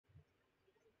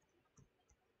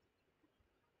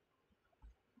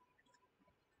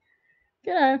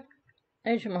G'day,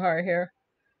 Agent Mahara here.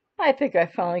 I think I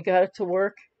finally got it to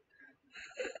work.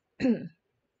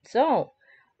 So,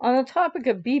 on the topic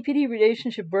of BPD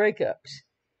relationship breakups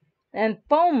and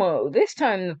FOMO, this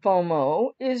time the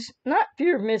FOMO is not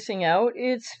fear of missing out,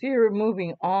 it's fear of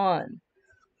moving on.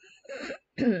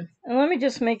 And let me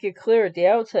just make it clear at the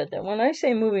outset that when I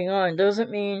say moving on,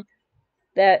 doesn't mean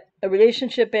that a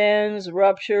relationship ends,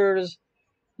 ruptures,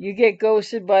 you get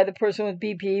ghosted by the person with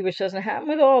BPD, which doesn't happen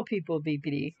with all people with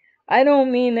BPD. I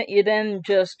don't mean that you then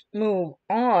just move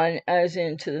on, as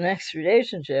into the next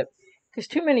relationship, because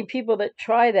too many people that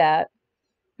try that,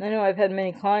 I know I've had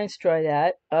many clients try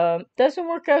that, doesn't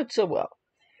work out so well.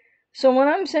 So when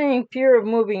I'm saying fear of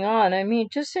moving on, I mean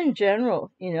just in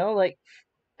general, like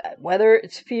whether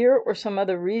it's fear or some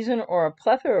other reason or a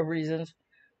plethora of reasons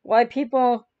why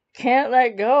people can't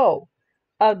let go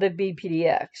of the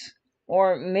BPDX.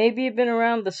 Or maybe you've been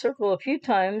around the circle a few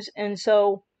times, and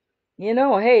so,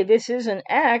 hey, this is an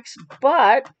X,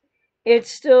 but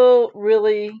it's still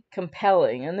really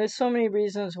compelling. And there's so many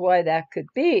reasons why that could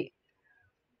be.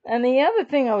 And the other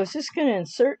thing I was just going to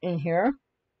insert in here,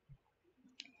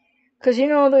 because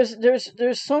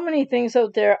there's so many things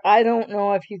out there. I don't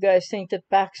know if you guys think that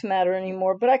facts matter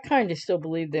anymore, but I kind of still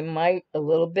believe they might a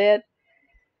little bit.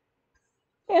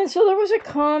 And so there was a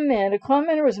comment. A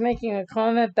commenter was making a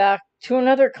comment back to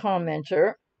another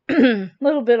commenter. A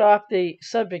little bit off the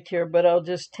subject here, but I'll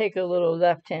just take a little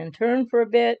left-hand turn for a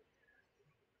bit.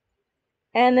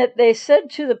 And that they said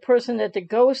to the person that the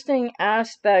ghosting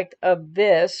aspect of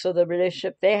this, so the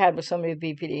relationship they had with somebody with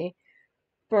BPD,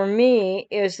 for me,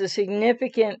 is the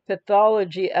significant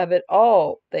pathology of it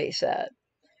all, they said.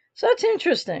 So that's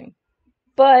interesting.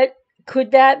 But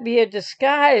could that be a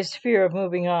disguised fear of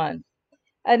moving on?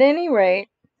 At any rate,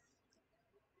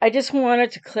 I just wanted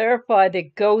to clarify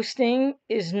that ghosting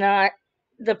is not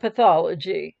the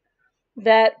pathology.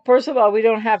 That, first of all, we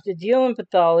don't have to deal in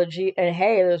pathology, and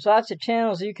hey, there's lots of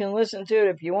channels you can listen to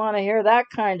if you want to hear that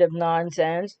kind of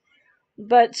nonsense.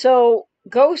 But so,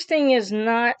 ghosting is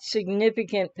not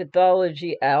significant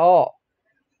pathology at all.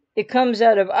 It comes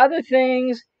out of other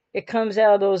things, it comes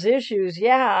out of those issues,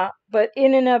 yeah, but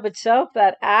in and of itself,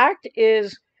 that act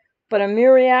is but a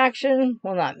mere reaction,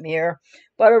 well, not mere,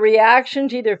 but a reaction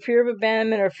to either fear of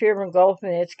abandonment or fear of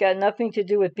engulfment. It's got nothing to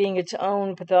do with being its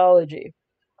own pathology.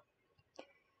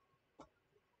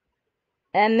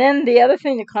 And then the other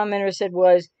thing the commenter said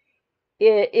was,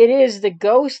 it is the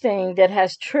ghosting that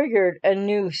has triggered a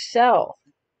new self.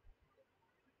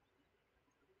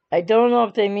 I don't know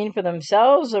if they mean for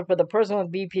themselves or for the person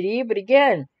with BPD, but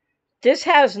again, this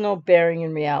has no bearing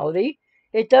in reality.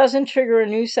 It doesn't trigger a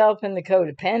new self in the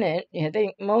codependent. I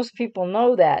think most people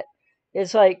know that.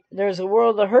 It's like there's a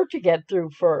world of hurt to get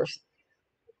through first.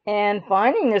 And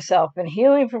finding the self and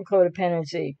healing from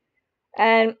codependency.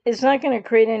 And it's not going to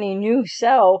create any new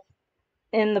self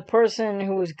in the person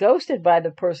who was ghosted by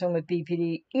the person with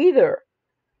BPD either.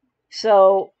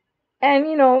 So, and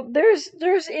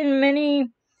there's in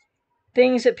many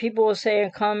things that people will say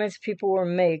and comments people will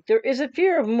make, there is a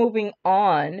fear of moving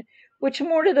on, which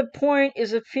more to the point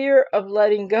is a fear of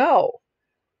letting go.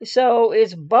 So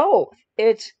it's both.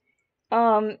 It's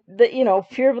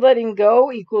fear of letting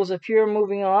go equals a fear of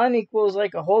moving on equals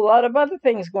like a whole lot of other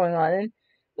things going on. And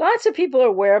lots of people are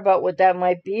aware about what that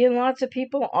might be, and lots of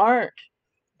people aren't.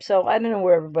 So I don't know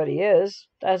where everybody is.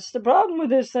 That's the problem with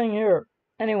this thing here.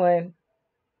 Anyway,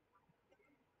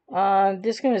 I'm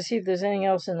just going to see if there's anything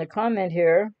else in the comment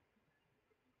here.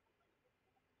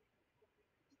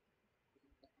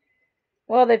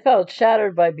 Well, they felt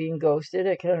shattered by being ghosted.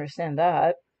 I can understand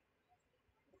that.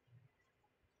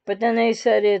 But then they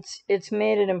said it's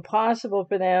made it impossible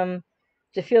for them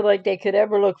to feel like they could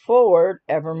ever look forward,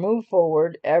 ever move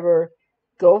forward, ever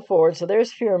go forward. So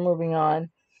there's fear of moving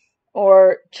on,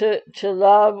 or to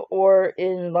love, or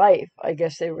in life, I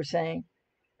guess they were saying.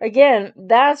 Again,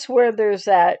 that's where there's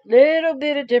that little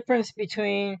bit of difference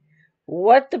between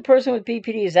what the person with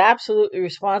BPD is absolutely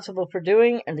responsible for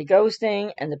doing, and the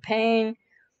ghosting, and the pain,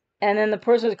 and then the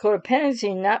person with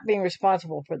codependency not being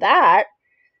responsible for that,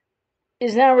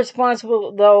 is now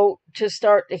responsible, though, to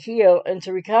start to heal and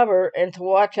to recover and to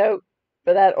watch out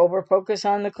for that over-focus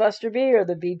on the cluster B or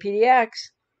the BPD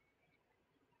Ex.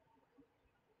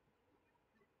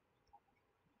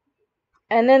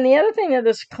 And then the other thing that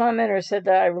this commenter said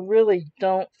that I really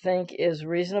don't think is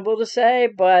reasonable to say,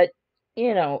 but,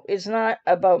 it's not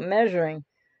about measuring.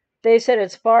 They said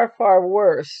it's far, far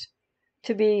worse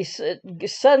to be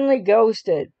suddenly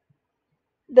ghosted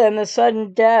than the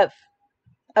sudden death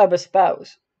of a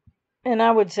spouse. And I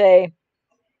would say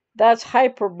that's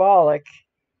hyperbolic,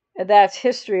 that's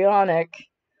histrionic,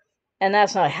 and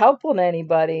that's not helpful to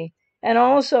anybody. And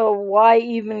also, why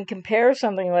even compare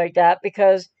something like that?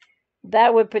 Because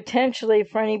that would potentially,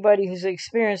 for anybody who's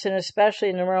experienced, and especially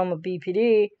in the realm of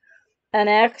BPD, an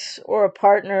ex or a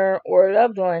partner or a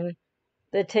loved one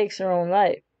that takes their own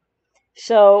life.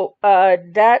 So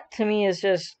that to me is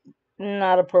just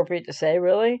not appropriate to say,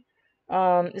 really.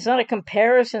 It's not a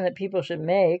comparison that people should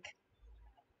make.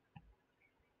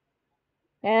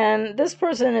 And this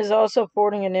person is also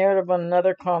forwarding a narrative on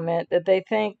another comment that they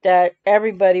think that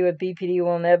everybody with BPD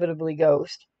will inevitably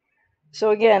ghost.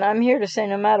 So again, I'm here to say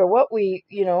no matter what we,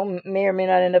 may or may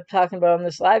not end up talking about on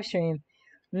this live stream,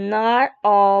 not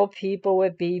all people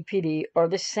with BPD are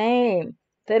the same.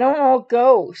 They don't all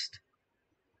ghost.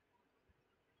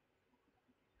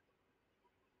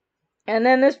 And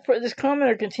then this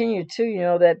commenter continued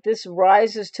too, that this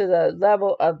rises to the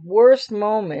level of worst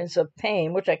moments of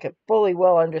pain, which I could fully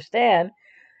well understand.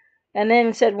 And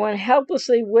then said, when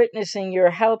helplessly witnessing your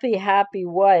healthy, happy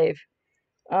wife's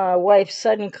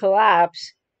sudden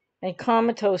collapse and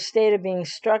comatose state of being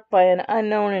struck by an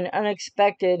unknown and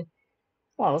unexpected,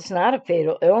 well, it's not a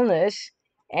fatal illness,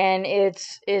 and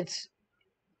it's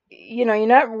you're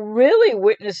not really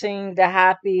witnessing the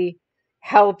happy,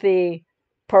 healthy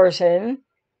person,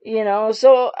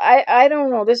 So I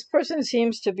don't know. This person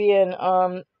seems to be in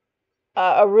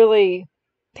a really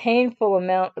painful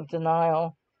amount of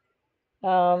denial.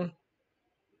 And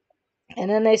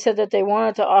then they said that they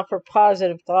wanted to offer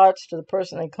positive thoughts to the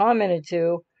person they commented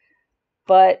to,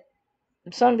 but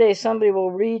someday somebody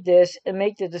will read this and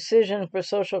make the decision for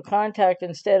social contact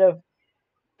instead of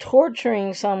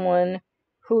torturing someone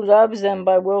who loves them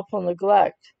by willful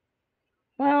neglect.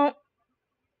 Well,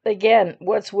 again,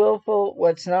 what's willful,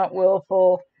 what's not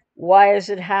willful, why is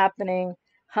it happening?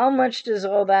 How much does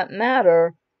all that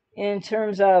matter in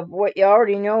terms of what you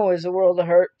already know is a world of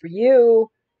hurt for you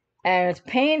and it's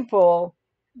painful?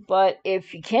 But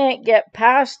if you can't get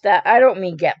past that, I don't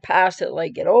mean get past it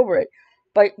like get over it,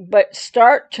 but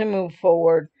start to move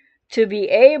forward to be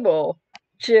able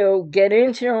to get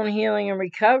into your own healing and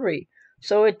recovery.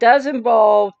 So it does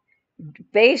involve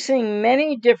facing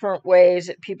many different ways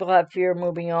that people have fear of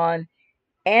moving on,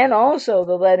 and also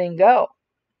the letting go.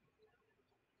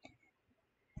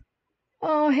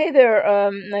 Oh, hey there,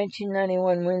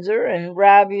 1991 Windsor. And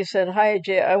Rab, you said, hi,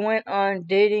 Jay. I went on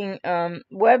dating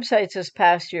websites this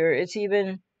past year. It's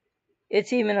even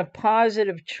a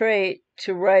positive trait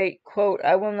to write, quote,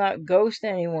 I will not ghost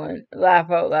anyone.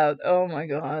 Laugh out loud. Oh my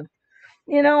God.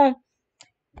 You know,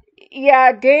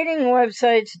 yeah, dating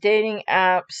websites, dating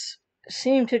apps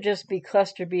seem to just be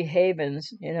cluster B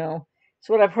havens, It's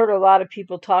what I've heard a lot of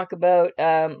people talk about,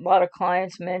 a lot of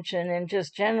clients mention, and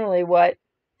just generally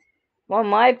well,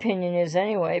 my opinion is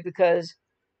anyway, because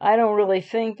I don't really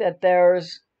think that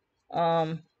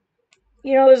um,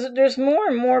 there's more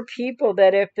and more people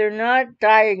that if they're not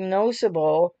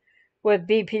diagnosable with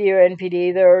BPD or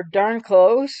NPD, they're darn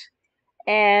close.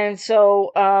 And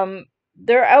so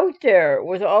they're out there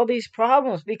with all these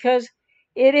problems because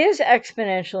it is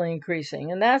exponentially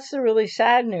increasing. And that's the really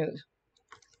sad news.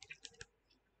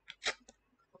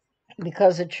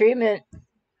 Because the treatment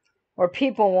or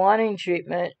people wanting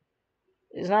treatment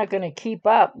is not going to keep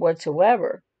up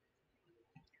whatsoever.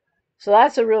 So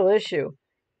that's a real issue.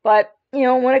 But,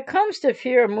 when it comes to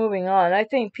fear of moving on, I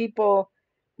think people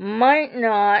might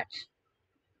not,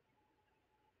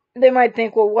 they might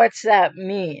think, well, what's that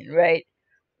mean, right?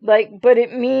 But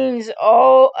it means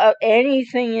all of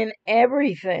anything and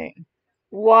everything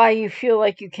why you feel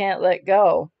like you can't let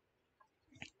go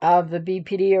of the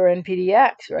BPD or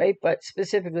NPDX, right? But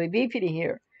specifically BPD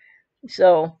here.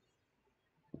 So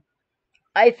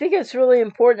I think it's really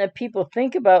important that people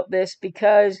think about this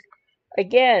because,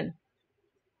 again,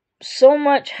 so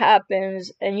much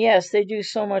happens, and yes, they do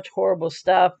so much horrible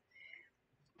stuff.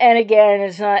 And again,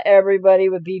 it's not everybody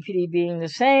with BPD being the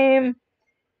same.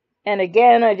 And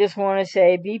again, I just want to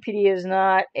say BPD is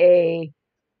not a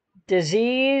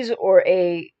disease or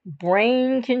a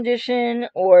brain condition,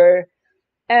 or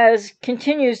as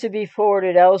continues to be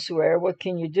forwarded elsewhere. What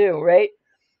can you do, right?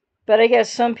 But I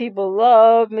guess some people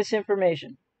love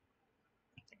misinformation.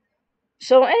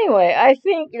 So anyway, I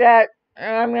think that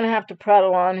I'm gonna have to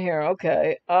prattle on here,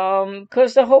 okay?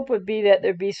 Because the hope would be that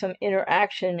there'd be some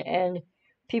interaction and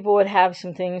people would have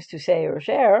some things to say or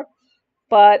share.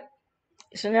 But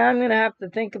so now I'm gonna have to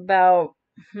think about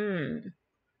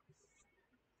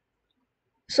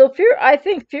So I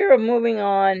think fear of moving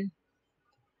on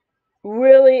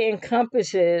really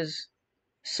encompasses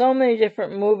so many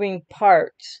different moving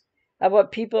parts of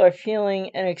what people are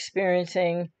feeling and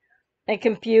experiencing and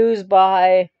confused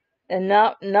by and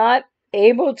not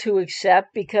able to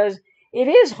accept, because it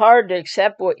is hard to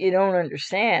accept what you don't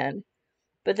understand.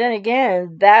 But then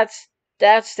again, that's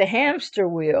the hamster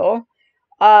wheel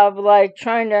of like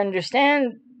trying to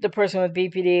understand the person with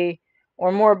BPD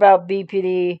or more about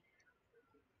BPD.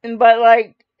 But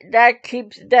like that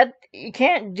keeps that you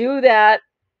can't do that.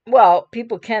 Well,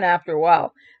 people can after a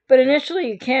while, but initially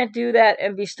you can't do that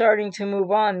and be starting to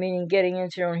move on, meaning getting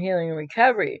into your own healing and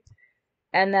recovery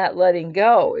and that letting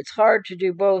go. It's hard to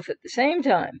do both at the same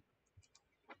time.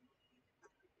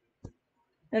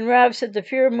 And Rav said the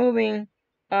fear of moving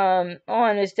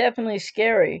on is definitely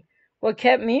scary. What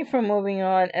kept me from moving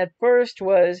on at first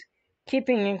was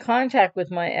keeping in contact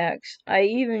with my ex. I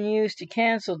even used to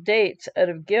cancel dates out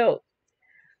of guilt.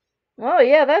 Well,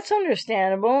 yeah, that's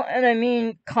understandable. And I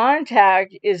mean,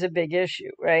 contact is a big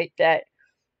issue, right? That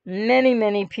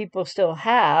many people still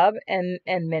have, and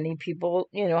many people,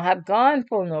 have gone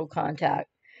full no contact.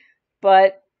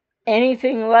 But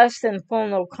anything less than full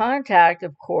no contact,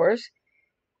 of course,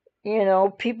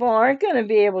 people aren't going to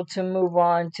be able to move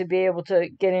on, to be able to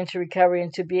get into recovery,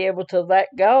 and to be able to let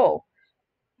go.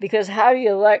 Because how do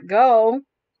you let go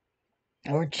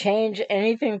or change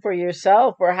anything for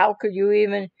yourself, or how could you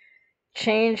even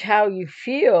change how you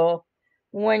feel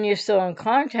when you're still in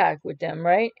contact with them,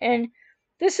 right? And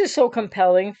this is so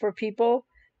compelling for people,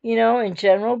 in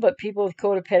general, but people with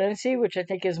codependency, which I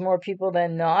think is more people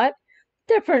than not,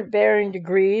 different varying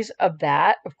degrees of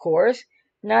that, of course.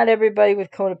 Not everybody with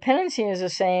codependency is the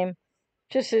same,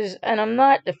 just as, and I'm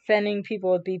not defending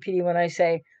people with BPD when I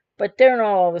say, but they're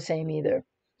not all the same either.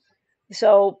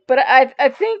 So, but I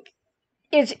think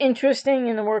it's interesting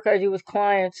in the work I do with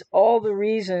clients, all the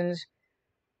reasons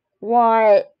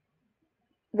why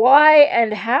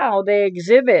and how they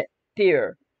exhibit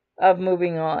fear of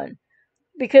moving on.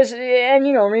 Because, and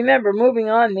remember, moving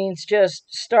on means just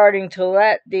starting to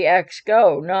let the ex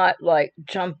go, not like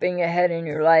jumping ahead in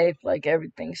your life like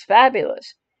everything's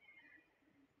fabulous.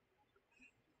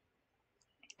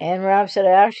 And Rob said,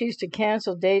 I actually used to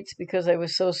cancel dates because I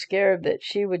was so scared that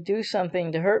she would do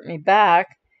something to hurt me back.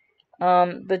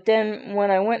 But then when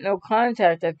I went no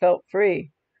contact, I felt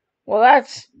free. Well,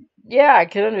 yeah, I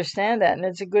can understand that. And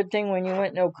it's a good thing when you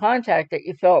went no contact that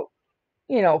you felt,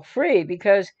 free,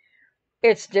 because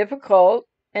it's difficult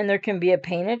and there can be a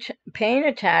pain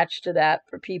attached to that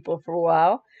for people for a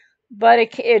while. But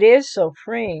it is so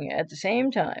freeing at the same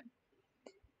time.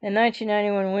 In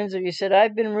 1991 Windsor, you said,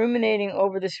 I've been ruminating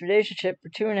over this relationship for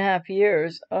 2.5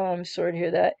 years. Oh, I'm sorry to hear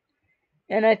that.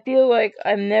 And I feel like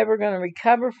I'm never going to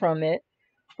recover from it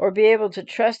or be able to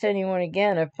trust anyone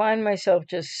again. I find myself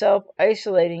just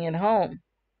self-isolating at home.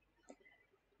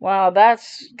 Wow,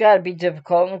 that's got to be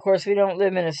difficult. And of course, we don't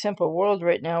live in a simple world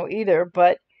right now either.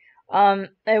 But I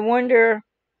wonder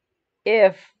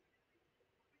if,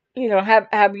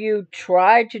 have you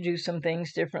tried to do some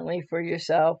things differently for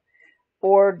yourself?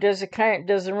 Or does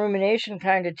the rumination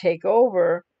kind of take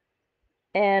over,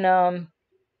 and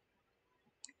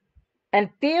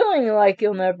feeling like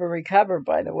you'll never recover,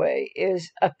 by the way,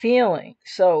 is a feeling,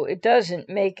 so it doesn't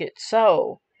make it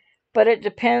so. But it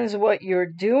depends what you're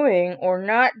doing or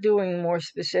not doing, more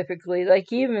specifically,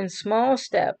 like even small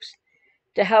steps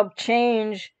to help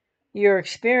change your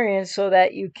experience so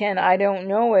that you can, I don't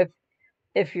know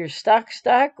if you're stuck,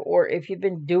 or if you've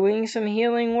been doing some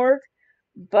healing work,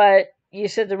 but you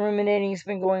said the ruminating's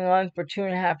been going on for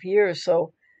 2.5 years,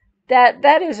 so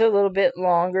that is a little bit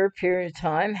longer period of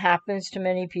time, happens to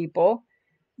many people.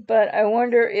 But I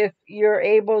wonder if you're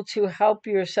able to help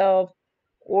yourself,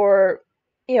 or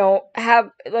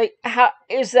have, like, how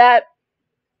is that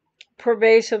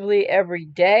pervasively every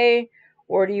day,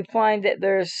 or do you find that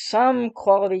there's some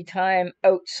quality time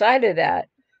outside of that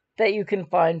that you can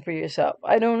find for yourself?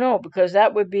 I don't know, because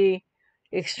that would be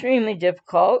extremely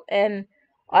difficult, and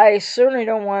I certainly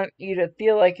don't want you to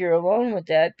feel like you're alone with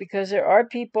that, because there are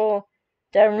people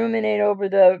that ruminate over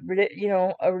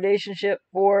a relationship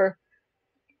for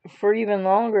even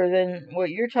longer than what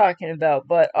you're talking about.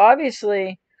 But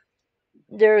obviously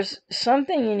there's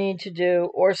something you need to do,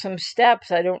 or some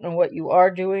steps. I don't know what you are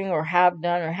doing or have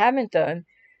done or haven't done,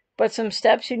 but some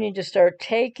steps you need to start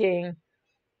taking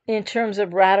in terms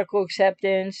of radical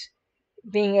acceptance,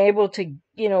 being able to,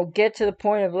 get to the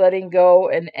point of letting go.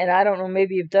 And I don't know,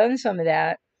 maybe you've done some of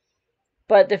that,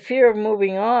 but the fear of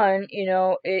moving on,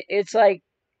 it's like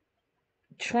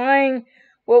trying,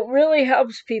 what really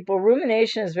helps people,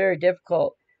 rumination is very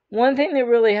difficult. One thing that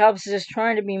really helps is just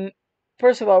trying to be,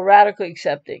 first of all, radically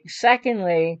accepting.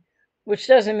 Secondly, which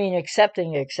doesn't mean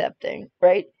accepting,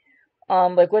 right?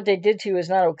 Like what they did to you is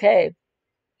not okay.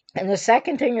 And the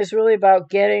second thing is really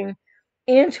about getting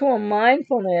into a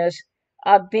mindfulness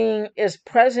being as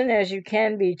present as you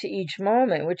can be to each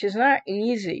moment, which is not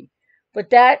easy, but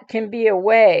that can be a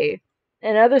way,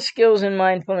 and other skills in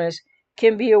mindfulness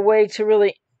can be a way to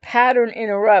really pattern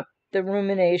interrupt the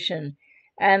rumination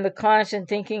and the constant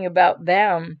thinking about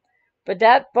them. But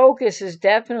that focus is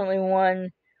definitely one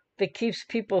that keeps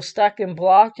people stuck and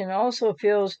blocked and also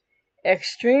feels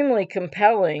extremely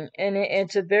compelling, and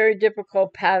it's a very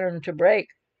difficult pattern to break.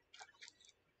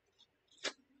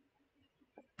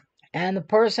 And the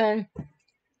person,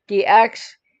 the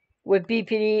X with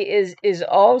BPD, is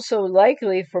also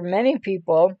likely for many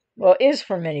people, well, is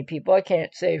for many people, I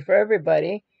can't say for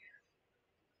everybody,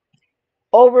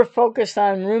 over focused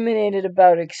on, ruminated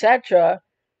about, etc.,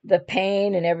 the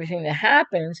pain and everything that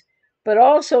happens, but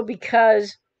also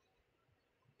because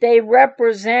they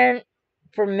represent,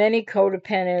 for many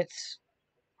codependents,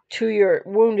 to your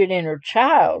wounded inner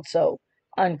child. So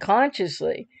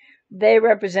unconsciously, they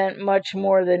represent much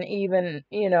more than even,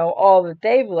 all that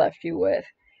they've left you with,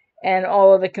 and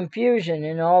all of the confusion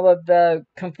and all of the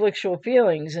conflictual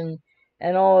feelings and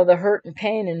all of the hurt and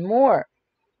pain and more.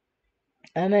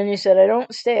 And then you said, I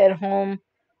don't stay at home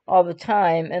all the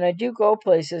time, and I do go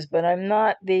places, but I'm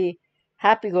not the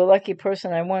happy-go-lucky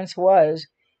person I once was,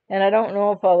 and I don't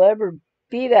know if I'll ever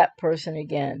be that person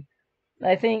again.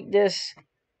 I think this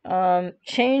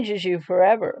changes you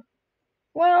forever.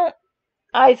 Well,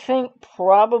 I think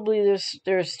probably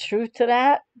there's truth to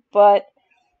that, but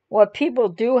what people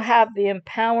do have the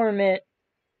empowerment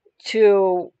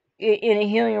to, in a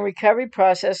healing and recovery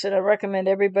process, and I recommend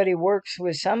everybody works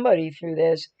with somebody through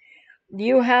this,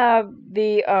 you have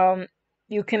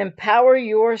you can empower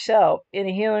yourself in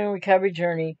a healing and recovery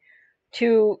journey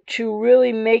to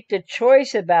really make the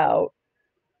choice about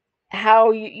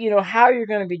how how you're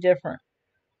going to be different,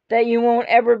 that you won't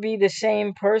ever be the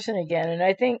same person again. And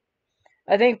I think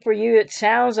for you, it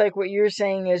sounds like what you're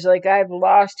saying is like, I've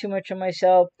lost too much of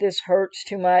myself, this hurts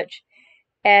too much,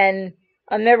 and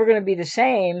I'm never going to be the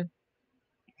same.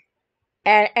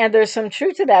 And there's some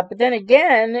truth to that. But then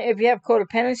again, if you have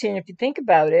codependency and if you think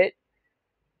about it,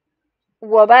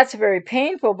 well, that's very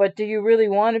painful, but do you really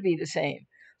want to be the same?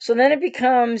 So then it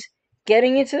becomes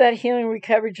getting into that healing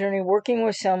recovery journey, working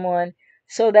with someone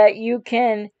so that you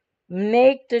can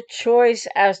make the choice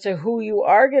as to who you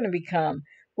are going to become,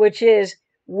 which is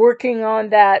working on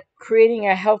that, creating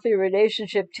a healthy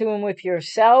relationship to and with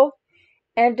yourself,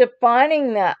 and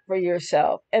defining that for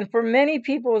yourself. And for many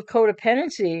people with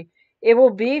codependency, it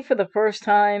will be for the first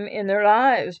time in their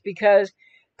lives, because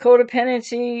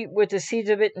codependency, with the seeds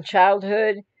of it in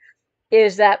childhood,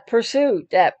 is that pursuit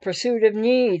of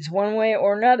needs, one way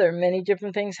or another. Many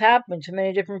different things happen to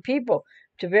many different people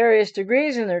to various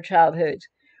degrees in their childhoods.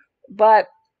 But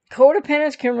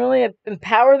codependents can really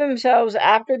empower themselves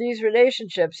after these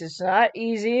relationships. It's not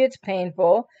easy, it's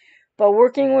painful, but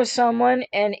working with someone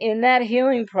and in that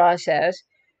healing process,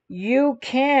 you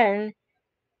can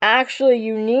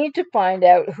you need to find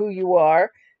out who you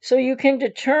are so you can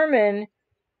determine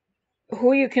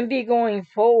who you can be going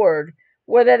forward,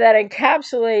 whether that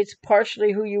encapsulates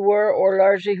partially who you were or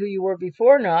largely who you were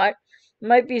before. Not, you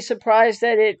might be surprised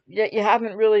that you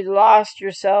haven't really lost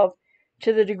yourself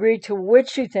to the degree to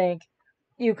which you think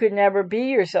you could never be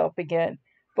yourself again.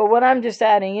 But what I'm just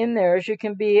adding in there is you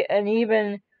can be an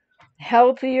even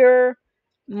healthier,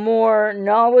 more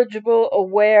knowledgeable,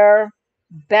 aware,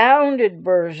 bounded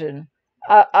version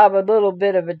of a little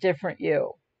bit of a different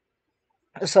you.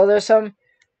 So there's some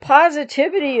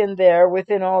positivity in there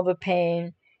within all the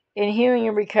pain in healing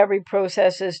and recovery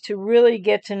processes to really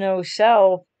get to know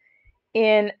self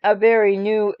in a very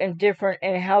new and different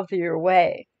and healthier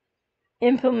way,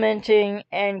 implementing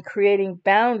and creating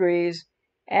boundaries.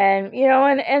 And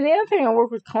and the other thing I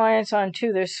work with clients on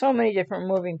too, there's so many different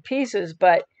moving pieces,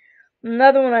 but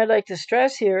another one I'd like to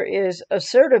stress here is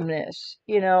assertiveness.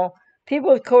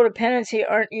 People with codependency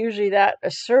aren't usually that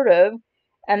assertive,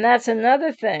 and that's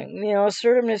another thing.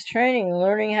 Assertiveness training,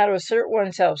 learning how to assert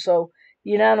oneself. So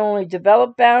you not only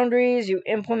develop boundaries, you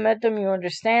implement them, you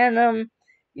understand them,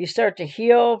 you start to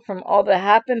heal from all that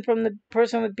happened from the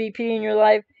person with BPD in your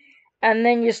life, and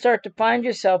then you start to find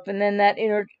yourself, and then that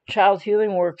inner child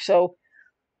healing work. So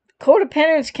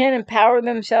codependents can empower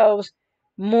themselves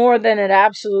more than it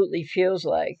absolutely feels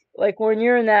like. Like when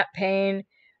you're in that pain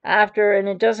after, and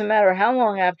it doesn't matter how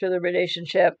long after the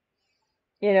relationship,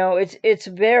 it's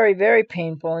very, very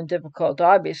painful and difficult,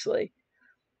 obviously.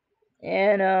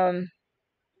 And I'm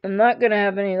not gonna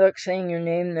have any luck saying your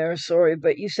name there, sorry,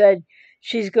 but you said,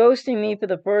 she's ghosting me for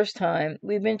the first time.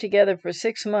 We've been together for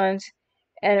 6 months,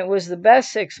 and it was the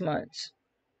best 6 months.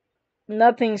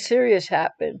 Nothing serious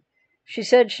happened. She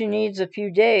said she needs a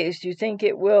few days. Do you think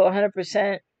it will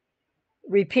 100%?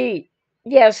 repeat.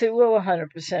 Yes, it will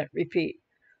 100% repeat.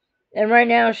 And right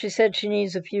now she said she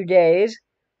needs a few days.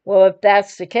 Well, if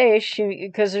that's the case,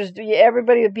 because there's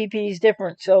everybody with BPD is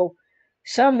different, so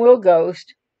some will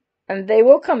ghost, and they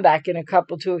will come back in a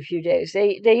couple to a few days.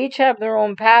 They each have their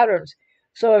own patterns.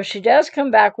 So if she does come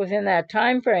back within that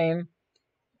time frame,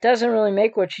 doesn't really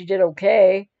make what she did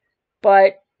okay.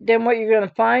 But then what you're going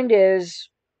to find is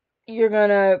you're going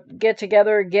to get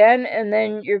together again, and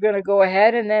then you're going to go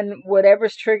ahead, and then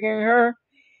whatever's triggering her,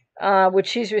 which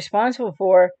she's responsible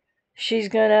for, she's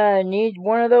gonna need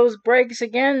one of those breaks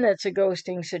again. That's a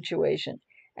ghosting situation,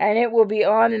 and it will be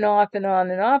on and off and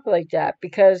on and off like that,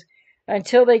 because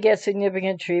until they get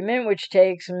significant treatment, which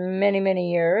takes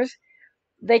many years,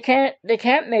 they can't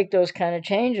make those kind of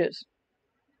changes.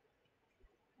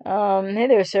 Hey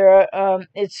there, Sarah.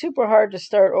 It's super hard to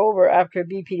start over after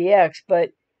BPDX,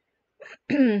 but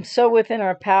so within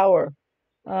our power.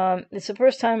 It's the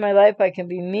first time in my life I can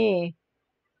be me.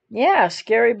 Yeah,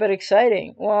 scary but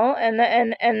exciting. Well, and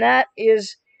that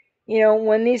is,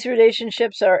 when these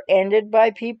relationships are ended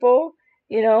by people,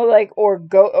 like or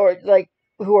like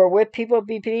who are with people with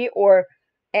BPD, or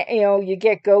you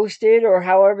get ghosted or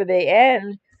however they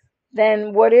end,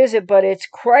 then what is it but it's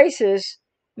crisis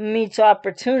meets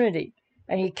opportunity.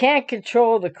 And you can't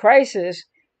control the crisis,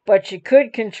 but you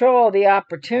could control the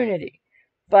opportunity.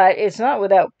 But it's not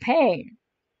without pain.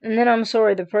 And then I'm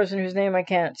sorry, the person whose name I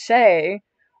can't say.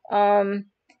 Um,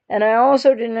 and I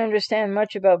also didn't understand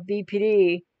much about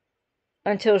BPD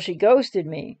until she ghosted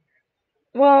me.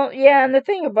 Well, yeah, and the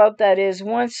thing about that is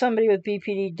once somebody with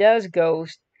BPD does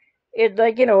ghost,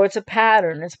 it's a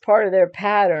pattern. It's part of their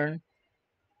pattern.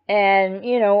 And,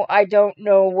 I don't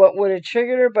know what would have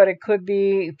triggered her, but it could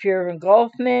be fear of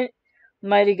engulfment.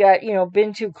 Might have got,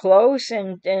 been too close,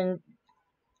 and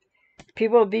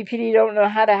people with BPD don't know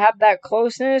how to have that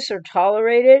closeness or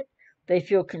tolerate it. They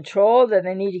feel controlled and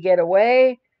they need to get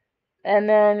away. And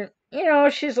then,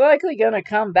 she's likely going to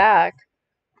come back,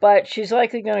 but she's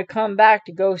likely going to come back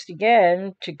to ghost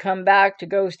again, to come back to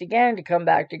ghost again, to come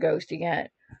back to ghost again,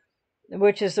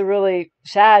 which is the really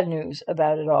sad news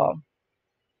about it all.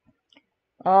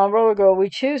 Roller girl, we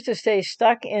choose to stay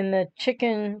stuck in the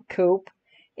chicken coop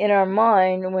in our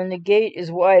mind when the gate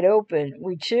is wide open.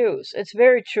 We choose. It's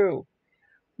very true.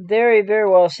 Very, very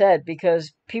well said,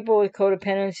 because people with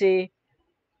codependency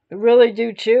really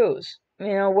do choose.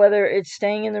 Whether it's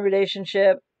staying in the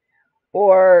relationship,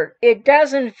 or it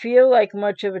doesn't feel like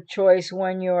much of a choice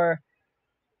when you're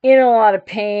in a lot of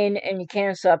pain and you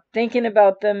can't stop thinking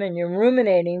about them and you're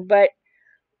ruminating, but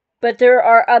there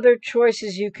are other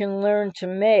choices you can learn to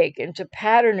make and to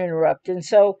pattern interrupt. And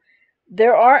so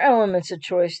there are elements of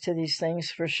choice to these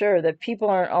things for sure that people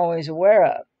aren't always aware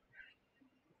of.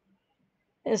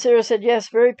 And Sarah said, yes,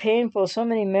 very painful. So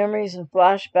many memories and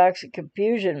flashbacks and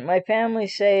confusion. My family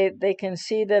say they can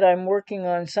see that I'm working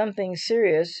on something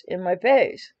serious in my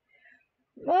face.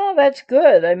 Well, that's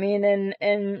good. I mean, and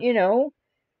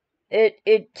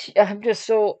I'm just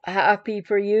so happy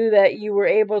for you that you were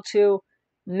able to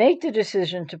make the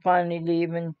decision to finally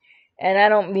leave. And I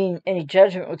don't mean any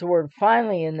judgment with the word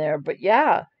finally in there, but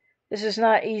yeah, this is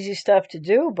not easy stuff to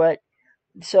do, but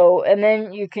so, and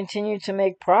then you continue to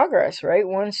make progress, right?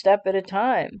 One step at a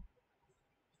time.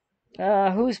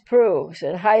 Who's Prue?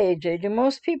 Said, hi, AJ. Do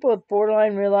most people with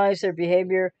borderline realize their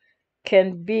behavior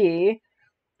can be,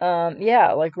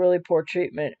 yeah, like really poor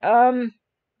treatment? No,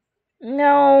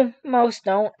 most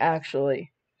don't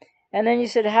actually. And then you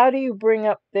said, how do you bring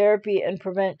up therapy and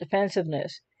prevent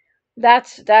defensiveness?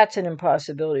 That's an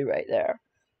impossibility right there.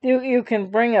 You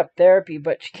can bring up therapy,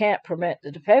 but you can't prevent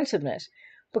the defensiveness,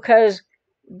 because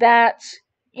that's,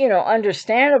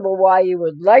 understandable why you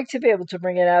would like to be able to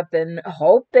bring it up and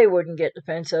hope they wouldn't get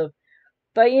defensive,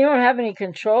 but you don't have any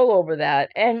control over that.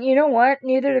 And you know what?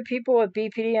 Neither do people with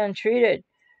BPD untreated.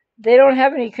 They don't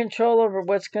have any control over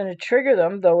what's going to trigger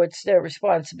them, though it's their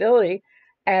responsibility,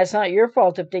 and it's not your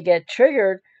fault if they get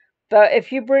triggered. But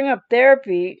if you bring up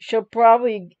therapy,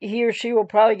 he or she will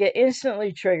probably get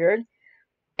instantly triggered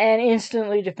and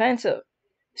instantly defensive.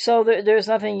 So there's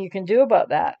nothing you can do about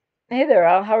that. Hey there,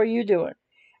 Al, how are you doing?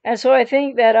 And so I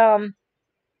think that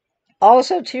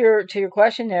also to your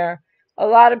question there, a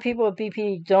lot of people with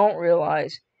BPD don't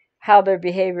realize how their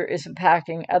behavior is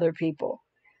impacting other people.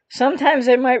 Sometimes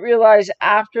they might realize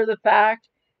after the fact,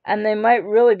 and they might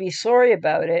really be sorry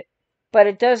about it, but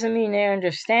it doesn't mean they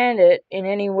understand it in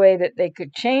any way that they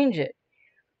could change it.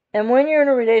 And when you're in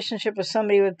a relationship with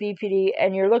somebody with BPD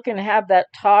and you're looking to have that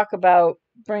talk about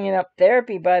bringing up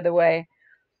therapy, by the way,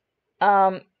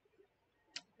 um,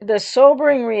 the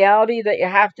sobering reality that you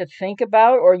have to think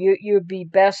about, or you'd be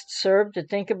best served to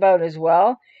think about as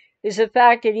well, is the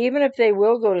fact that even if they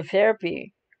will go to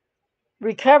therapy,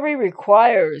 recovery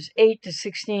requires 8 to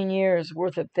 16 years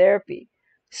worth of therapy.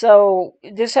 So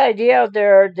this idea out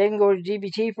there, they can go to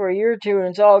DBT for a year or two and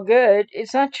it's all good,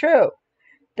 it's not true.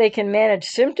 They can manage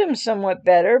symptoms somewhat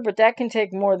better, but that can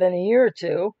take more than a year or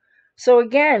two. So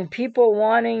again, people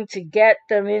wanting to get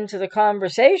them into the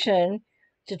conversation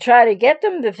to try to get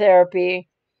them to therapy,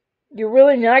 you're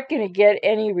really not going to get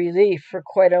any relief for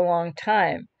quite a long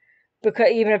time.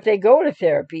 Because even if they go to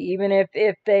therapy, even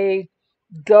if they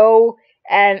go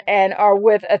and are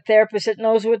with a therapist that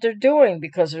knows what they're doing,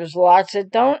 because there's lots that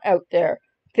don't out there.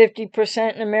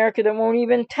 50% in America that won't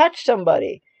even touch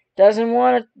somebody, doesn't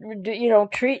want to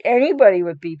treat anybody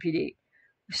with BPD.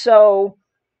 So,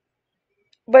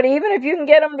 but even if you can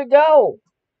get them to go,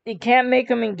 you can't make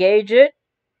them engage it.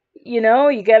 You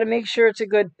got to make sure it's a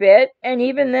good fit, and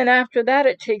even then after that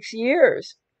it takes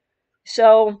years.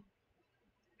 So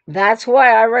that's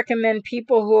why I recommend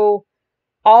people who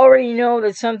already know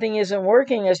that something isn't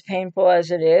working, as painful as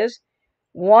it is,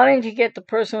 wanting to get the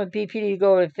person with BPD to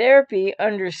go to therapy,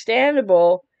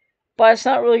 understandable, but it's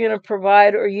not really going to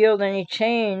provide or yield any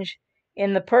change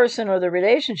in the person or the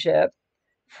relationship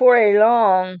for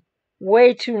a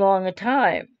way too long a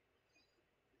time.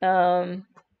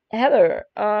 Heather,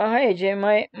 hi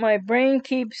AJ, my brain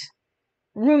keeps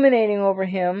ruminating over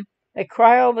him. I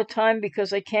cry all the time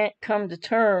because I can't come to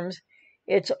terms.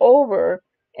 It's over,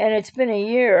 and it's been a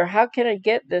year. How can I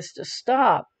get this to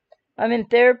stop? I'm in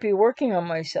therapy working on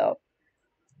myself.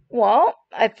 Well,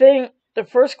 I think the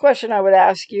first question I would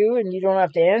ask you, and you don't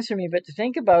have to answer me, but to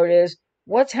think about is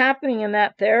what's happening in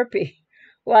that therapy?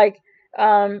 Like,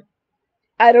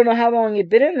 I don't know how long you've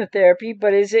been in the therapy,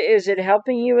 but is it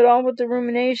helping you at all with the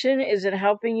rumination? Is it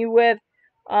helping you with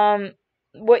um,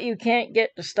 what you can't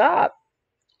get to stop?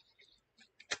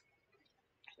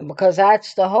 Because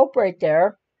that's the hope right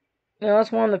there.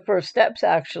 That's one of the first steps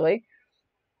actually.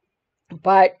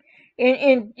 But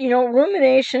in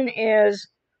rumination is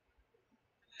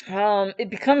it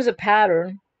becomes a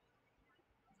pattern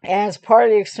as part of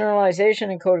the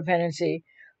externalization in codependency.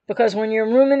 Because when you're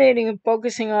ruminating and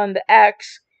focusing on the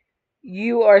X,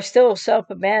 you are still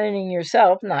self-abandoning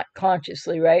yourself, not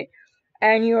consciously, right?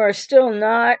 And you are still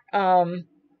not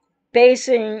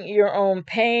basing your own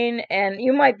pain, and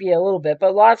you might be a little bit,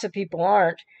 but lots of people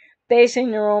aren't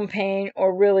basing their own pain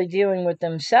or really dealing with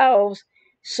themselves.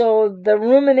 So the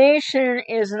rumination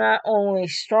is not only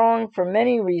strong for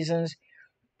many reasons,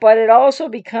 but it also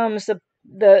becomes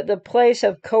the place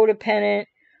of codependent,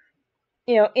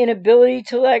 inability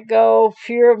to let go,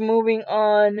 fear of moving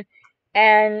on,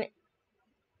 and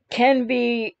can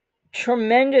be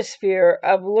tremendous fear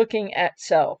of looking at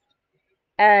self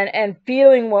and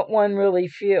feeling what one really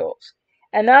feels.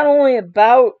 And not only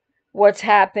about what's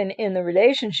happened in the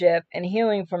relationship and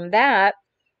healing from that,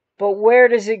 but where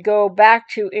does it go back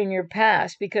to in your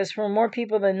past? Because for more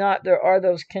people than not, there are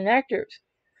those connectors.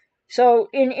 So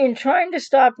in trying to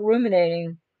stop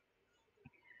ruminating,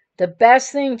 the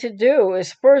best thing to do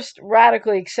is first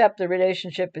radically accept the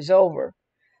relationship is over.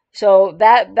 So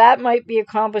that might be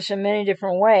accomplished in many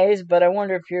different ways, but I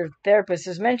wonder if your therapist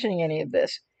is mentioning any of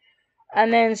this.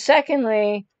 And then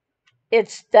secondly,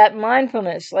 it's that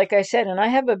mindfulness, like I said, and I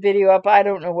have a video up. I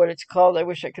don't know what it's called. I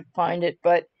wish I could find it,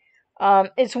 but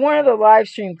it's one of the live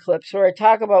stream clips where I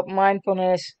talk about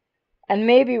mindfulness and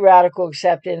maybe radical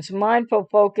acceptance, mindful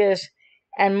focus,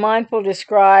 and mindful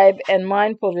describe and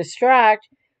mindful distract,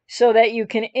 so that you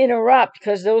can interrupt,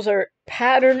 because those are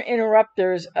pattern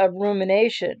interrupters of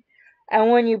rumination.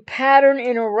 And when you pattern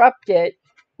interrupt it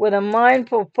with a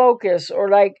mindful focus, or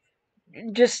like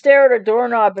just stare at a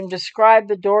doorknob and describe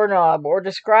the doorknob or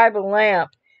describe a lamp,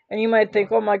 and you might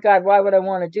think, oh my God, why would I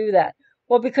want to do that?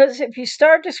 Well, because if you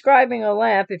start describing a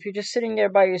lamp, if you're just sitting there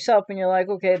by yourself and you're like,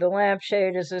 okay, the lamp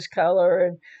shade is this color,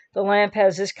 and the lamp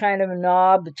has this kind of a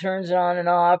knob that turns it on and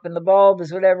off, and the bulb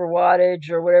is whatever wattage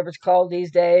or whatever it's called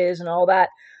these days, and all that.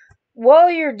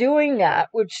 While you're doing that,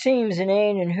 which seems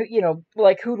inane and,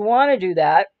 like who'd want to do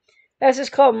that? That's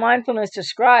just called mindfulness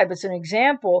describe. It's an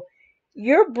example.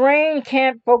 Your brain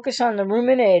can't focus on the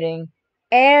ruminating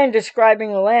and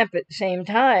describing a lamp at the same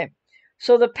time.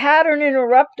 So the pattern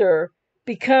interrupter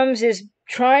becomes is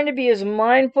trying to be as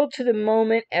mindful to the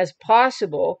moment as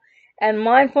possible. And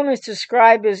mindfulness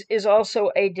describe is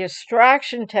also a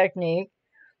distraction technique,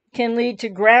 can lead to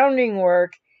grounding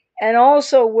work, and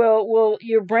also will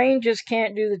your brain just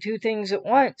can't do the two things at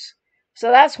once. So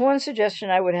that's one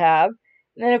suggestion I would have.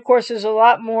 And then of course there's a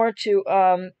lot more to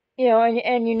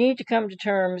and you need to come to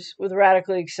terms with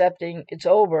radically accepting it's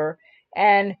over.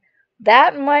 And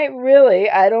that might really,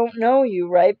 I don't know you,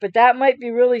 right? But that might be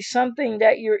really something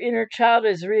that your inner child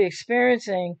is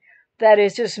re-experiencing that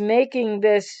is just making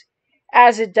this,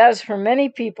 as it does for many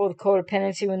people with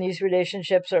codependency when these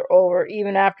relationships are over,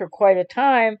 even after quite a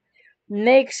time,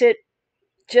 makes it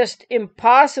just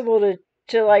impossible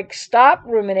to like stop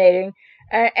ruminating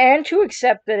and to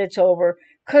accept that it's over,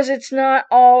 because it's not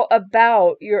all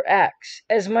about your ex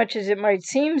as much as it might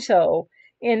seem so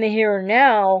in the here and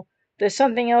now. There's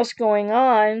something else going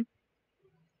on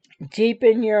deep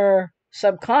in your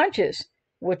subconscious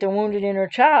with the wounded inner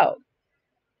child.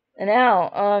 And now,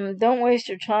 don't waste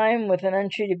your time with an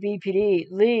untreated BPD.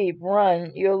 Leave,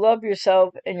 run. You'll love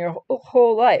yourself and your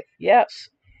whole life. Yes.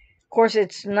 Of course,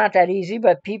 it's not that easy,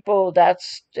 but people,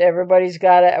 everybody's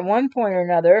got to, at one point or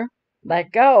another,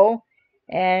 let go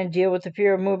and deal with the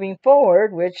fear of moving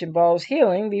forward, which involves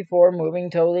healing before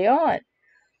moving totally on.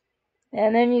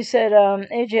 And then you said,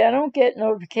 AJ, I don't get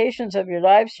notifications of your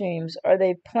live streams. Are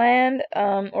they planned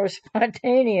or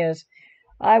spontaneous?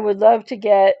 I would love to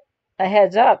get a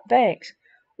heads up. Thanks.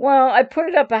 Well, I put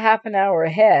it up a half an hour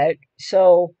ahead,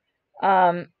 so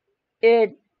um,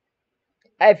 it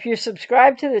if you're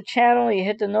subscribed to the channel, you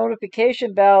hit the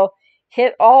notification bell,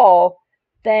 hit all,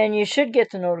 then you should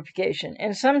get the notification.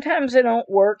 And sometimes they don't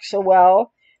work so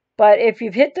well, but if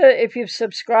you've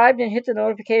subscribed and hit the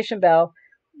notification bell,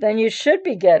 then you should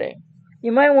be getting.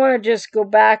 You might want to just go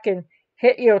back and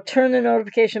turn the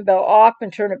notification bell off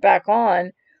and turn it back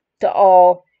on to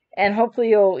all, and hopefully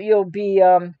you'll be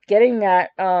getting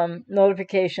that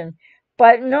notification.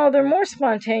 But no, they're more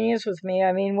spontaneous with me.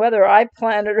 I mean, whether I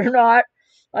planned it or not,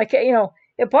 like,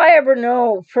 if I ever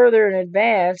know further in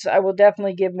advance, I will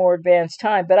definitely give more advance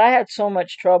time. But I had so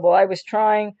much trouble. I was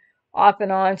trying off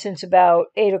and on since about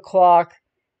 8 o'clock,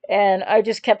 and I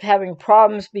just kept having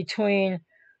problems between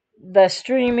the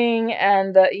streaming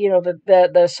and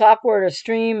the software to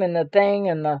stream and the thing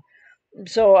and the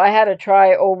so I had to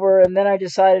try over, and then I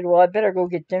decided, well, I better go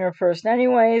get dinner first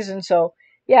anyways. And so,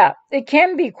 yeah, it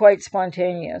can be quite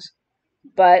spontaneous.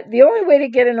 But the only way to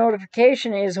get a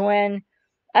notification is when,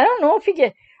 I don't know if you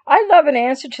get, I'd love an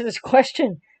answer to this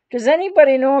question. Does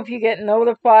anybody know if you get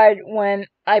notified when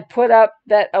I put up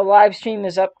that a live stream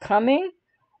is upcoming?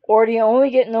 Or do you only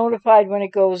get notified when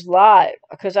it goes live?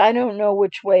 Because I don't know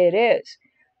which way it is.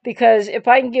 Because if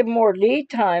I can give more lead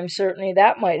time, certainly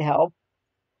that might help.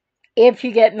 If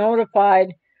you get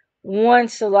notified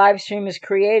once the live stream is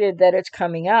created that it's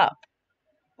coming up.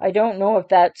 I don't know if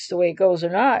that's the way it goes or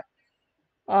not.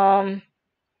 Um,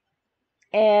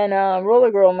 And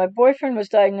Roller Girl, my boyfriend was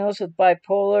diagnosed with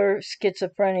bipolar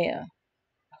schizophrenia.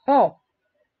 Oh,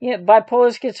 yeah,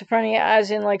 bipolar schizophrenia,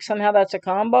 as in like somehow that's a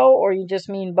combo, or you just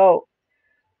mean both?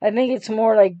 I think it's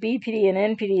more like BPD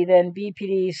and NPD than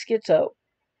BPD schizo.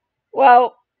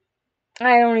 Well,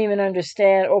 I don't even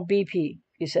understand. Or BP,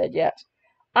 you said, yes.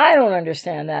 I don't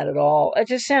understand that at all. It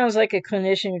just sounds like a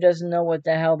clinician who doesn't know what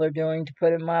the hell they're doing, to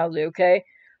put it mildly, okay?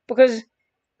 Because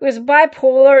with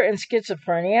bipolar and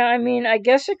schizophrenia, I mean, I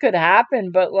guess it could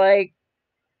happen, but like,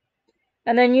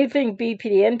 and then you think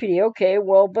BPD, NPD, okay,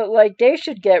 well, but like they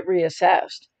should get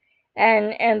reassessed.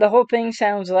 And the whole thing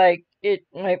sounds like it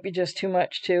might be just too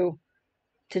much to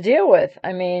deal with.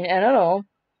 I mean, I don't know.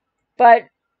 But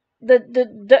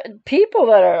the people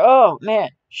that are, oh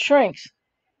man, shrinks.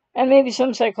 And maybe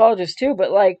some psychologists too,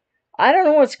 but like I don't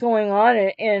know what's going on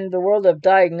in the world of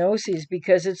diagnoses,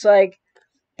 because it's like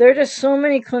there are just so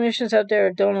many clinicians out there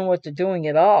that don't know what they're doing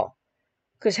at all.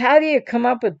 Because how do you come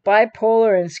up with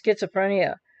bipolar and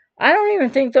schizophrenia? I don't even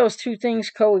think those two things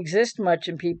coexist much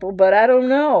in people, but I don't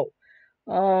know.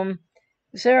 Um,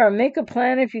 Sarah, make a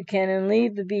plan if you can and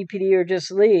leave the BPD or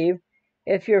just leave.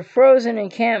 If you're frozen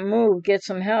and can't move, get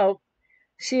some help.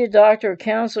 See a doctor or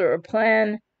counselor or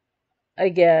plan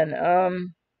again.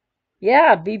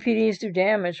 Yeah, BPDs do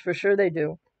damage, for sure they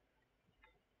do.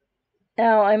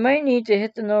 Now, I might need to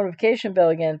hit the notification bell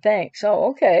again. Thanks.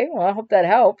 Oh, okay. Well, I hope that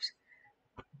helps.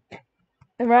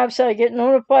 And Rob said I get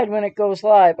notified when it goes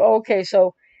live. Oh, okay,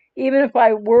 so even if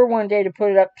I were one day to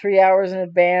put it up 3 hours in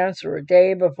advance or a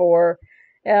day before,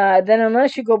 then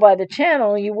unless you go by the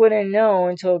channel, you wouldn't know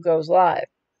until it goes live.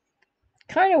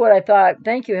 Kind of what I thought.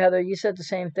 Thank you, Heather. You said the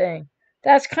same thing.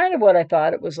 That's kind of what I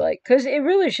thought it was like. Because it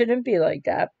really shouldn't be like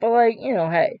that. But, like,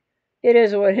 hey, it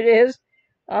is what it is.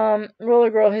 Roller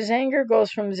Girl, his anger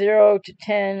goes from 0 to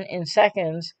 10 in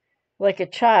seconds, like a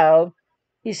child.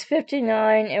 He's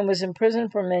 59 and was in prison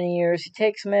for many years. He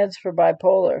takes meds for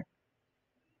bipolar.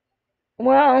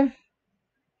 Well,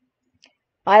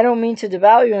 I don't mean to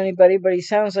devalue anybody, but he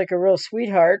sounds like a real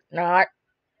sweetheart. Not.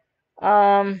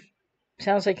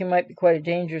 Sounds like he might be quite a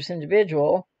dangerous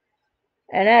individual.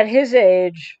 And at his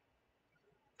age,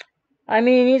 I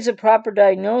mean, he needs a proper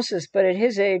diagnosis, but at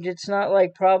his age, it's not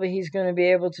like probably he's going to be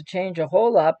able to change a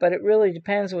whole lot, but it really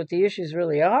depends what the issues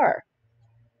really are.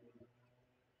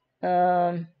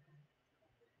 Um,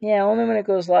 yeah, only when it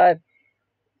goes live.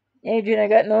 Adrian, I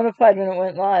got notified when it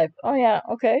went live. Oh, yeah,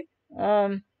 okay.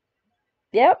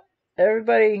 Yep,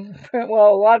 everybody,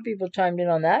 well, a lot of people chimed in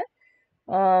on that.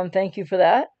 Thank you for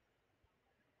that.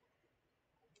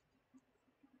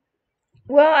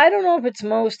 Well, I don't know if it's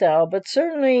most, Al, but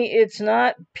certainly it's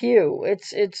not Pew.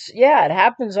 Yeah, it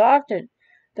happens often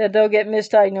that they'll get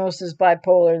misdiagnosed as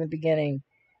bipolar in the beginning.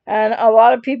 And a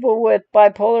lot of people with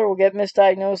bipolar will get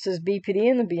misdiagnosed as BPD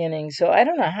in the beginning. So I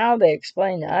don't know how they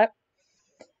explain that.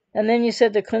 And then you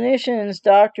said the clinicians,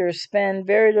 doctors spend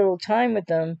very little time with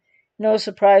them. No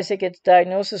surprise they get the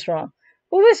diagnosis wrong.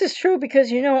 Well, this is true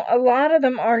because, a lot of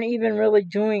them aren't even really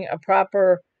doing a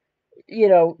proper,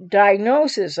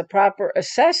 diagnosis, a proper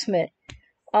assessment.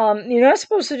 You're not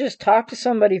supposed to just talk to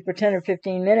somebody for 10 or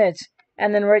 15 minutes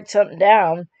and then write something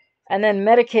down and then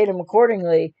medicate them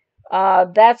accordingly.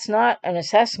 That's not an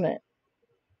assessment.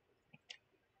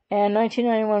 And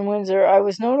 1991 Windsor, I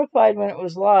was notified when it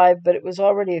was live, but it was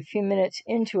already a few minutes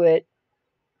into it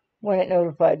when it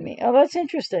notified me. Oh, that's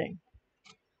interesting.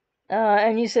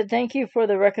 And you said, thank you for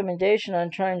the recommendation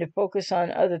on trying to focus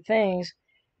on other things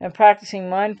and practicing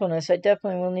mindfulness. I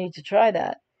definitely will need to try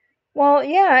that. Well,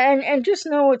 yeah, and just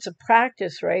know it's a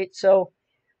practice, right? So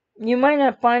you might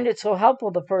not find it so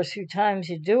helpful the first few times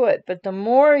you do it, but the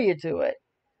more you do it,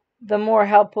 the more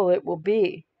helpful it will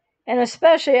be. And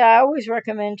especially, I always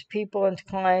recommend to people and to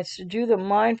clients to do the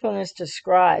mindfulness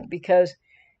describe, because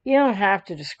you don't have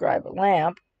to describe a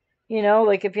lamp.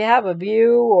 Like if you have a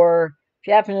view or if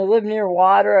you happen to live near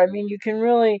water, I mean, you can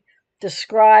really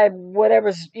describe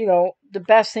whatever's, the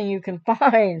best thing you can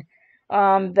find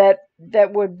that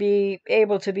would be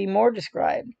able to be more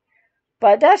described.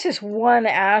 But that's just one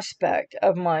aspect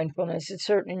of mindfulness. It's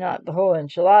certainly not the whole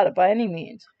enchilada by any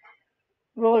means.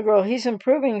 Roller Girl, he's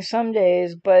improving some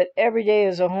days, but every day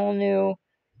is a whole new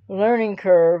learning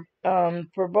curve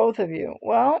for both of you.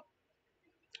 Well,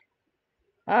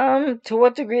 to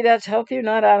what degree that's healthy or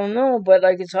not, I don't know, but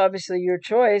like it's obviously your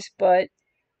choice. But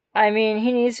I mean,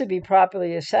 he needs to be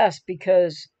properly assessed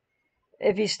because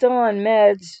if he's still on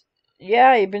meds,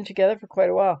 yeah, you've been together for quite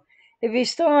a while. If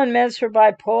he's still on meds for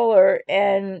bipolar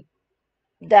and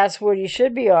that's what he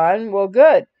should be on, well,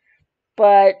 good.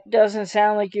 But doesn't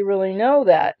sound like you really know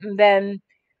that. And then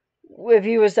if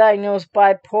he was diagnosed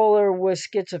bipolar with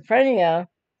schizophrenia,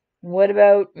 what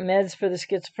about meds for the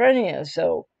schizophrenia?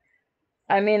 So,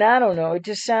 I mean, I don't know. It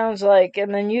just sounds like,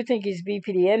 and then you think he's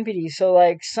BPD, NPD. So,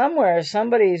 like, somewhere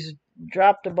somebody's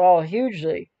dropped the ball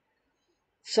hugely.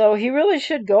 So he really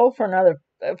should go for another,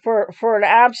 for an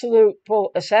absolute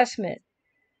full assessment.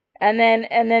 And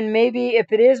then maybe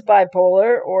if it is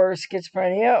bipolar or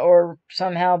schizophrenia or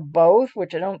somehow both,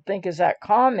 which I don't think is that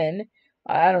common,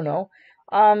 I don't know.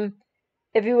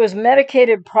 If he was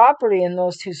medicated properly in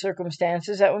those two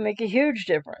circumstances, that would make a huge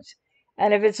difference.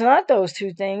 And if it's not those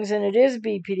two things and it is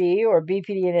BPD or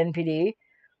BPD and NPD,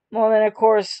 well, then of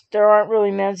course there aren't really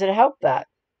meds that help that.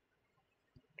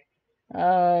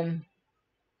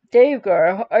 Dave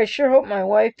Gar, I sure hope my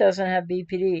wife doesn't have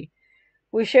BPD.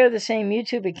 We share the same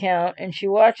YouTube account and she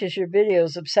watches your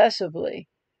videos obsessively.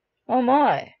 Oh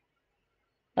my.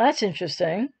 That's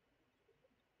interesting.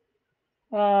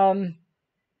 I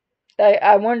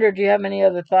wonder, do you have any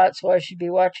other thoughts why I should be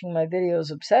watching my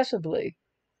videos obsessively?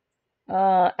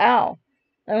 Al,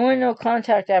 I went no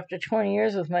contact after 20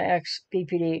 years with my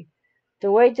ex-BPD.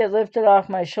 The weight that lifted off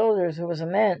my shoulders was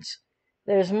immense.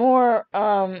 There's more,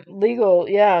 legal,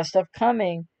 stuff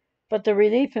coming, but the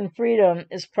relief and freedom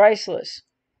is priceless.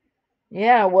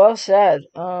 Yeah, well said.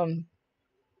 And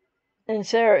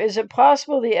Sarah, is it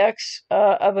possible the ex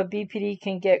of a BPD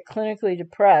can get clinically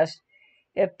depressed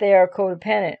if they are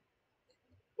codependent?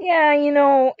 Yeah,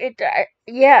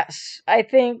 yes, I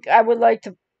think I would like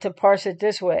to parse it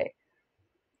this way.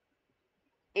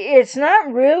 It's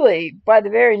not really, by the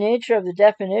very nature of the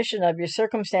definition of your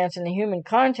circumstance in the human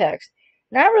context,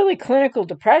 not really clinical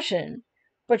depression,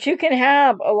 but you can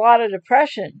have a lot of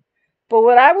depression. But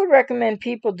what I would recommend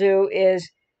people do is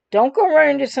don't go run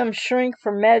into some shrink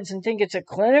for meds and think it's a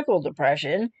clinical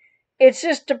depression. It's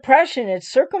just depression.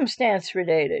 It's circumstance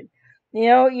related.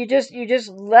 You just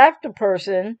left a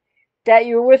person that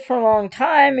you were with for a long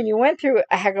time and you went through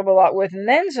a heck of a lot with and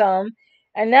then some,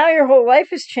 and now your whole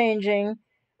life is changing,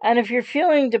 and if you're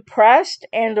feeling depressed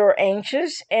and or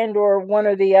anxious and or one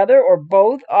or the other or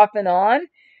both off and on,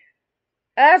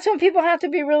 that's when people have to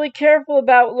be really careful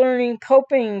about learning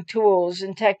coping tools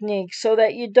and techniques so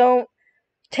that you don't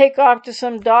take off to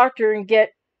some doctor and get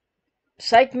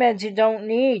psych meds you don't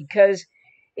need, because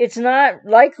it's not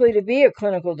likely to be a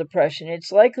clinical depression.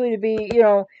 It's likely to be,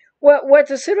 what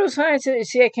the pseudoscience is.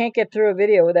 See, I can't get through a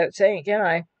video without saying it, can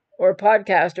I? Or a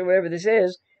podcast or whatever this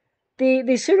is. The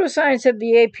pseudoscience of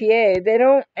the APA, they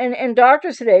don't, and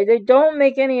doctors today, they don't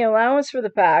make any allowance for the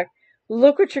fact,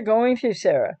 look what you're going through,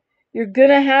 Sarah. You're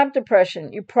gonna have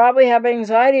depression. You probably have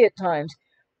anxiety at times,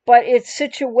 but it's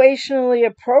situationally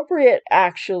appropriate,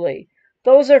 actually.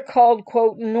 Those are called,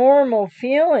 quote, normal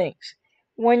feelings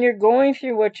when you're going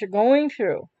through what you're going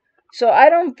through. So I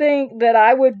don't think that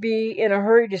I would be in a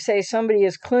hurry to say somebody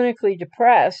is clinically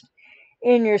depressed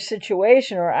in your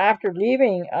situation, or after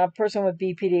leaving a person with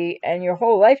BPD and your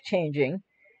whole life changing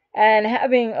and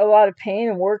having a lot of pain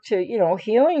and work to,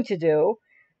 healing to do.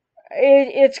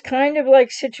 It's kind of like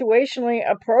situationally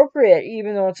appropriate,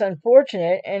 even though it's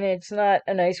unfortunate and it's not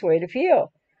a nice way to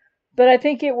feel. But I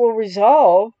think it will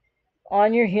resolve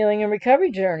on your healing and recovery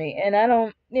journey. And I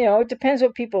don't, it depends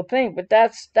what people think, but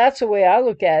that's the way I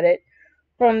look at it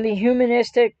from the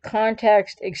humanistic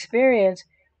context experience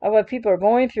of what people are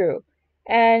going through.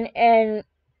 And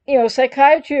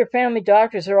psychiatry or family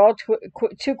doctors are all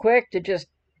too quick to just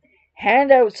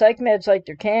hand out psych meds like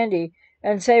they're candy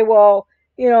and say, well,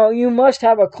 you must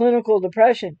have a clinical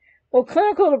depression. Well,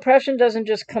 clinical depression doesn't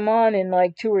just come on in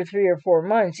like 2 or 3 or 4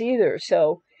 months either.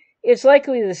 So it's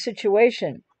likely the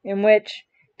situation in which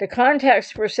the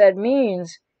context for said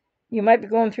means you might be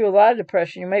going through a lot of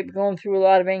depression, you might be going through a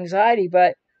lot of anxiety,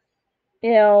 but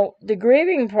the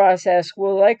grieving process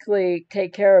will likely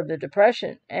take care of the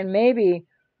depression, and maybe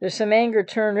there's some anger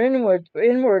turned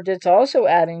inward that's also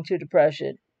adding to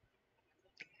depression.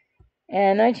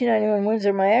 And 1991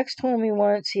 Windsor, my ex told me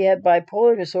once he had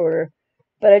bipolar disorder,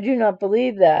 but I do not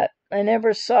believe that. I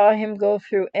never saw him go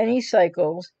through any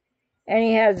cycles, and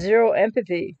he had zero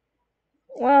empathy.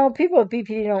 Well, people with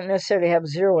BPD don't necessarily have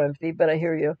zero empathy, but I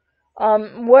hear you.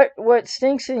 What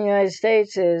stinks in the United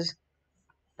States is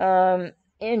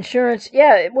insurance.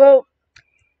 Yeah, well,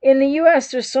 in the U.S.,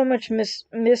 there's so much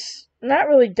not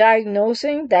really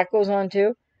diagnosing, that goes on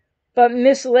too, but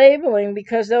mislabeling,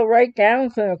 because they'll write down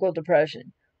clinical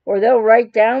depression or they'll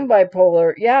write down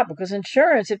bipolar. Yeah, because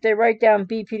insurance, if they write down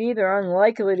BPD, they're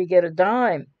unlikely to get a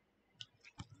dime,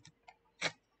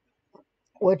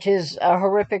 which is a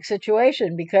horrific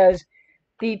situation because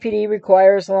BPD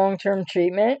requires long-term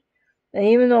treatment. And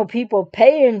even though people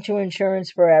pay into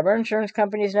insurance forever, insurance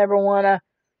companies never want to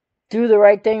do the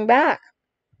right thing back.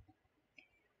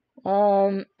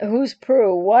 Who's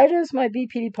Prue? Why does my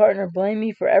BPD partner blame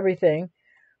me for everything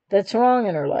that's wrong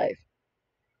in her life?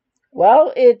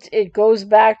 Well, it goes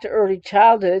back to early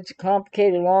childhood. It's a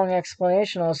complicated, long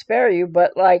explanation. I'll spare you,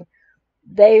 but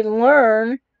they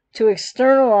learn to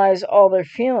externalize all their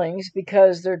feelings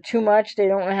because they're too much. They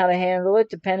don't know how to handle it,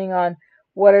 depending on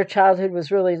what her childhood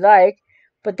was really like.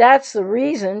 But that's the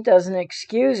reason, doesn't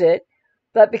excuse it.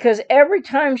 But because every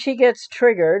time she gets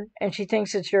triggered and she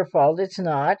thinks it's your fault, it's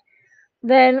not.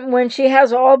 Then when she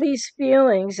has all these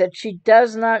feelings that she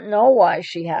does not know why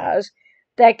she has,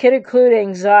 that could include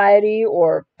anxiety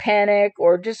or panic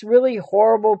or just really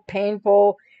horrible,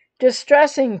 painful,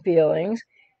 distressing feelings,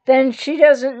 then she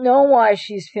doesn't know why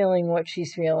she's feeling what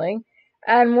she's feeling.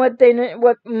 And what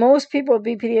most people with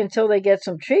BPD, until they get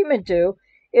some treatment, do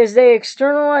is they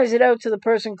externalize it out to the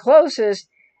person closest,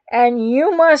 and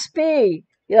you must be,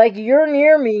 like, you're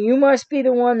near me, you must be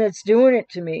the one that's doing it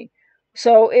to me.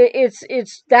 So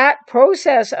it's that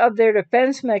process of their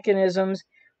defense mechanisms,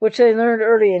 which they learned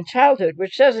early in childhood,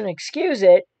 which doesn't excuse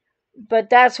it, but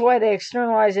that's why they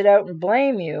externalize it out and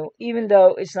blame you, even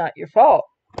though it's not your fault.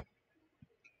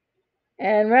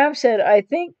 And Ram said, I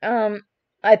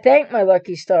thank my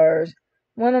lucky stars.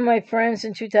 One of my friends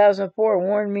in 2004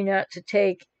 warned me not to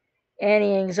take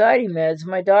anti-anxiety meds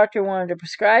my doctor wanted to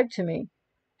prescribe to me.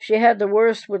 She had the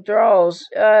worst withdrawals.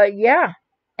 Yeah.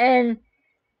 And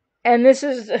this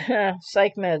is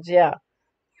psych meds, yeah.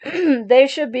 They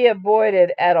should be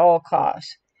avoided at all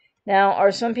costs. Now,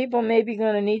 are some people maybe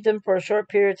going to need them for a short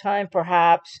period of time?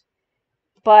 Perhaps.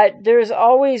 But there's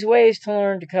always ways to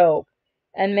learn to cope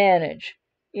and manage,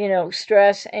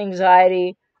 stress,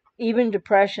 anxiety, even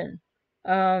depression.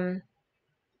 And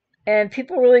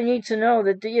people really need to know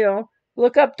that,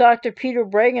 look up Dr. Peter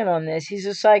Bregan on this. He's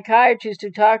a psychiatrist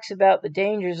who talks about the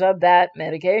dangers of that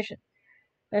medication.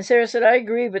 And Sarah said, I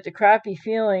agree, but the crappy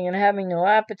feeling and having no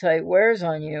appetite wears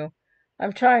on you.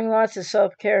 I'm trying lots of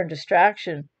self-care and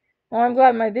distraction. Well, I'm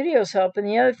glad my videos help. And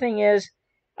the other thing is,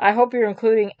 I hope you're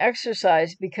including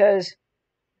exercise, because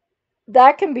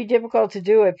that can be difficult to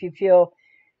do if you feel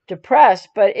depressed,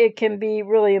 but it can be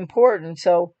really important.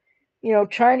 So,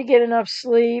 trying to get enough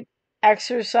sleep,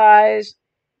 exercise,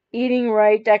 eating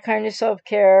right, that kind of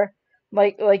self-care,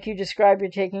 like you described, you're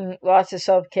taking lots of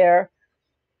self-care.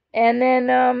 And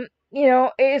then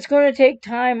it's going to take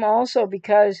time also,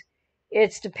 because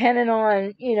it's dependent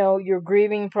on, your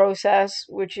grieving process,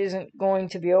 which isn't going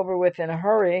to be over with in a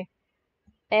hurry.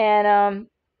 And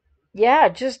yeah,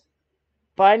 just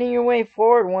finding your way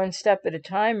forward one step at a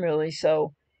time, really.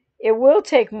 So it will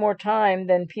take more time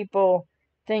than people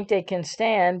think they can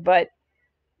stand, but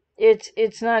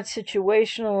it's not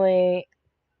situationally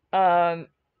um,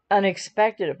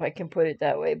 unexpected, if I can put it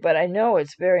that way. But I know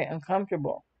it's very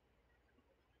uncomfortable.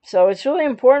 So it's really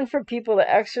important for people to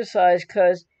exercise,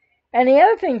 because, and the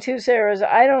other thing too, Sarah, is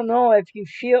I don't know if you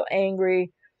feel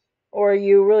angry or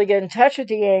you really get in touch with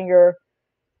the anger,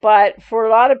 but for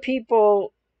a lot of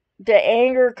people, the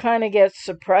anger kind of gets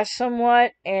suppressed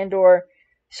somewhat, and or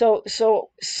so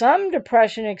some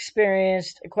depression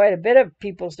experienced, quite a bit of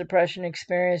people's depression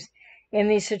experienced in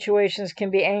these situations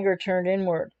can be anger turned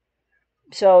inward.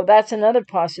 So that's another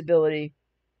possibility.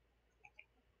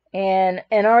 And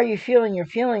are you feeling your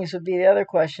feelings would be the other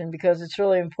question, because it's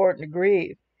really important to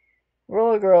grieve.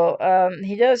 Roller Girl,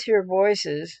 he does hear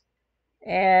voices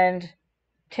and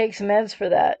takes meds for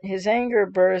that. His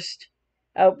outburst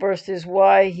is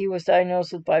why he was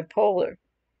diagnosed with bipolar.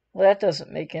 Well, that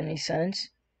doesn't make any sense.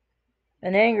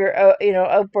 An anger,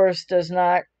 outburst does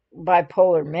not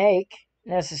bipolar make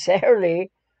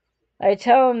necessarily. I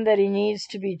tell him that he needs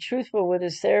to be truthful with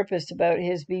his therapist about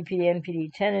his BPD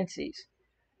NPD tendencies.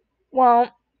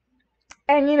 Well,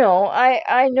 and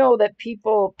I know that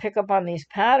people pick up on these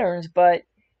patterns, but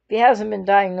if he hasn't been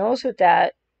diagnosed with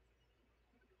that,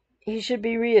 he should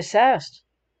be reassessed.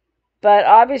 But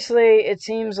obviously, it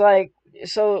seems like,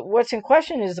 so what's in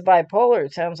question is the bipolar,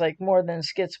 it sounds like, more than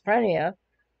schizophrenia.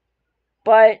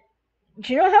 But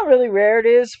do you know how really rare it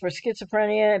is for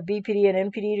schizophrenia, BPD,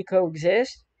 and NPD to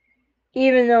coexist?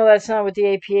 Even though that's not what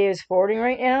the APA is forwarding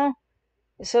right now.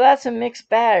 So that's a mixed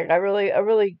bag. I really,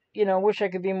 wish I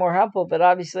could be more helpful, but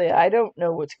obviously I don't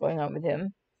know what's going on with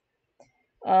him.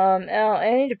 Now,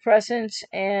 antidepressants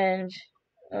and,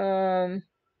 um,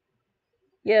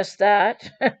 yes, that,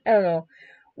 I don't know,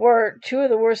 were two of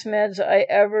the worst meds I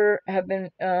ever have been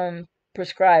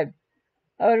prescribed.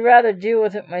 I would rather deal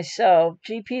with it myself.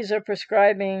 GPs are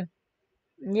prescribing,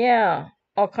 yeah,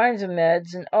 all kinds of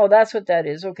meds. And oh, that's what that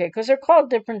is. Okay, because they're called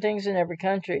different things in every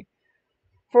country.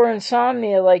 For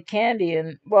insomnia, like candy,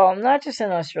 and, well, not just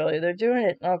in Australia, they're doing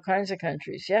it in all kinds of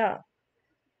countries, yeah.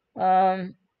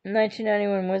 In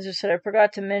 1991, Windsor said, I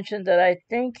forgot to mention that I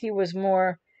think he was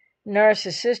more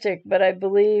narcissistic, but I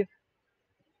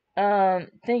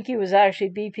think he was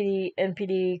actually BPD,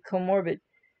 NPD comorbid.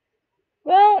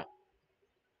 Well,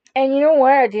 and you know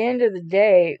what? At the end of the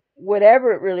day,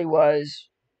 whatever it really was,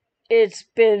 it's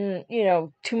been,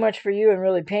 too much for you and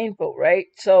really painful, right?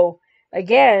 So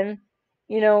again,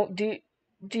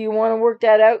 do you want to work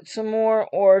that out some more,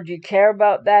 or do you care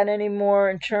about that anymore,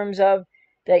 in terms of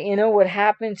that you know what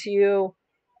happened to you,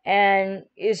 and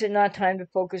is it not time to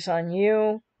focus on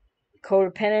you,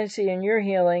 codependency, and your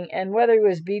healing? And whether it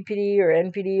was BPD or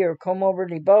NPD or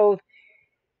comorbidity both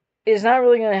is not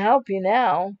really going to help you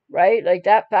now, right? Like,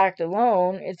 that fact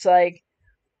alone, it's like,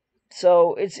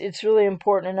 so it's really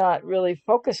important to not really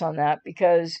focus on that,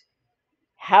 because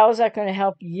how is that going to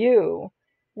help you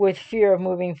with fear of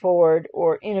moving forward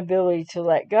or inability to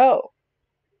let go?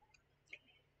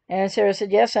 And Sarah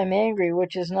said, yes, I'm angry,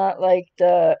 which is not like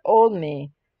the old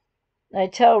me. I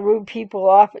tell rude people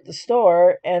off at the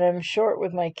store, and I'm short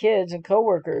with my kids and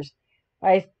coworkers.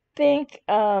 I think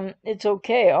it's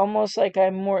okay, almost like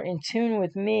I'm more in tune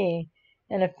with me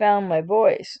and have found my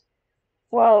voice.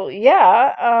 Well,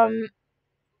 yeah,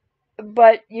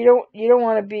 but you don't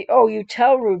want to be, oh, you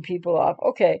tell rude people off.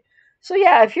 Okay. So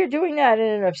yeah, if you're doing that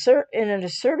in an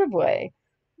assertive way,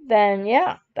 then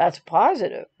yeah, that's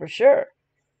positive for sure.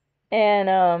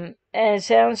 And it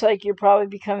sounds like you're probably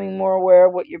becoming more aware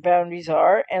of what your boundaries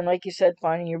are, and, like you said,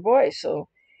 finding your voice. So,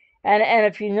 and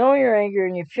if you know your anger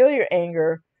and you feel your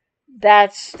anger,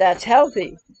 that's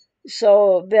healthy.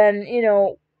 So then,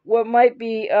 what might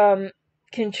be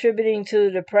contributing to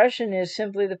the depression is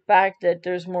simply the fact that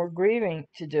there's more grieving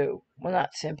to do. Well,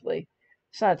 not simply.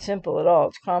 It's not simple at all.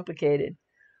 It's complicated.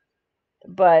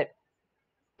 But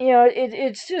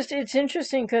it's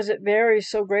interesting, because it varies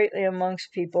so greatly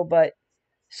amongst people. But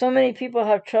so many people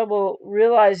have trouble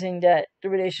realizing that the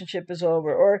relationship is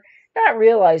over, or not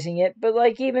realizing it, but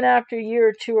like even after a year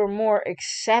or two or more,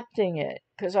 accepting it,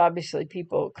 because obviously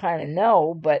people kind of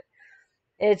know, but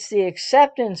it's the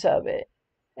acceptance of it.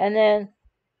 And then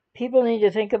people need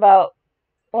to think about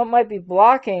what might be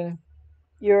blocking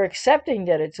your accepting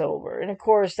that it's over. And of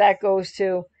course, that goes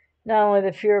to Not only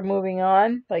the fear of moving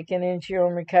on, like getting into your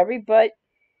own recovery, but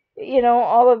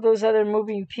all of those other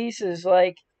moving pieces,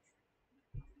 like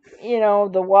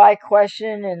the why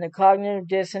question and the cognitive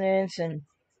dissonance, and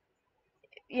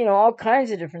all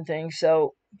kinds of different things.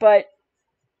 So, but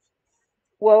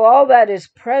while all that is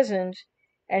present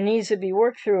and needs to be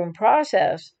worked through and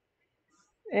processed,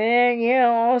 and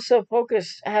also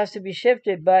focus has to be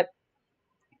shifted. But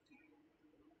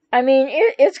I mean,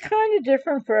 it's kind of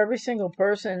different for every single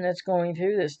person that's going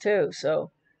through this too.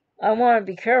 So I want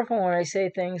to be careful when I say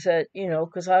things that,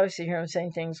 because obviously here I'm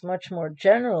saying things much more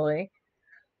generally.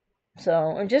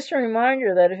 So, and just a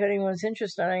reminder that if anyone's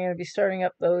interested, I'm going to be starting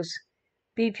up those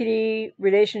BPD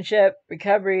Relationship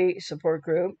Recovery Support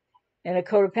Group and a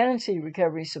Codependency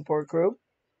Recovery Support Group.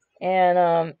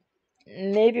 And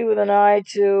maybe with an eye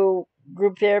to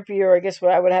group therapy, or I guess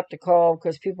what I would have to call,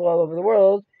 because people all over the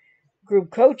world,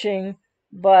 group coaching.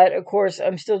 But of course,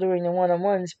 I'm still doing the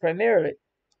one-on-ones primarily.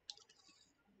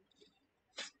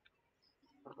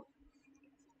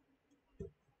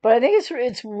 But I think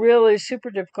it's really super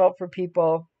difficult for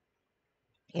people,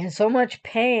 and so much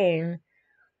pain,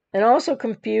 and also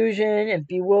confusion and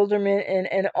bewilderment,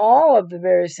 and all of the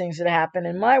various things that happen.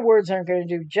 And my words aren't going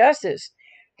to do justice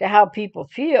to how people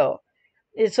feel.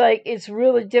 It's like it's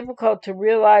really difficult to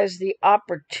realize the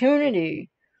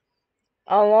opportunity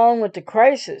along with the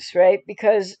crisis, right?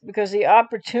 Because the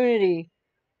opportunity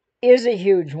is a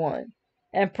huge one,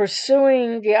 and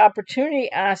pursuing the opportunity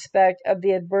aspect of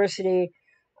the adversity,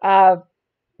 uh,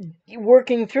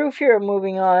 working through fear of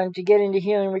moving on to get into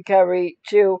healing recovery,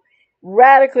 to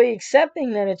radically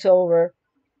accepting that it's over,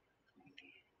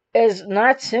 is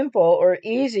not simple or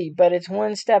easy, but it's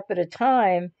one step at a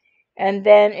time, and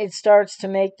then it starts to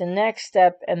make the next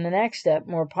step and the next step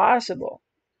more possible.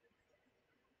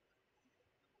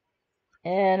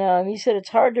 And he said it's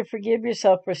hard to forgive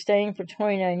yourself for staying for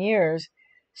 29 years.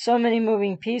 So many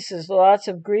moving pieces, lots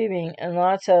of grieving, and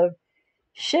lots of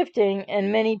shifting,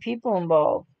 and many people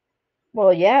involved.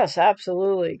 Well, yes,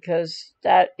 absolutely, because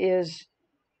that is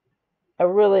a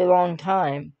really long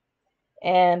time.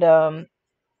 And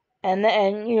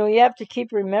you have to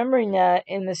keep remembering that,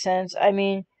 in the sense, I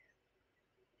mean,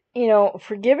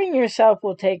 forgiving yourself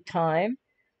will take time,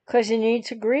 because you need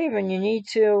to grieve and you need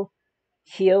to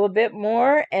heal a bit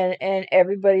more, and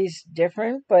everybody's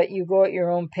different, but you go at your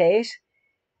own pace.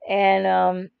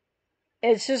 And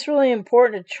it's just really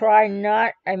important to try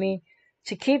not, I mean,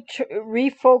 to keep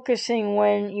refocusing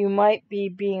when you might be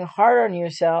being hard on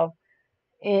yourself,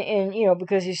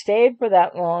 because you stayed for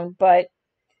that long. But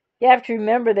you have to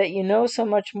remember that you know so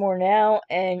much more now,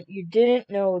 and you didn't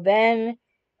know then.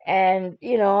 And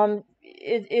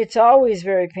it's always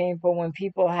very painful when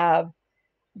people have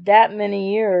that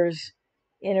many years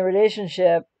in a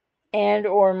relationship, and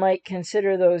or might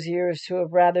consider those years to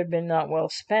have rather been not well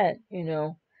spent.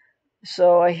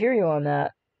 So I hear you on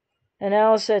that. And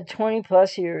Alice said 20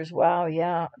 plus years. Wow,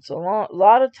 yeah, it's a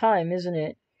lot of time, isn't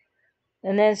it?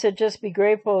 And then said just be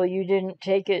grateful you didn't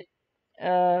take it,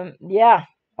 yeah,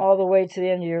 all the way to the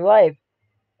end of your life,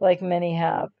 like many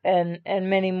have, and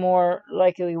many more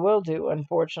likely will do,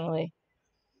 unfortunately.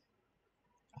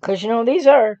 Because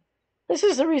this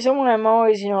is the reason why I'm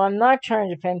always, I'm not trying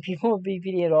to defend people with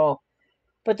BPD at all,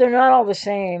 but they're not all the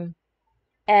same.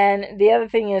 And the other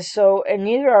thing is, and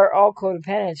neither are all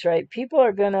codependents, right? People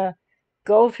are gonna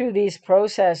go through these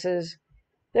processes.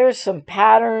 There's some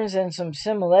patterns and some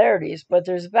similarities, but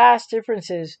there's vast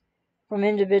differences from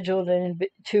individual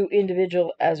to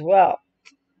individual as well.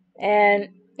 And,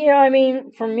 I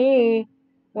mean, for me,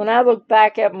 when I look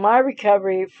back at my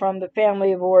recovery from the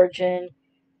family of origin,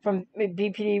 from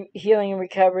BPD healing and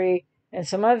recovery, and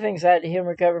some other things I had to heal and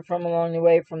recover from along the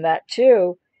way from that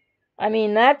too, I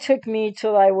mean, that took me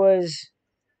till I was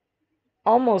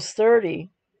almost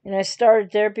 30, and I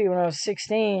started therapy when I was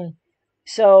 16.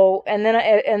 So, and then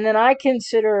I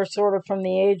consider sort of from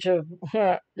the age of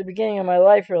the beginning of my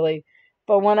life, really,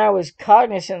 but when I was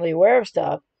cognizantly aware of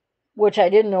stuff, which I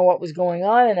didn't know what was going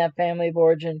on in that family of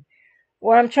origin.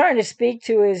 What I'm trying to speak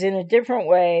to is, in a different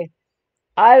way,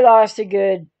 I lost a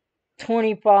good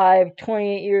 25,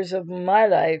 28 years of my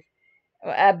life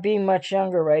at being much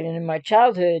younger, right? And in my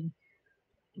childhood,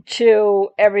 to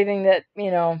everything that,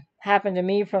 happened to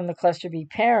me from the cluster B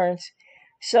parents.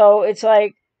 So it's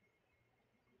like,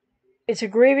 it's a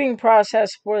grieving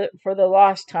process for the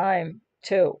lost time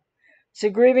too. It's a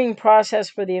grieving process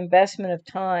for the investment of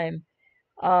time,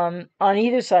 on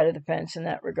either side of the fence in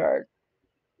that regard.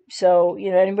 So,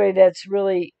 anybody that's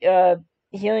really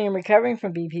healing and recovering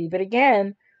from BP. But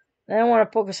again, I don't want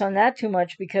to focus on that too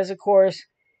much, because, of course,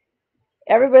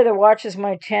 Everybody that watches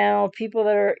my channel, people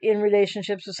that are in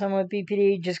relationships with someone with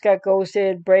BPD, just got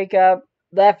ghosted, break up,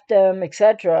 left them,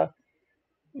 etc.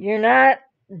 You're not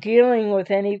dealing with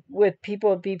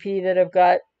people with BPD that have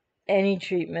got any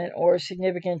treatment or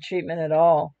significant treatment at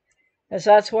all. And so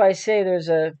that's why I say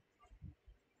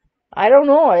I don't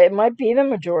know, it might be the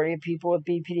majority of people with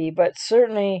BPD, but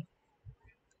certainly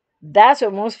that's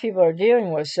what most people are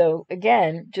dealing with. So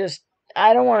again, just,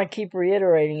 I don't want to keep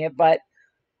reiterating it, but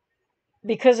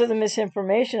because of the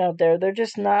misinformation out there, they're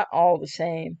just not all the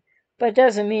same. But it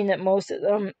doesn't mean that most of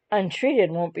them untreated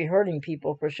won't be hurting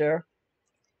people for sure.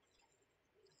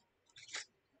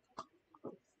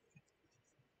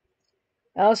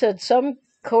 Al said some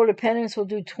codependents will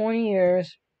do 20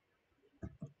 years,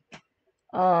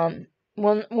 will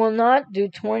not do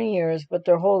 20 years, but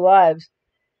their whole lives.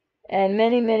 And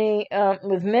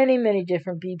with many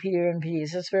different BPD or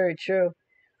MPDs. That's very true.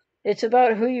 It's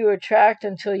about who you attract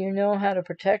until you know how to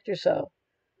protect yourself.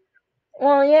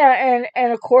 Well, yeah,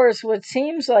 and of course, what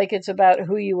seems like it's about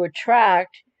who you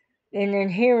attract in an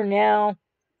here and now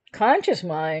conscious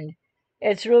mind,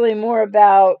 it's really more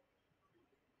about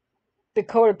the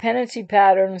codependency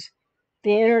patterns,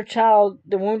 the inner child,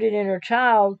 the wounded inner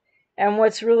child, and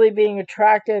what's really being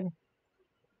attracted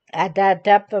at that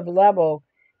depth of level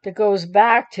that goes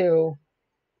back to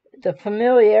the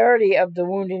familiarity of the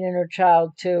wounded inner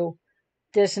child to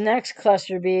this next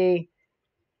cluster B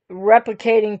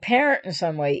replicating parent in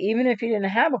some way, even if you didn't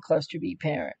have a cluster B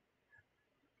parent.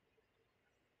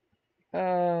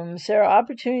 Sarah,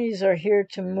 opportunities are here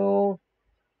to move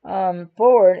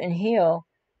forward and heal.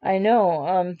 I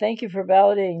know. Thank you for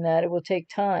validating that. It will take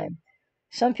time.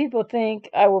 Some people think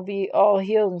I will be all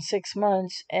healed in 6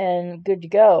 months and good to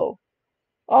go.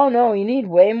 Oh no, you need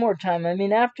way more time. I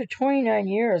mean, after 29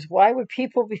 years, why would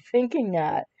people be thinking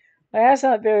that? Well, that's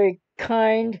not very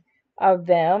kind of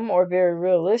them or very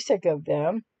realistic of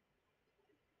them.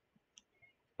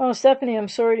 Oh, Stephanie, I'm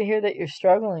sorry to hear that you're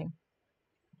struggling.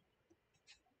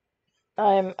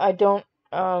 I don't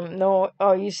know.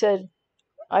 Oh, you said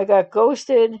I got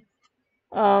ghosted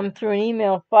through an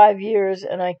email 5 years,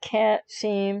 and I can't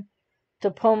seem to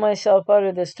pull myself out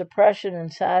of this depression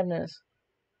and sadness.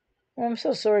 Well, I'm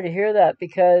so sorry to hear that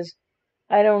because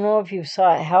I don't know if you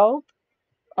sought help,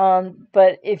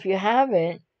 but if you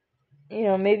haven't,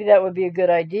 maybe that would be a good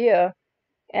idea.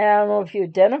 And I don't know if you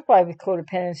identify with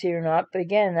codependency or not, but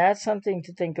again, that's something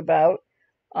to think about.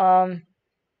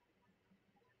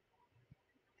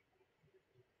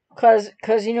 Because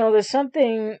there's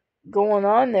something going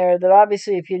on there that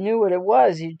obviously if you knew what it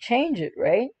was, you'd change it,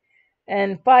 right?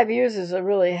 And 5 years is a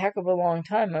really heck of a long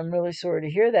time. I'm really sorry to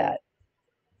hear that.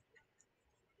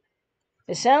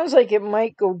 It sounds like it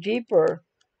might go deeper,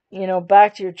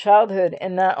 back to your childhood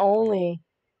and not only,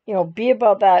 be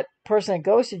about that person that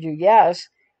ghosted you, yes,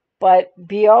 but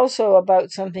be also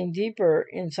about something deeper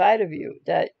inside of you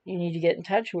that you need to get in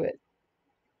touch with.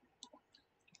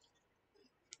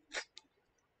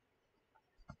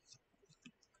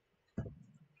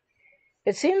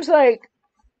 It seems like,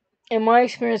 in my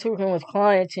experience working with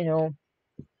clients,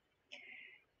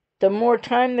 the more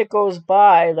time that goes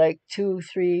by, like 2,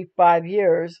 3, 5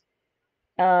 years,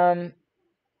 oh,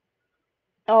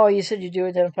 you said you do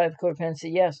identify with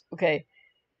codependency. Yes, okay.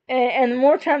 And the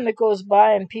more time that goes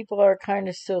by and people are kind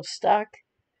of still stuck,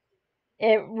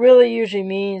 it really usually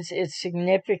means it's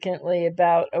significantly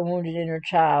about a wounded inner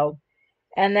child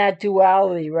and that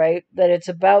duality, right? That it's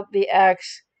about the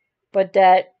ex, but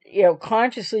that,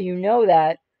 consciously you know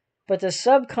that, but the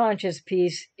subconscious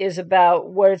piece is about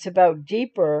what it's about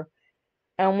deeper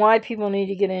and why people need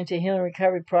to get into healing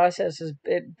recovery processes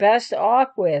best off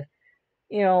with,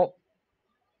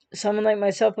 someone like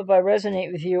myself if I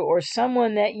resonate with you, or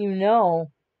someone that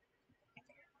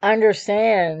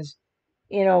understands,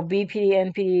 BPD,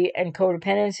 NPD, and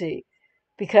codependency.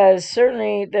 Because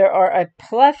certainly there are a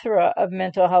plethora of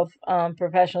mental health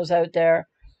professionals out there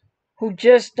who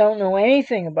just don't know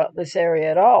anything about this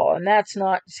area at all. And that's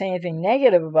not saying anything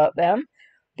negative about them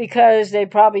because they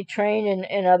probably train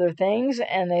in other things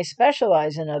and they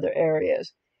specialize in other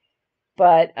areas.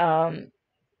 But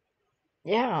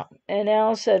yeah, and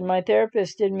Al said, my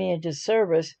therapist did me a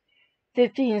disservice.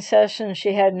 15 sessions,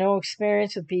 she had no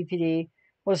experience with BPD,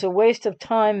 was a waste of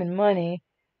time and money.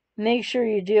 Make sure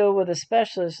you deal with a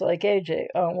specialist like AJ.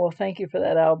 Oh, well, thank you for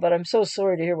that, Al, but I'm so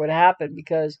sorry to hear what happened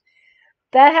because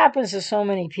that happens to so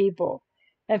many people.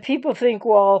 And people think,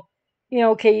 well,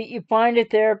 okay, you find a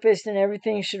therapist and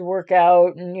everything should work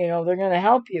out and, they're going to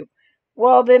help you.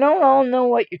 Well, they don't all know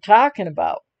what you're talking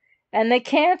about. And they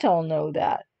can't all know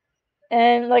that.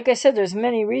 And like I said, there's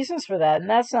many reasons for that. And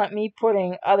that's not me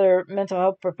putting other mental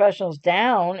health professionals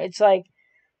down. It's like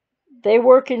they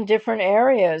work in different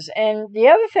areas. And the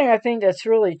other thing I think that's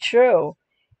really true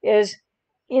is,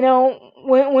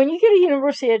 when you get a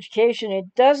university education, it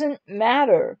doesn't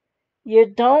matter. You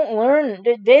don't learn,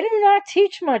 they do not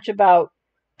teach much about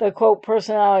the quote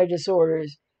personality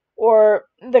disorders or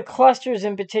the clusters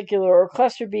in particular or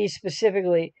cluster B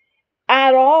specifically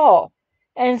at all.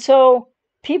 And so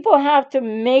people have to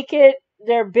make it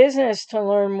their business to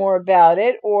learn more about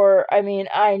it. Or, I mean,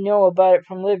 I know about it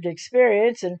from lived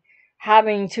experience and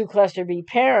having two cluster B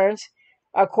parents.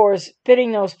 Of course,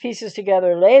 fitting those pieces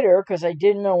together later because I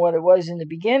didn't know what it was in the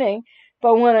beginning.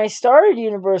 But when I started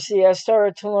university, I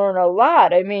started to learn a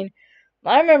lot. I mean,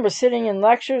 I remember sitting in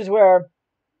lectures where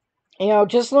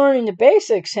just learning the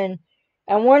basics. And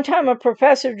one time a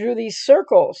professor drew these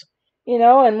circles,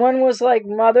 and one was like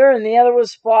mother and the other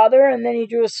was father, and then he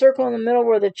drew a circle in the middle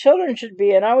where the children should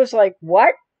be, and I was like,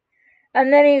 what?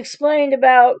 And then he explained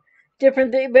about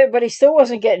different things, but he still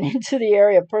wasn't getting into the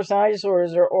area of personality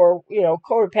disorders or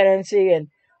codependency and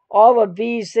all of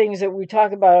these things that we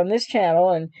talk about on this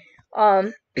channel and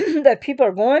that people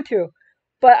are going through.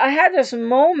 But I had this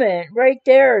moment right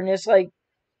there, and it's like,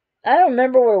 I don't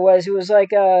remember what it was. It was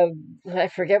like I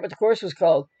forget what the course was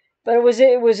called, but it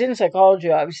was in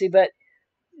psychology, obviously. But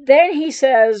then he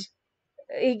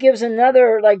gives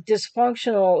another like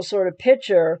dysfunctional sort of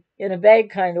picture in a vague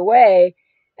kind of way,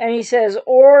 and he says,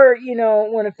 or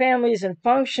when a family isn't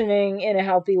functioning in a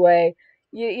healthy way,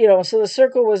 so the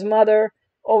circle was mother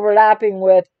overlapping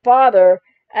with father,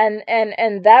 and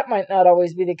that might not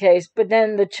always be the case, but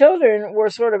then the children were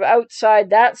sort of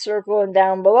outside that circle and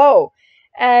down below.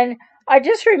 And I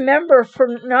just remember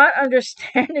from not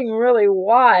understanding really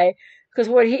why, because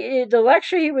the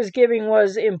lecture he was giving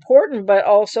was important but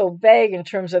also vague in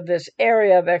terms of this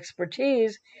area of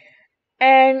expertise.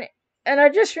 And and I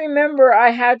just remember I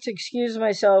had to excuse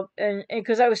myself, and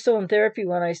because I was still in therapy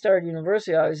when I started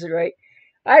university, obviously, right?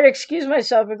 I had to excuse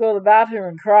myself and go to the bathroom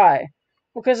and cry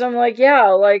because I'm like, yeah,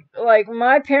 like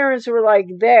my parents were like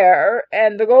there,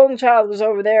 and the golden child was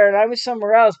over there, and I was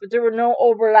somewhere else, but there were no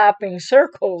overlapping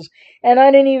circles, and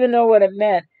I didn't even know what it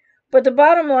meant. But the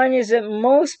bottom line is that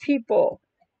most people,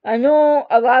 I know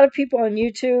a lot of people on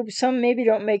YouTube, some maybe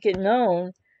don't make it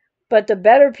known, but the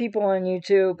better people on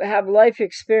YouTube have life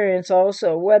experience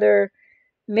also, whether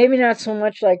maybe not so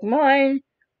much like mine,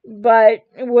 but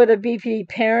with a BPD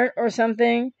parent or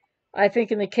something. I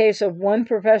think in the case of one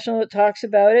professional that talks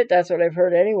about it, that's what I've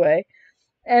heard anyway.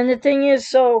 And the thing is,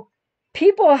 so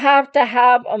people have to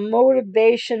have a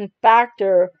motivation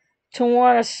factor to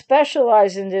want to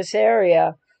specialize in this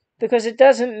area, because it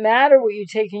doesn't matter what you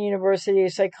take in university,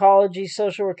 psychology,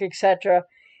 social work, etc.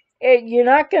 You're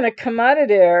not going to come out of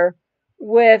there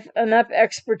with enough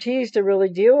expertise to really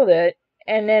deal with it.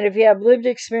 And then if you have lived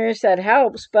experience, that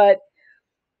helps. But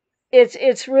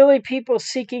it's really people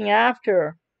seeking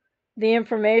after the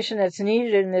information that's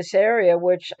needed in this area,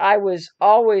 which I was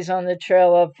always on the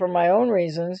trail of for my own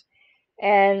reasons.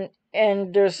 And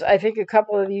there's, I think, a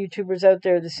couple of YouTubers out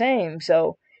there the same.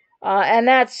 So, and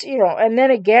that's, and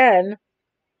then again,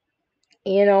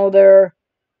 there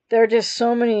are just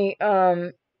so many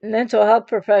mental health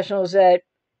professionals that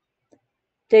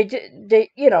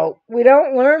we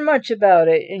don't learn much about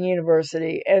it in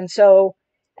university. And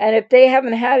if they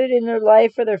haven't had it in their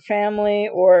life or their family,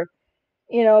 or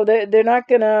they're not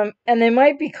gonna, and they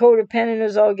might be codependent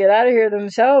as all get out of here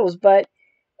themselves, but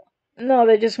no,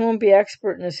 they just won't be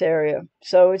expert in this area.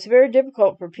 So it's very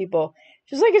difficult for people,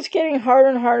 just like it's getting harder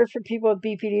and harder for people with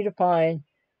BPD to find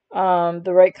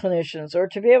the right clinicians or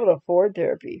to be able to afford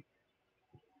therapy.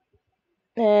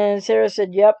 And Sarah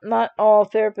said, yep, not all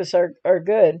therapists are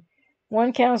good.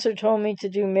 One counselor told me to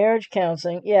do marriage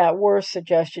counseling. Yeah, worst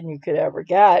suggestion you could ever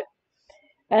get.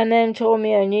 And then told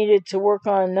me I needed to work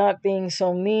on not being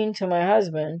so mean to my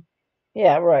husband.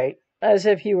 Yeah, right. As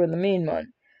if you were the mean one.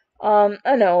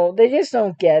 I know, they just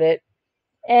don't get it.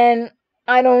 And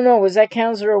I don't know, was that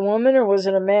counselor a woman or was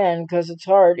it a man? Because it's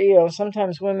hard.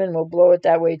 Sometimes women will blow it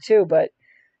that way too, but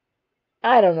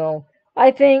I don't know.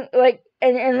 I think, like,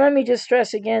 and let me just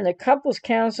stress again, the couples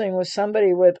counseling with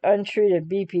somebody with untreated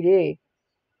BPD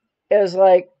is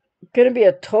like going to be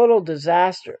a total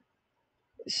disaster.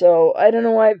 So I don't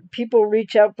know why people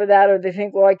reach out for that, or they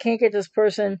think, well, I can't get this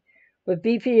person with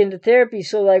BP into therapy,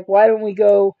 so like, why don't we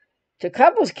go to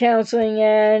couples counseling?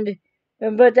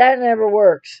 But that never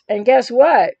works. And guess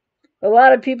what? A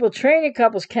lot of people train in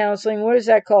couples counseling. What is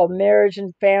that called? Marriage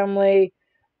and family.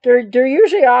 They're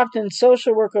usually often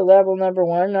social worker level, number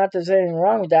one. Not that there's anything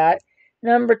wrong with that.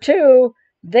 Number two,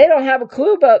 they don't have a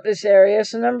clue about this area.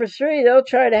 So number three, they'll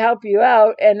try to help you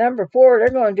out. And number four, they're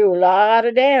going to do a lot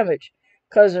of damage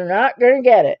because they're not going to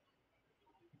get it.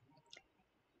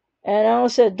 And Al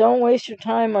said, don't waste your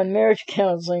time on marriage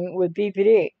counseling with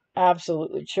BPD.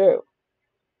 Absolutely true.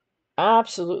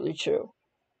 Absolutely true.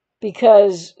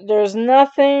 Because that there's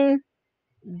nothing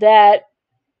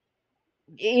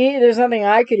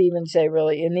I could even say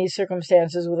really in these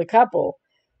circumstances with a couple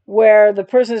where the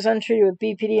person is untreated with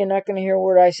BPD and not going to hear a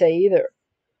word I say either,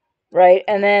 right?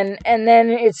 And then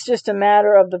it's just a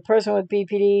matter of the person with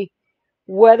BPD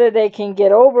whether they can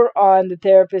get over on the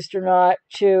therapist or not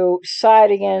to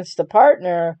side against the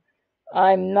partner.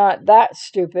 I'm not that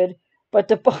stupid, but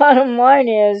the bottom line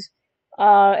is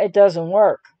it doesn't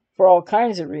work for all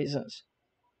kinds of reasons.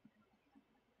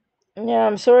 Yeah,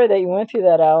 I'm sorry that you went through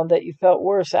that, Alan, that you felt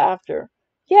worse after.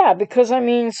 Yeah, because I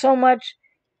mean,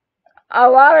 a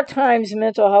lot of times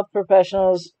mental health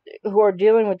professionals who are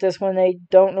dealing with this when they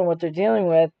don't know what they're dealing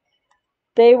with,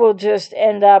 they will just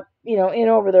end up, in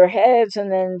over their heads,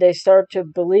 and then they start to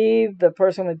believe the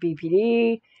person with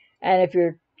BPD. And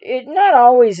not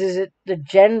always is it the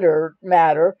gender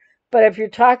matter, but if you're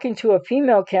talking to a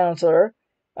female counselor,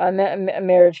 a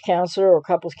marriage counselor or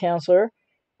couples counselor,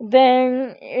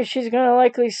 then she's going to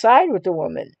likely side with the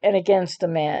woman and against the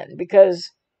man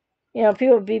because,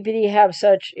 people with BPD have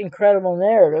such incredible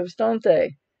narratives, don't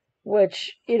they?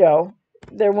 Which,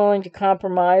 they're willing to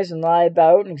compromise and lie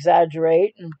about and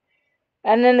exaggerate,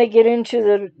 and then they get into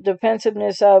the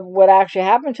defensiveness of what actually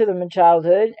happened to them in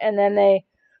childhood, and then they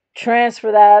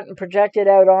transfer that and project it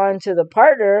out onto the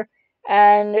partner,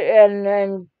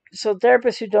 and so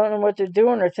therapists who don't know what they're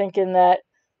doing are thinking that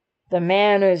the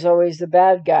man is always the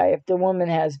bad guy if the woman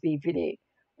has BPD,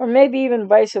 or maybe even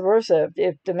vice versa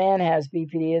if the man has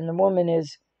BPD and the woman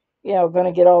is, going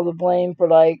to get all the blame for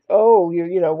like, oh,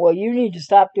 well, you need to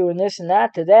stop doing this and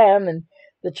that to them, and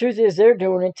the truth is they're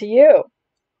doing it to you.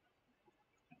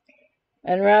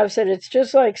 And Rob said it's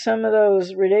just like some of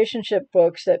those relationship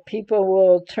books that people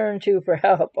will turn to for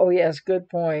help. Oh, yes, good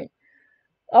point.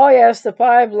 Oh, yes, the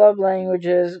 5 love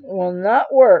languages will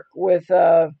not work with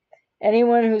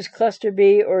anyone who's cluster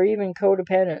B or even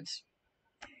codependents.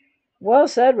 Well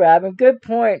said, Rob, and good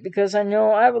point, because I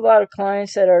know I have a lot of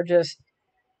clients that are just,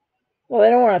 well, they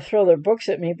don't want to throw their books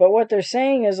at me, but what they're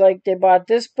saying is like they bought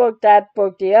this book, that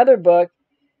book, the other book.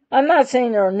 I'm not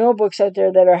saying there are no books out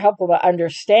there that are helpful to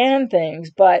understand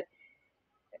things, but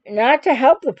not to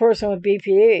help the person with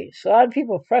BPD. So a lot of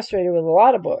people are frustrated with a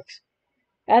lot of books.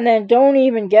 And then don't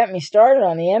even get me started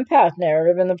on the empath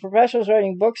narrative and the professionals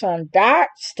writing books on that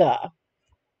stuff.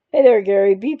 Hey there,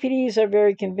 Gary. BPDs are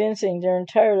very convincing. Their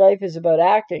entire life is about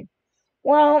acting.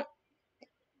 Well,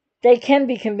 they can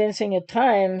be convincing at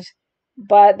times,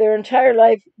 but their entire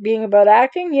life being about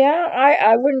acting, yeah,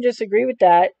 I wouldn't disagree with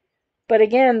that. But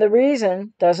again, the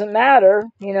reason doesn't matter,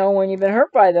 when you've been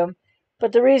hurt by them.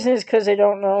 But the reason is because they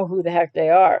don't know who the heck they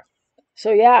are.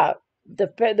 So yeah,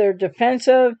 they're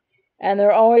defensive, and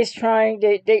they're always trying.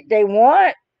 They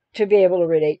want to be able to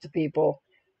relate to people,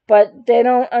 but they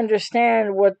don't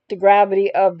understand what the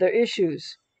gravity of their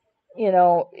issues,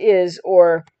 is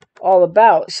or all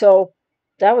about. So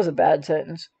that was a bad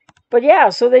sentence. But yeah,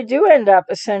 so they do end up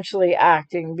essentially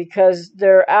acting because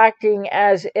they're acting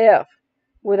as if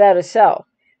without a self.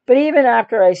 But even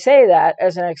after I say that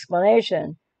as an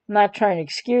explanation, I'm not trying to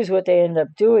excuse what they end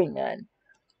up doing then.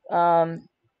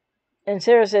 And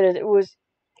Sarah said it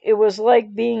was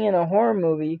like being in a horror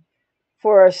movie.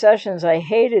 For our sessions, I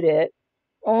hated it.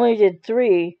 Only did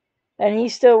 3, and he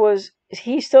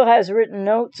still has written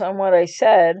notes on what I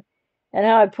said and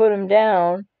how I put him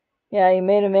down. Yeah, you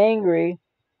made him angry,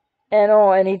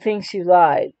 and he thinks you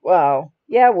lied. Wow.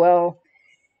 Yeah, well,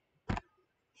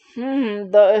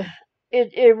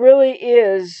 it really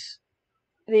is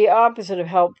the opposite of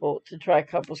helpful to try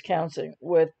couples counseling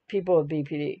with people with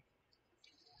BPD.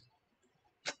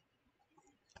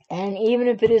 And even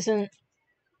if it isn't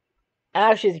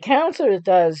actually the counselor that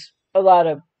does a lot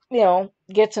of,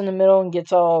 gets in the middle and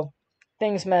gets all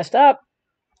things messed up,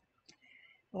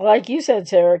 like you said,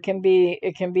 Sarah, it can be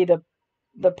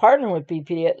the partner with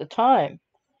BPD at the time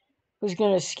who's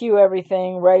going to skew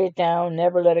everything, write it down,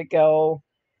 never let it go,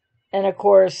 and of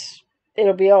course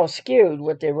it'll be all skewed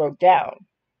what they wrote down.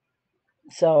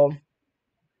 So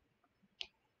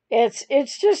it's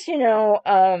just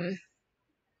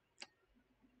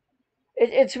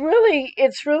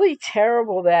it's really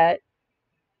terrible that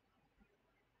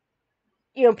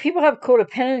people have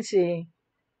codependency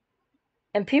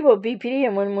and people with BPD,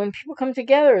 and when people come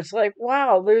together, it's like,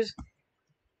 wow, there's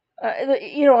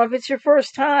if it's your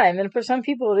first time, and for some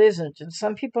people it isn't, and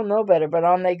some people know better, but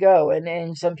on they go,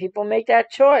 and some people make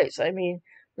that choice. I mean,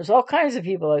 there's all kinds of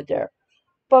people out there,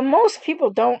 but most people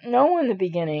don't know in the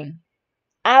beginning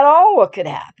at all what could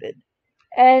happen,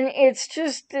 and it's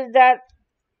just that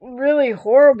really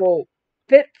horrible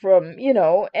fit from,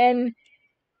 and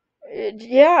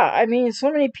yeah, I mean,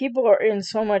 so many people are in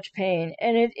so much pain,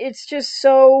 and it's just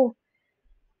so,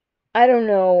 I don't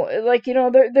know, like,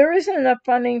 there isn't enough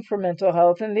funding for mental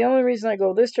health, and the only reason I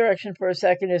go this direction for a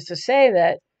second is to say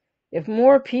that if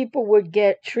more people would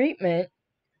get treatment,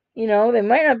 they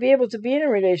might not be able to be in a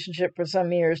relationship for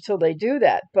some years till they do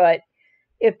that, but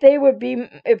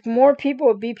if more people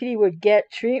with BPD would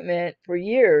get treatment for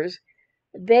years,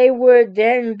 they would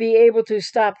then be able to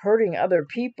stop hurting other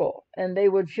people, and they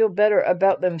would feel better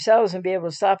about themselves and be able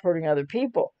to stop hurting other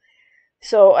people.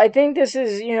 So I think this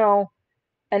is,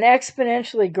 an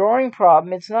exponentially growing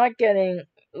problem. It's not getting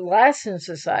less in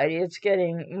society, it's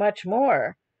getting much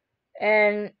more.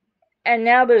 And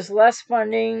now there's less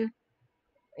funding,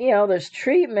 there's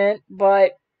treatment,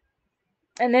 but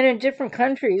and then in different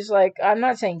countries, like, I'm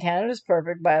not saying Canada's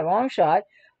perfect by a long shot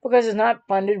because it's not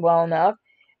funded well enough.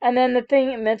 And then the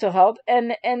thing, mental health,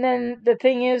 and then the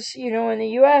thing is, in the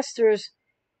U.S., there's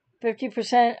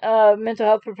 50% of mental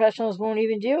health professionals won't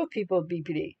even deal with people with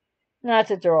BPD. Not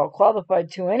that they're all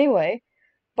qualified to anyway,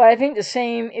 but I think the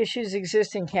same issues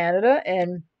exist in Canada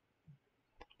and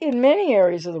in many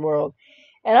areas of the world.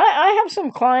 And I have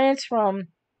some clients from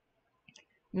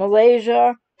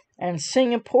Malaysia and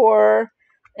Singapore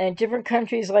and different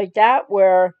countries like that,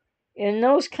 where in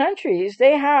those countries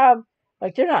they have,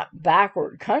 like, they're not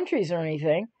backward countries or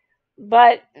anything,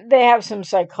 but they have some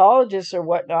psychologists or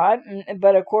whatnot.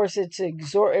 But of course, it's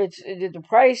the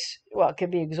price. Well, it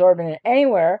could be exorbitant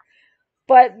anywhere.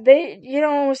 But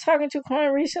I was talking to a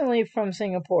client recently from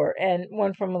Singapore and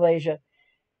one from Malaysia.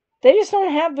 They just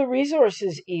don't have the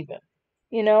resources, even,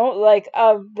 like,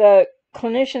 of the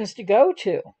clinicians to go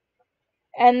to.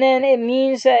 And then it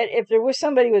means that if there was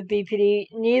somebody with BPD,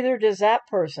 neither does that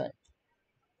person.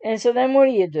 And so then what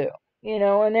do you do?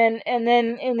 And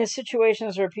then in the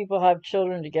situations where people have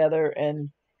children together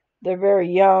and they're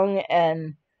very young,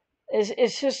 and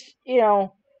it's just,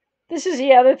 this is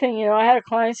the other thing. I had a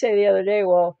client say the other day,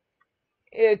 well,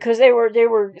 because they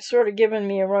were sort of giving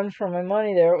me a run for my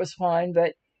money there, it was fine,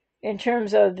 but in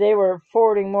terms of, they were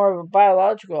forwarding more of a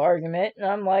biological argument, and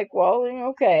I'm like, well,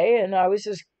 okay, and I was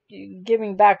just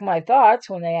giving back my thoughts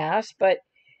when they asked, but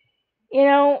you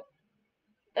know,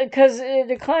 because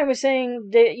the client was saying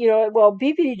that, well,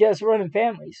 BPD does run in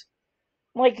families.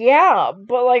 I'm like, yeah,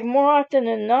 but, like, more often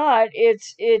than not,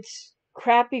 it's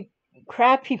crappy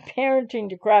parenting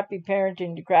to crappy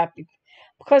parenting to crappy,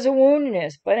 because of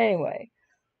woundedness. But anyway,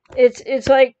 it's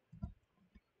like,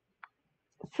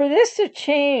 for this to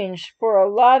change for a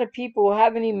lot of people who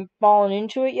haven't even fallen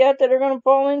into it yet, that are going to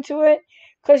fall into it,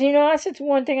 because, that's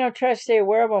one thing I've tried to stay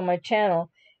aware of on my channel,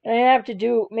 and I have to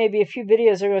do maybe a few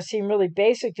videos that are going to seem really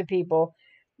basic to people,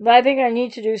 but I think I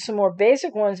need to do some more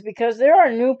basic ones, because there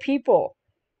are new people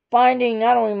finding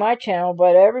not only my channel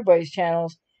but everybody's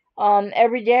channels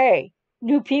every day.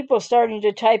 New people starting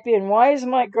to type in, why is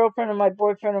my girlfriend or my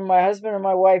boyfriend or my husband or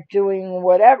my wife doing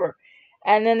whatever,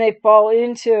 and then they fall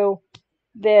into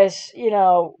this,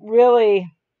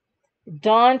 really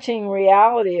daunting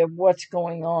reality of what's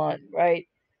going on, right?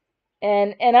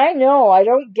 And I know I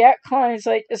don't get clients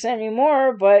like this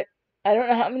anymore, but I don't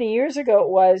know how many years ago it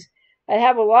was. I'd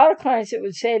have a lot of clients that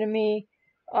would say to me,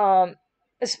 um,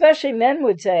 especially men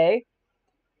would say,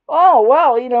 oh,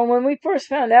 well, when we first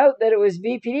found out that it was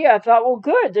BPD, I thought, well,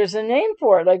 good, there's a name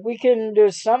for it. Like,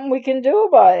 there's something we can do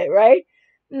about it, right?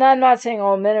 And I'm not saying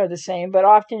all men are the same, but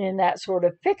often in that sort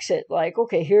of fix it. Like,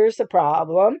 okay, here's the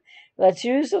problem. Let's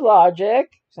use the logic.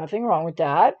 There's nothing wrong with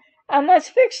that. And let's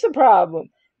fix the problem.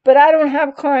 But I don't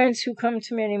have clients who come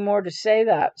to me anymore to say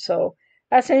that. So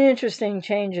that's an interesting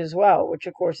change as well, which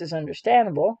of course is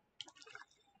understandable,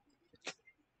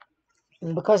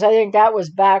 because I think that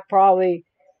was back probably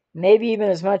maybe even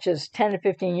as much as 10 to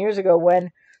 15 years ago,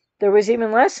 when there was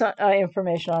even less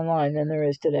information online than there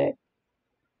is today.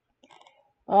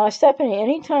 Stephanie,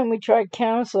 anytime we tried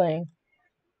counseling,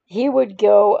 he would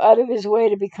go out of his way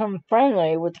to become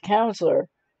friendly with the counselor.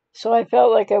 So I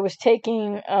felt like I was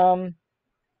talking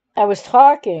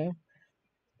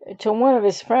to one of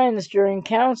his friends during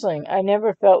counseling. I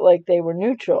never felt like they were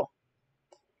neutral.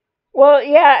 Well,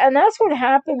 yeah, and that's what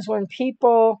happens when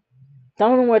people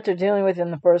don't know what they're dealing with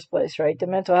in the first place, right? The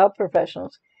mental health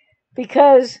professionals.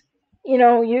 Because, you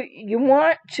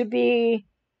want to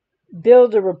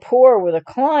build a rapport with a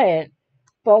client,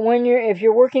 but if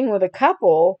you're working with a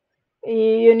couple,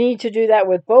 you need to do that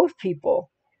with both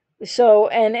people. So,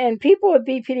 and people with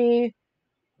BPD,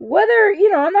 whether,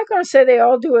 I'm not going to say they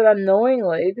all do it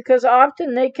unknowingly, because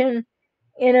often they can,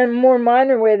 in a more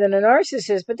minor way than a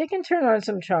narcissist, but they can turn on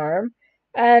some charm,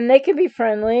 and they can be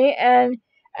friendly, and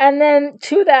And then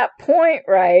to that point,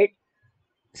 right?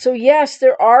 So, yes,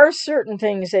 there are certain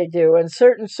things they do and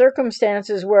certain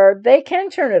circumstances where they can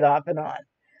turn it off and on.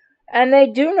 And they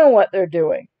do know what they're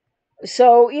doing.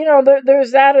 So,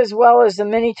 there's that, as well as the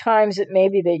many times that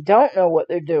maybe they don't know what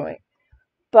they're doing.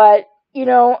 But,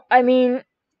 I mean,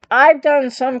 I've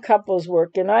done some couples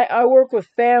work, and I work with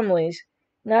families.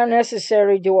 Not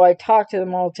necessarily do I talk to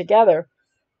them all together,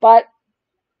 but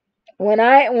when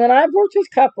I've worked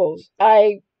with couples,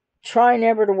 I try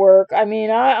never to work. I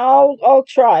mean, I'll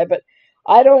try, but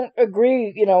I don't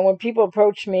agree. When people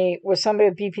approach me with somebody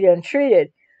with BPD untreated,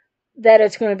 that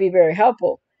it's going to be very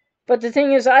helpful. But the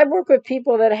thing is, I work with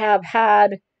people that have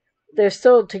had, they're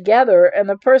still together, and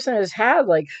the person has had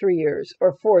like 3 years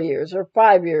or 4 years or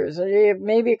 5 years, or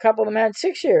maybe a couple of them had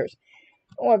 6 years.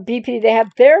 Or BPD, they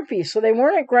had therapy, so they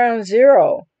weren't at ground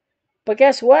zero. But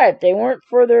guess what? They weren't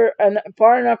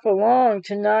far enough along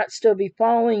to not still be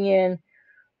falling in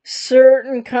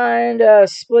certain kind of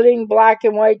splitting black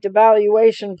and white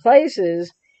devaluation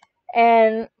places.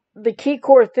 And the key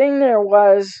core thing there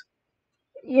was,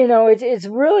 it's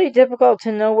really difficult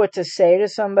to know what to say to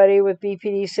somebody with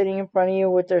BPD sitting in front of you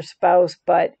with their spouse,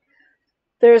 but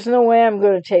there's no way I'm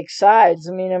going to take sides.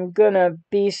 I mean, I'm going to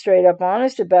be straight up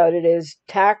honest about it as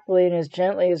tactfully and as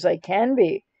gently as I can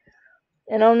be.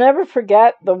 And I'll never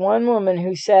forget the one woman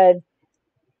who said,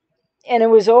 and it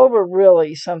was over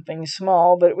really something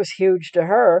small, but it was huge to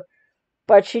her.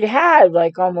 But she'd had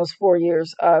like almost 4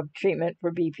 years of treatment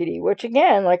for BPD, which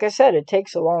again, like I said, it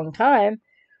takes a long time.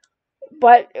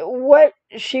 But what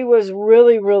she was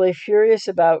really, really furious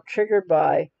about, triggered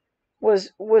by,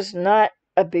 was not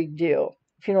a big deal,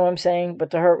 if you know what I'm saying.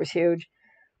 But to her, it was huge.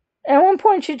 And at one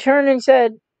point, she turned and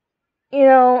said,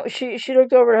 she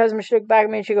looked over at her husband, she looked back at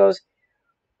me, and she goes,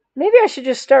 "Maybe I should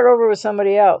just start over with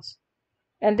somebody else."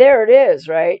 And there it is,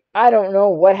 right? I don't know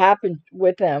what happened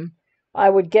with them. I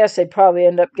would guess they'd probably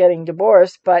end up getting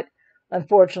divorced, but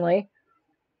unfortunately,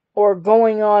 or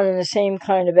going on in the same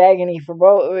kind of agony for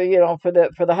both, for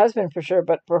the husband for sure,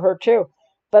 but for her too.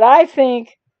 But I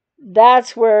think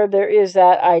that's where there is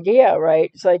that idea,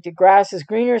 right? It's like the grass is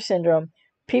greener syndrome.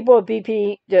 People with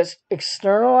BP just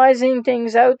externalizing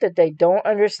things out that they don't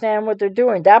understand what they're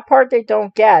doing. That part they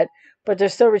don't get, but they're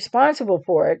still responsible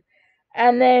for it.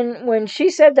 And then when she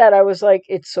said that, I was like,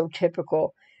 it's so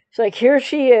typical. It's like, here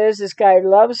she is. This guy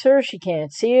loves her. She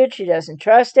can't see it. She doesn't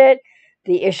trust it.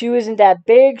 The issue isn't that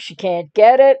big. She can't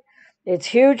get it. It's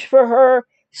huge for her.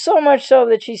 So much so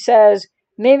that she says,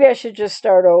 maybe I should just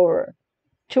start over.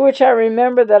 To which I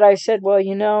remember that I said, well,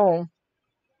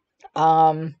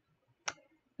 um,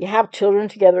 you have children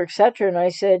together, etc. And I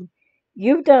said,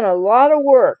 you've done a lot of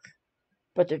work,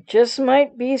 but there just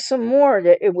might be some more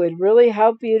that it would really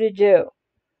help you to do.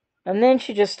 And then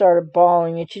she just started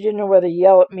bawling, and she didn't know whether to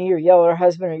yell at me or yell at her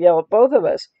husband or yell at both of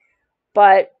us.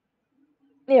 But,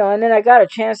 and then I got a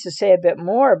chance to say a bit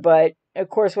more, but of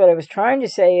course, what I was trying to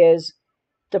say is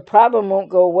the problem won't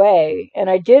go away. And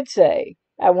I did say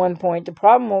at one point, the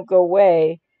problem won't go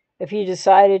away if you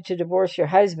decided to divorce your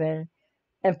husband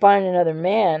and find another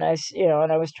man.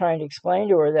 And I was trying to explain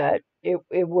to her that it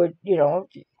would,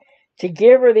 to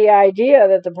give her the idea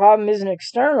that the problem isn't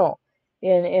external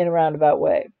in a roundabout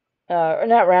way. Or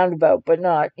not roundabout, but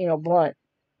not, blunt.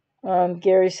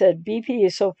 Gary said, BP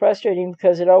is so frustrating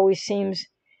because it always seems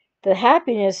that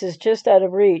happiness is just out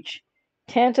of reach,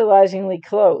 tantalizingly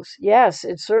close. Yes,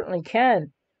 it certainly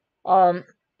can. Um,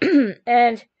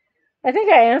 and I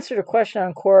think I answered a question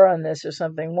on Quora on this or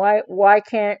something. Why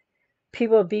can't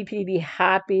people with BPD be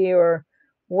happy, or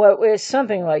what is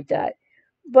something like that?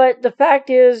 But the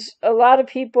fact is, a lot of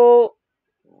people,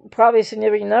 probably a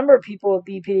significant number of people with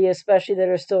BPD, especially that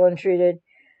are still untreated,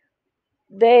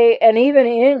 and even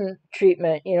in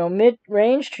treatment,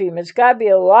 mid-range treatment, it's got to be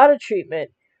a lot of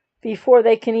treatment before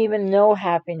they can even know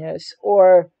happiness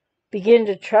or begin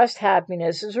to trust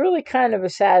happiness. It's really kind of a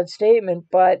sad statement,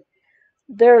 but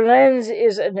their lens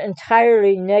is an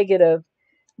entirely negative,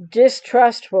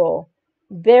 distrustful,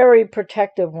 very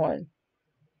protective one.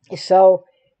 So,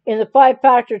 in the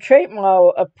five-factor trait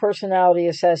model of personality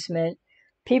assessment,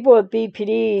 people with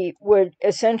BPD would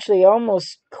essentially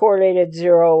almost correlate at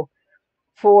zero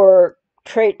for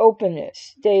trait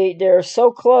openness. They're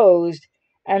so closed,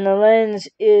 and the lens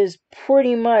is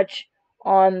pretty much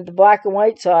on the black and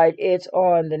white side. It's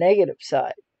on the negative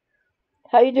side.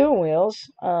 How you doing,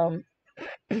 Wheels? I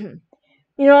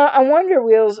wonder,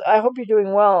 Wheels. I hope you're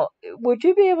doing well. Would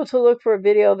you be able to look for a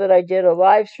video that I did, a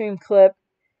live stream clip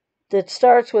that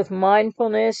starts with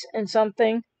mindfulness and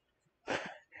something?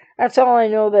 That's all I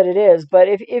know that it is. But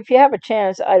if you have a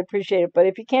chance, I'd appreciate it. But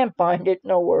if you can't find it,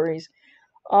 no worries.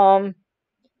 Um,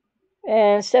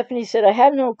 And Stephanie said, I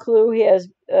had no clue he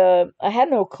had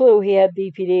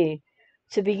BPD.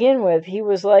 To begin with, he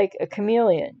was like a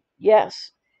chameleon.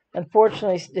 Yes,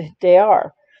 unfortunately, they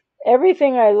are.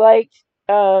 Everything I liked,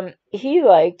 he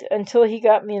liked until he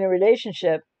got me in a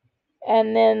relationship,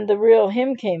 and then the real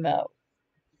him came out.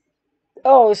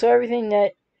 Oh, so everything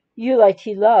that you liked,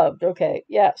 he loved. Okay,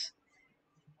 yes.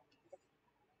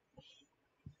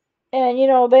 And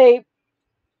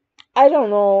I don't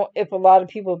know if a lot of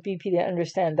people with BPD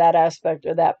understand that aspect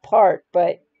or that part,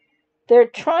 but they're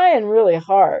trying really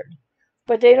hard.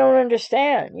 But they don't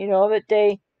understand, that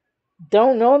they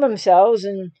don't know themselves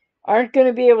and aren't going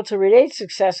to be able to relate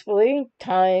successfully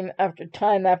time after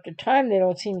time after time. They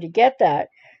don't seem to get that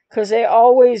because they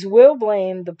always will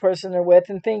blame the person they're with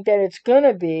and think that it's going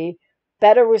to be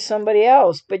better with somebody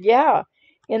else. But yeah,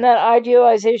 in that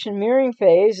idealization mirroring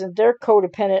phase and their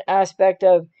codependent aspect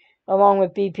of, along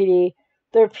with BPD,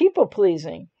 they're people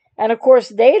pleasing. And of course,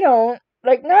 they don't,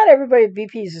 like, not everybody with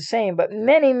BPD is the same, but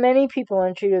many, many people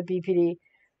untreated with BPD,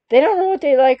 they don't know what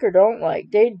they like or don't like.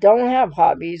 They don't have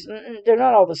hobbies. They're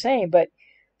not all the same, but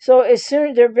so as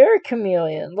soon they're very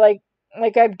chameleon. Like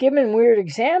I've given weird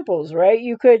examples, right?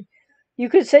 You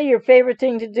could say your favorite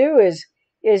thing to do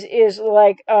is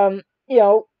like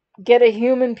get a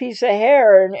human piece of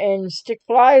hair and stick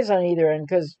flies on either end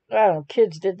because I don't know,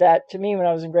 kids did that to me when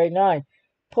I was in grade 9.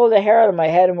 Pull the hair out of my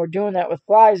head and we're doing that with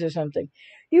flies or something.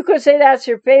 You could say that's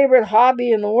your favorite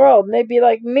hobby in the world, and they'd be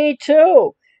like, me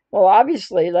too. Well,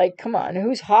 obviously, like, come on,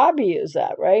 whose hobby is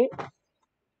that, right?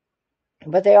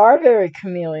 But they are very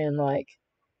chameleon like.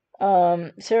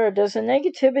 Sarah, does the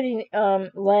negativity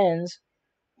lens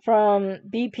from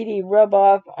BPD rub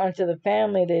off onto the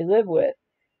family they live with?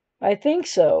 I think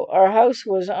so. Our house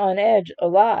was on edge a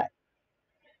lot.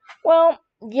 Well,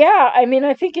 yeah, I mean,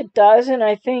 I think it does, and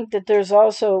I think that there's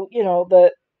also,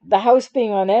 the house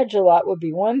being on edge a lot would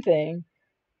be one thing.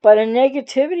 But a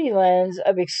negativity lens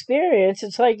of experience,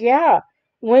 it's like, yeah,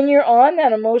 when you're on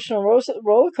that emotional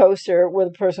roller coaster with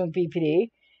a person with BPD,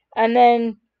 and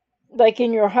then, like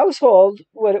in your household,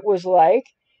 what it was like,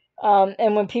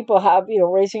 and when people have,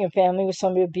 raising a family with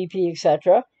somebody with BPD,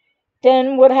 etc.,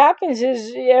 then what happens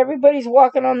is everybody's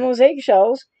walking on those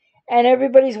eggshells, and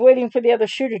everybody's waiting for the other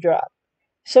shoe to drop.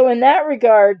 So in that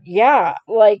regard, yeah,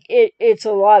 like it's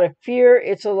a lot of fear,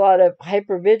 it's a lot of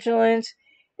hypervigilance.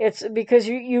 It's because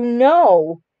you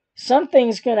know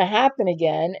something's going to happen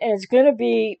again and it's going to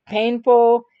be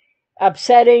painful,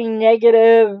 upsetting,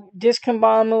 negative,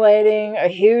 discombobulating, a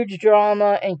huge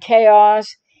drama and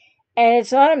chaos. And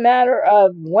it's not a matter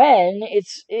of when,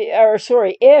 or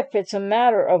sorry, if, it's a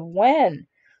matter of when.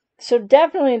 So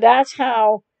definitely that's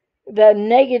how the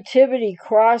negativity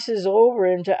crosses over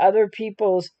into other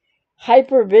people's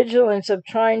hypervigilance of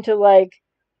trying to like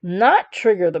not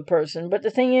trigger the person. But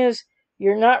the thing is,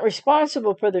 you're not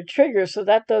responsible for the trigger, so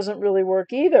that doesn't really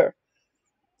work either.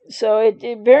 So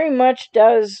it very much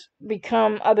does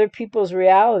become other people's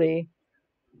reality,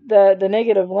 the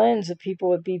negative lens of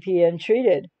people with BPN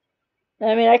treated.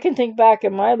 I mean, I can think back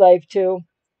in my life too,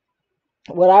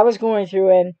 what I was going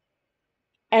through,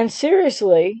 and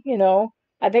seriously,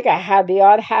 I think I had the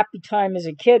odd happy time as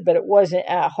a kid, but it wasn't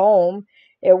at home.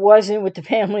 It wasn't with the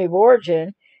family of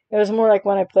origin. It was more like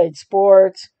when I played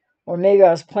sports, or maybe I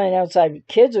was playing outside with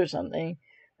kids or something.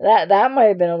 That might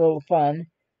have been a little fun.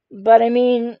 But I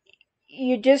mean,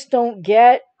 you just don't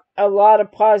get a lot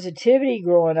of positivity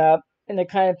growing up in the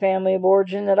kind of family of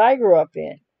origin that I grew up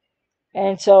in.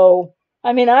 And so,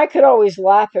 I mean, I could always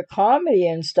laugh at comedy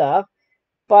and stuff,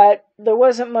 but there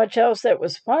wasn't much else that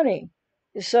was funny.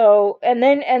 So, and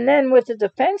then with the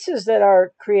defenses that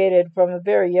are created from a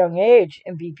very young age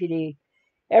in BPD,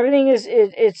 everything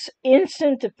it's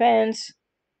instant defense,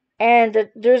 and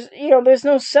there's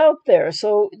no self there,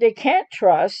 so they can't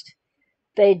trust.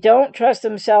 They don't trust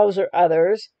themselves or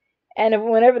others, and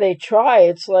whenever they try,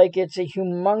 it's like it's a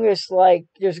humongous, like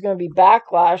there's going to be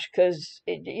backlash because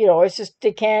it's just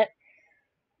they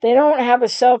don't have a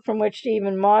self from which to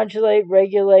even modulate,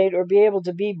 regulate, or be able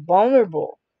to be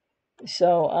vulnerable.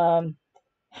 So,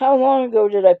 how long ago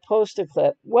did I post a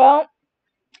clip? Well,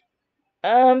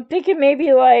 I'm thinking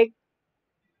maybe like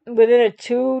within a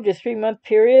 2 to 3 month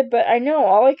period, but I know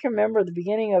all I can remember the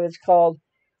beginning of it's called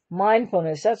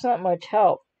mindfulness. That's not much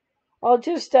help. I'll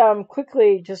just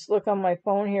quickly just look on my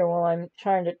phone here while I'm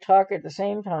trying to talk at the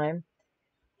same time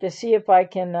to see if I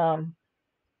can oh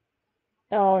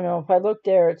no, if I look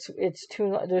there, it's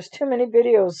too, there's too many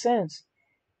videos since.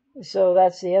 So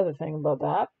that's the other thing about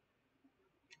that.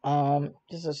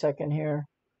 Just a second here.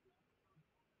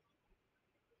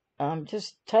 I'm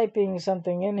just typing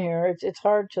something in here. It's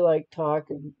hard to like talk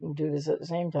and do this at the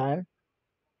same time.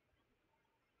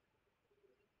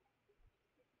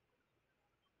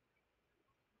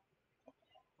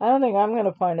 I don't think I'm going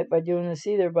to find it by doing this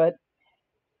either, but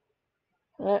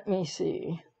let me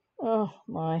see. Oh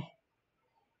my.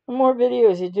 The more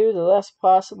videos you do, the less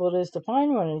possible it is to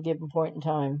find one at a given point in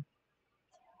time.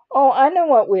 Oh, I know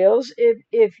what, Wheels.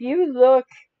 If you look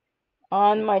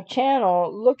on my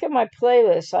channel, look at my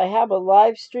playlist. I have a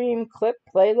live stream clip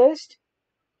playlist.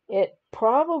 It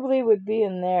probably would be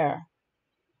in there.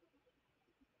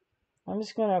 I'm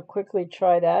just going to quickly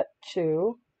try that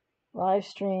too. Live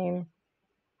stream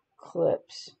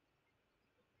clips.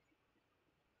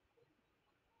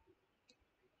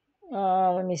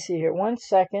 Let me see here. 1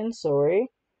 second, sorry.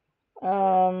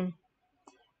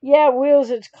 Yeah, Wheels,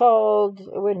 it's called...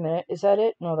 Wait a minute, is that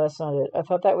it? No, that's not it. I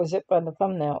thought that was it by the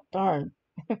thumbnail. Darn.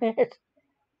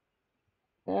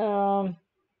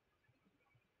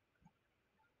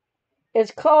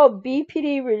 It's called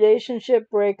BPD Relationship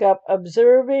Breakup,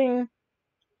 Observing...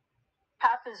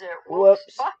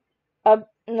 Whoops.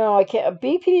 No, I can't. A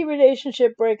BPD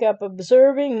Relationship Breakup,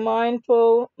 Observing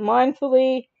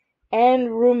Mindfully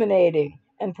and Ruminating,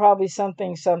 and probably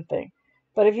something.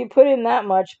 But if you put in that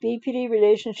much, BPD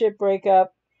Relationship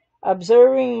Breakup,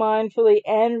 Observing Mindfully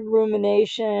and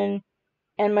Rumination,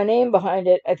 and my name behind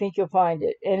it, I think you'll find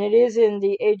it. And it is in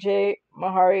the AJ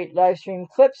Mahari Livestream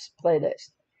Clips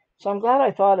playlist. So I'm glad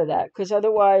I thought of that, because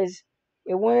otherwise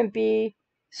it wouldn't be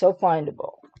so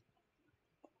findable.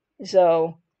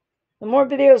 So the more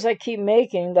videos I keep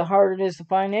making, the harder it is to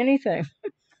find anything.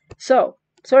 So,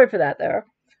 sorry for that there.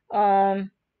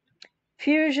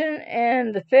 Fusion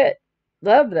and the Fit.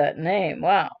 Love that name.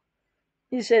 Wow.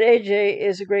 You said AJ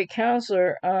is a great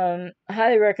counselor.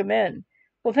 Highly recommend.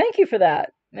 Well, thank you for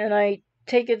that. And I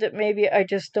take it that maybe I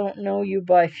just don't know you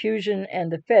by Fusion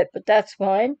and the Fit, but that's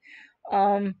fine.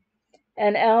 And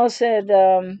Al said,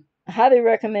 highly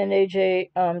recommend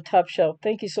AJ Top Shelf.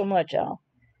 Thank you so much, Al.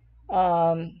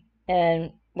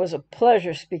 And was a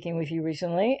pleasure speaking with you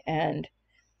recently, and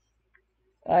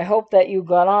I hope that you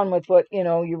got on with what you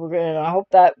were going to. I hope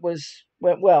that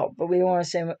went well, but we don't want to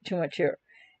say too much here.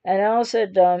 And Al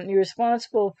said, you're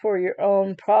responsible for your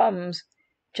own problems,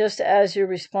 just as you're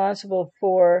responsible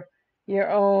for your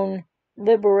own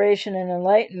liberation and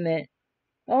enlightenment.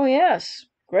 Oh yes,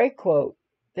 great quote,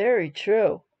 very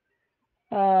true.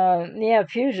 Yeah,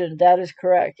 Fusion, that is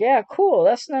correct. Yeah, cool.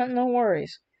 That's no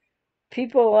worries.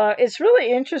 People, it's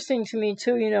really interesting to me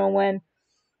too, when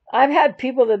I've had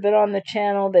people that have been on the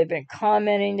channel, they've been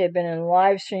commenting, they've been in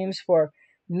live streams for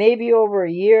maybe over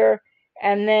a year,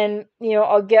 and then,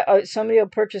 I'll get, somebody will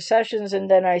purchase sessions,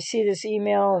 and then I see this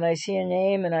email, and I see a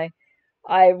name, and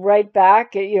I write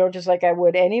back, just like I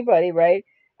would anybody, right?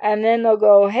 And then they'll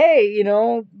go, hey,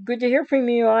 good to hear from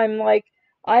you.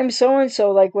 I'm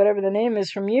so-and-so, like whatever the name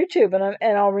is from YouTube,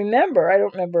 and I'll remember. I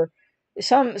don't remember.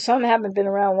 Some haven't been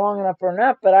around long enough or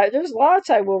not, but there's lots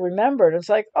I will remember. And it's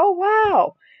like, oh,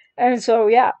 wow. And so,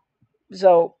 yeah.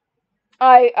 So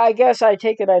I guess I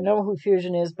take it I know who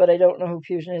Fusion is, but I don't know who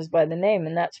Fusion is by the name,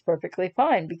 and that's perfectly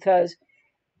fine because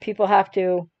people have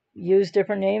to use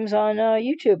different names on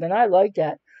YouTube, and I like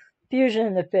that. Fusion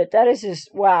and the Fit, that is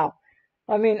just, wow.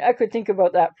 I mean, I could think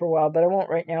about that for a while, but I won't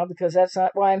right now because that's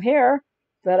not why I'm here,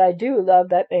 but I do love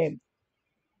that name.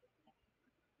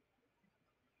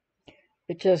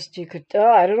 It just, I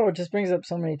don't know, it just brings up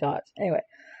so many thoughts. Anyway,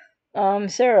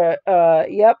 Sarah,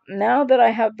 yep, now that I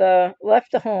have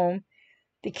left the home,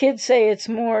 the kids say it's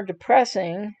more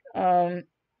depressing. Their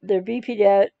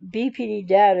BPD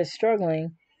dad is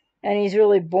struggling, and he's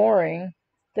really boring.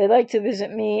 They like to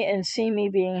visit me and see me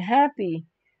being happy.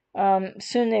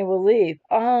 Soon they will leave.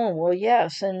 Oh, well,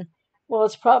 yes, and well,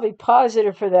 it's probably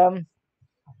positive for them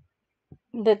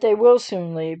that they will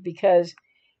soon leave because,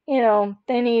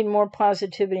 they need more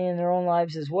positivity in their own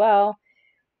lives as well.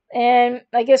 And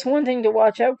I guess one thing to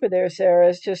watch out for there, Sarah,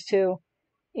 is just to,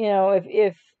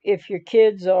 if your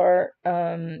kids are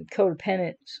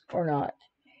codependent or not.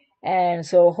 And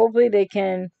so hopefully they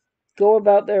can go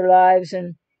about their lives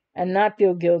and not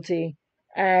feel guilty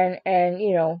and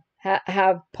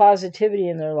have positivity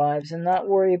in their lives and not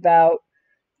worry about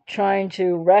trying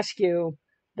to rescue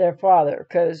their father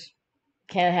because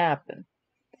can't happen.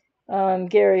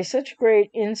 Gary, such great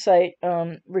insight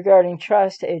regarding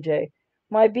trust, AJ.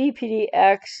 My BPD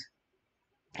Ex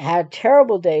had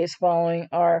terrible days following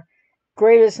our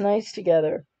greatest nights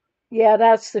together. Yeah,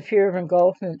 that's the fear of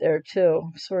engulfment there, too.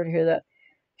 I'm sorry to hear that.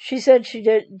 She said she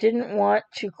didn't want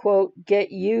to, quote,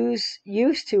 get used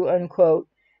to, unquote,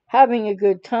 having a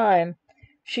good time.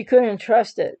 She couldn't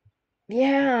trust it.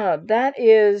 Yeah, that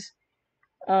is,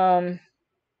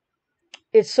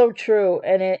 it's so true,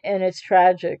 and it's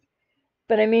tragic.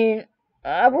 But I mean,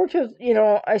 I've worked with,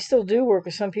 I still do work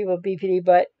with some people with BPD,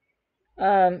 but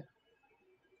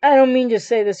I don't mean to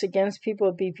say this against people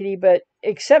with BPD, but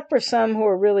except for some who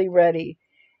are really ready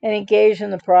and engaged in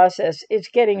the process, it's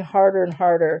getting harder and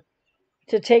harder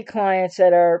to take clients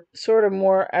that are sort of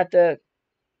more at the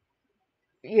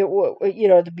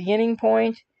at the beginning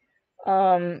point,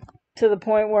 um, to the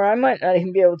point where I might not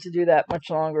even be able to do that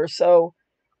much longer. So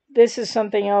this is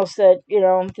something else that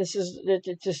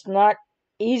it's just not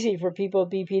easy for people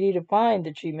with BPD to find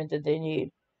the treatment that they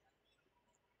need.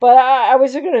 But I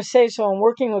was going to say, so I'm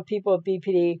working with people with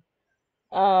BPD.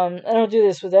 I don't do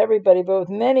this with everybody, but with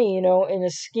many, in a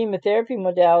schema therapy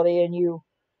modality, and you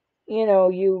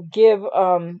give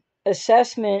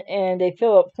assessment, and they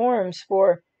fill out forms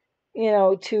for,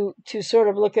 to sort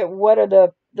of look at what are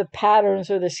the patterns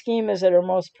or the schemas that are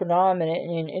most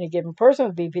predominant in a given person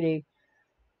with BPD.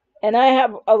 And I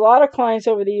have a lot of clients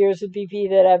over the years with BPD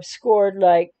that have scored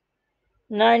like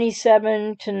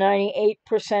 97 to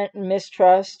 98% in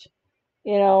mistrust,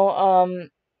 you know,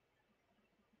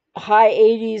 high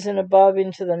 80s and above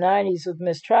into the 90s with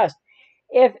mistrust.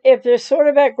 If they're sort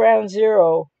of at ground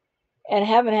zero and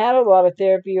haven't had a lot of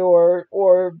therapy, or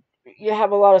you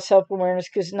have a lot of self-awareness,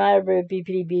 because not every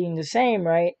BPD being the same,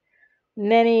 right?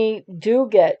 Many do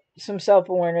get some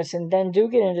self-awareness and then do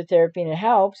get into therapy, and it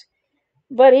helps.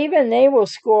 But even they will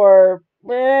score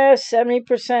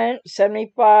 70%,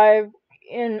 75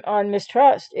 on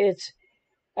mistrust. It's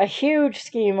a huge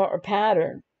schema or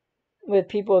pattern with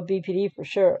people with BPD for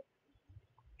sure.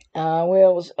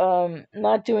 Wales,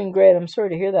 not doing great. I'm sorry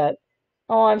to hear that.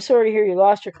 Oh, I'm sorry to hear you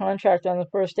lost your contract on the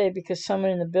first day because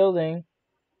someone in the building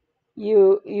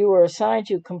you were assigned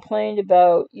to complained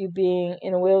about you being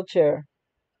in a wheelchair.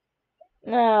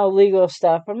 No, legal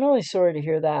stuff. I'm really sorry to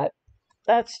hear that.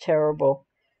 That's terrible.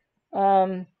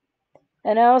 Um,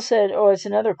 And Al said, "Oh, it's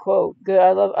another quote. Good.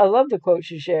 I love the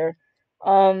quotes you share,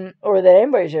 or that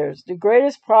anybody shares. The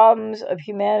greatest problems of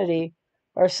humanity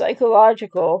are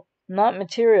psychological, not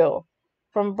material.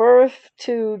 From birth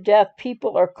to death,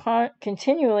 people are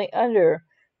continually under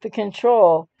the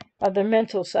control of their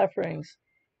mental sufferings."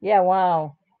 Yeah,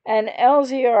 wow. And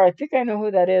LZR, I think I know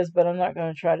who that is, but I'm not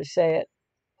going to try to say it.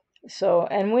 So,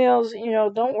 and Wheels,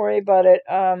 don't worry about it.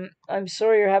 I'm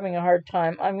sorry you're having a hard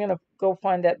time. I'm going to go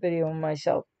find that video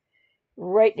myself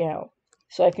right now,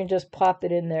 so I can just pop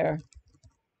it in there.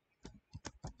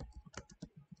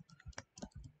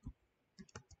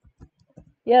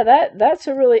 Yeah, that's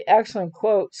a really excellent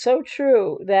quote. So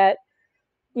true that,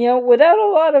 without a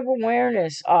lot of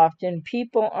awareness, often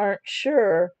people aren't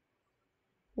sure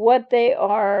what they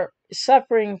are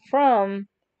suffering from.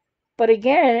 But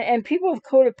again, and people with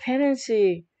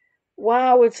codependency,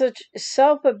 wow, it's such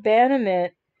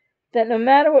self-abandonment that no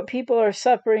matter what people are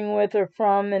suffering with or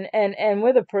from, and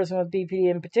with a person with BPD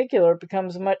in particular, it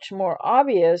becomes much more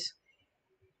obvious.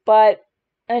 But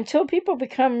until people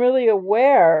become really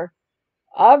aware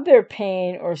of their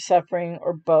pain or suffering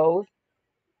or both,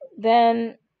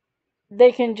 then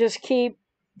they can just keep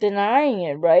denying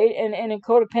it, right? And in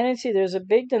codependency, there's a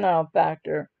big denial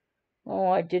factor. Oh,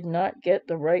 I did not get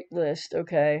the right list.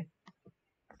 Okay.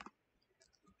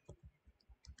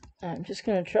 I'm just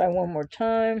going to try one more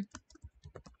time.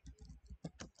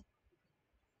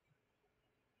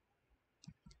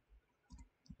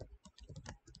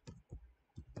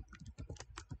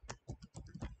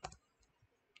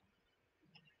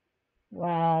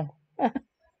 Wow.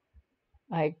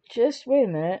 Wait a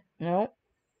minute. No,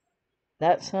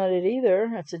 that's not it either.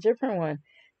 That's a different one.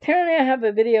 Apparently, I have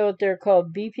a video out there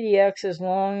called BPD Ex is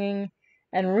Longing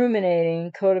and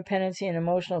Ruminating, Codependency and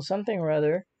Emotional Something or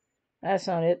Other. That's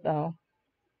not it, though.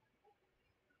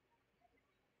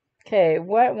 Okay,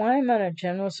 why am I on a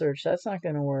general search? That's not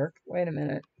going to work. Wait a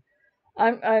minute.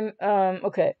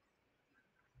 Okay.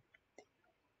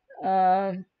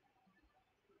 Um,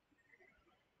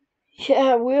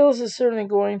 yeah, Wheels is certainly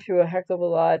going through a heck of a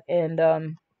lot, and,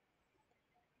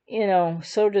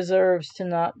 so deserves to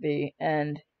not be.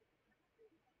 And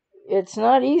it's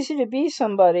not easy to be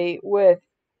somebody with,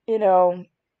 you know,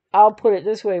 I'll put it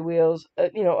this way, Wheels,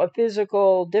 a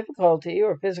physical difficulty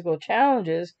or physical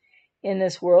challenges in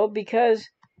this world, because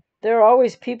there are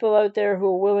always people out there who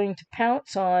are willing to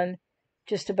pounce on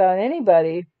just about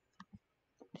anybody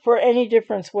for any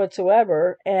difference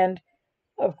whatsoever. And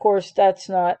of course, that's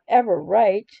not ever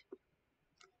right.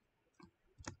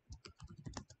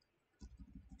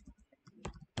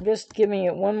 I'm just giving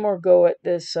it one more go at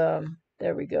this.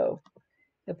 There we go.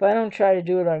 If I don't try to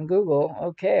do it on Google,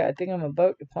 okay, I think I'm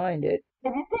about to find it.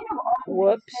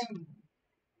 Whoops.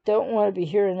 Don't want to be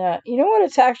hearing that. You know what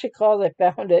it's actually called? I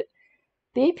found it.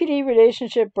 BPD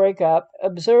Relationship Breakup,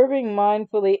 Observing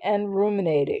Mindfully and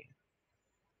Ruminating.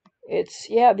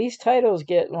 These titles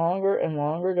get longer and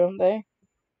longer, don't they?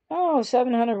 Oh,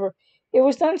 700. It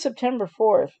was done September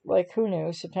 4th. Like, who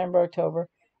knew? September, October.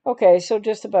 Okay, so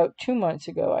just about 2 months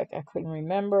ago. I couldn't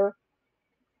remember.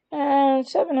 And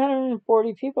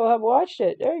 740 people have watched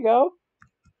it. There you go.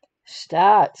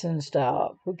 Stats and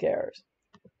stuff. Who cares?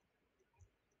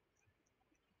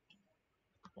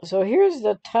 So here's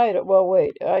the title. Well,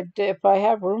 wait. If I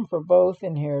have room for both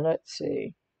in here, let's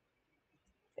see.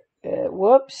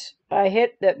 Whoops. I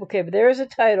hit that. Okay, but there's a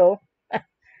title.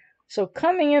 So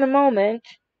coming in a moment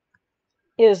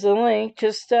is the link.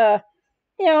 Just, so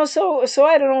I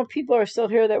don't know if people are still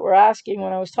here that were asking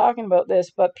when I was talking about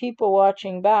this, but people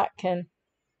watching back can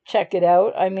check it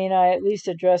out. I mean, I at least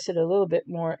address it a little bit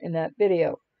more in that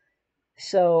video.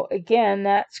 So again,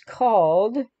 that's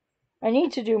called, I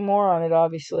need to do more on it,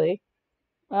 obviously.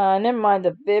 Never mind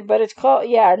but it's called,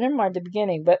 yeah, never mind the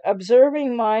beginning, but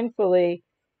observing mindfully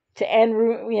to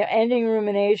ending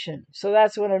rumination. So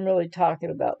that's what I'm really talking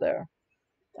about there.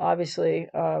 Obviously,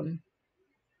 I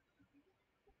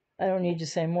don't need to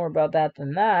say more about that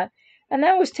than that. And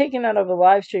that was taken out of a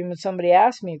live stream when somebody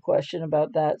asked me a question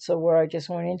about that, so where I just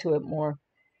went into it more.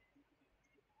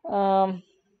 Let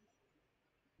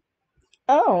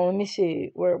me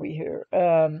see. Where are we here?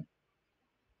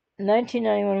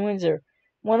 1991 Windsor.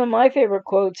 One of my favorite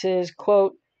quotes is,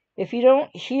 quote, "If you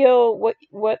don't heal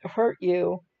what hurt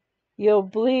you, you'll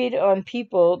bleed on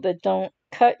people that don't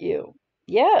cut you."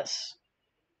 Yes.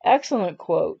 Excellent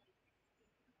quote.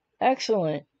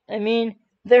 Excellent. I mean,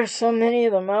 there's so many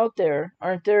of them out there,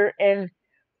 aren't there? And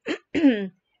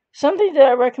something that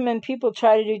I recommend people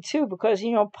try to do too, because,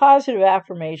 positive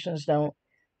affirmations don't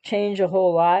change a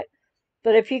whole lot.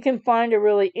 But if you can find a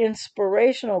really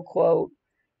inspirational quote,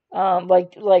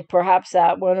 like perhaps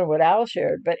that one or what Al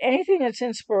shared, but anything that's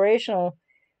inspirational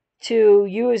to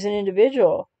you as an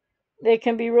individual, they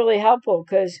can be really helpful.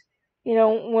 Because,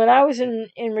 when I was in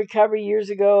recovery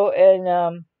years ago, and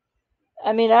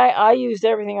I used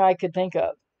everything I could think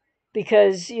of,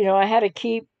 because, I had to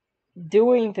keep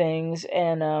doing things,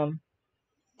 and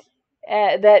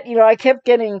that, I kept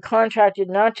getting contracted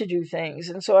not to do things.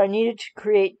 And so I needed to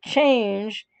create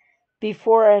change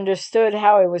before I understood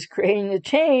how I was creating the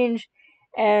change.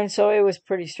 And so it was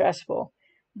pretty stressful.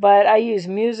 But I use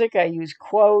music, I use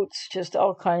quotes, just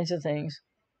all kinds of things.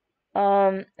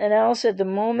 And Al said, the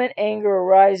moment anger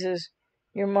arises,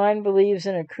 your mind believes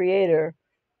in a creator.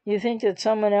 You think that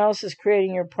someone else is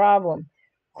creating your problem.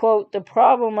 Quote, the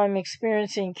problem I'm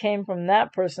experiencing came from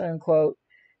that person, unquote.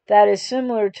 That is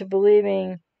similar to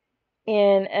believing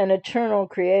in an eternal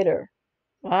creator.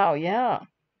 Wow, yeah.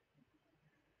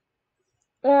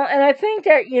 Well, and I think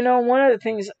that, one of the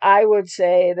things I would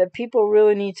say that people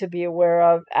really need to be aware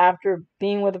of after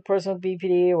being with a person with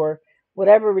BPD or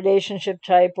whatever relationship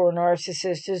type or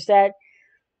narcissist is that,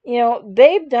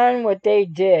 they've done what they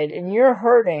did and you're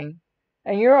hurting,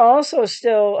 and you're also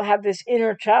still have this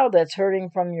inner child that's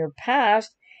hurting from your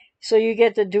past. So you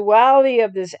get the duality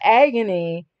of this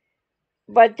agony,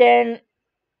 but then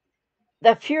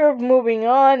the fear of moving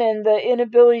on and the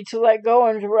inability to let go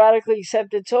and to radically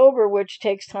accept it's over, which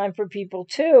takes time for people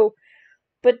too.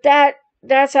 But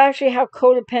that's actually how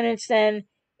codependents then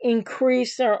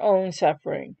increase their own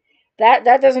suffering.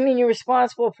 That doesn't mean you're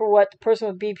responsible for what the person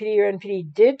with BPD or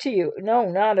NPD did to you. No,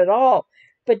 not at all.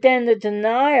 But then the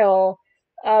denial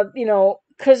of,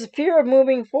 because fear of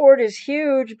moving forward is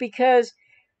huge, because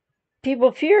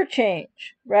people fear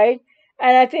change, right?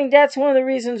 And I think that's one of the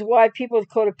reasons why people with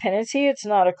codependency, it's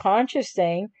not a conscious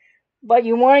thing, but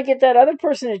you want to get that other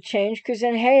person to change, because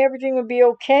then, hey, everything would be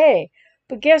okay.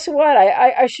 But guess what?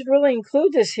 I should really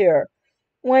include this here.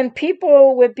 When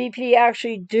people with BPD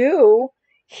actually do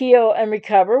heal and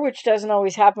recover, which doesn't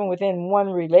always happen within one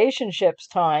relationship's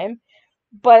time,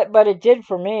 but it did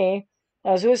for me.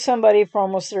 I was with somebody for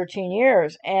almost 13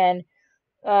 years, and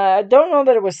I don't know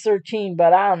that it was 13,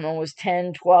 but I don't know, it was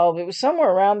 10, 12. It was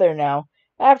somewhere around there now.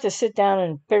 I have to sit down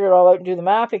and figure it all out and do the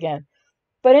math again.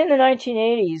 But in the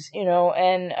 1980s,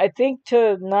 and I think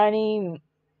to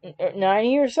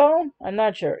 90 or so, I'm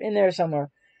not sure, in there somewhere.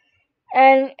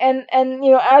 And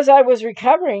as I was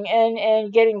recovering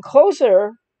and getting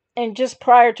closer, and just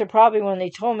prior to probably when they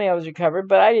told me I was recovered,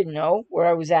 but I didn't know where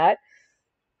I was at,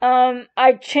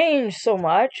 I changed so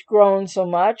much, grown so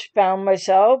much, found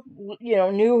myself,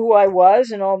 knew who I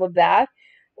was and all of that.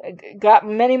 Got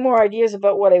many more ideas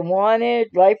about what I wanted.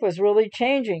 Life was really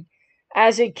changing,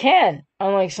 as it can,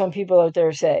 unlike some people out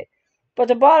there say. But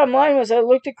the bottom line was, I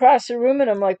looked across the room and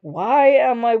I'm like, why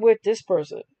am I with this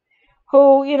person?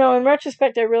 Who, in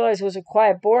retrospect, I realized was a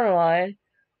quiet borderline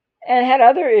and had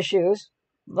other issues,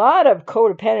 a lot of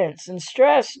codependence and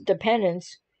stress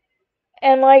dependence.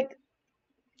 And like,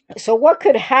 so what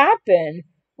could happen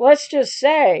let's just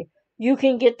say you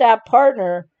can get that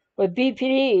partner with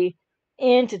BPD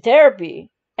into therapy,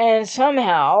 and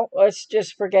somehow, let's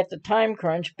just forget the time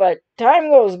crunch, but time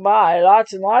goes by,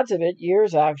 lots and lots of it,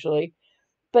 years actually,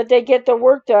 but they get the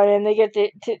work done and they get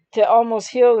to almost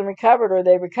heal and recovered, or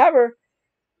they recover.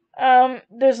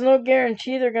 There's no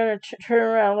guarantee they're going to turn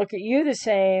around and look at you the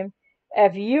same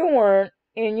if you weren't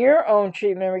in your own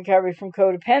treatment and recovery from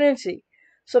codependency.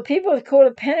 So people with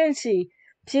codependency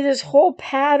see this whole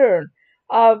pattern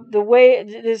of the way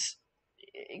this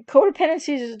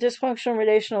codependency is a dysfunctional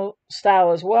relational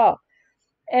style as well.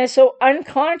 And so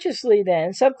unconsciously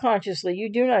then, subconsciously,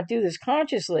 you do not do this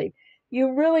consciously.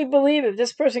 You really believe if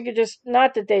this person could just,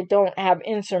 not that they don't have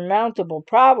insurmountable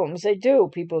problems, they do,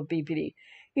 people with BPD.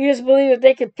 You just believe if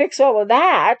they could fix all of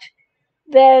that,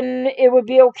 then it would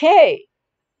be okay.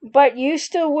 But you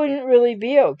still wouldn't really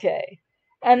be okay.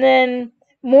 And then,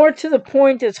 more to the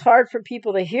point, it's hard for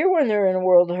people to hear when they're in a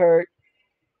world of hurt.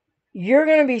 You're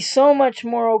going to be so much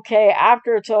more okay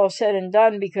after it's all said and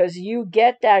done because you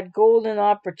get that golden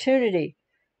opportunity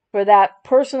for that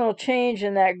personal change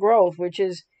and that growth, which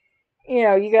is,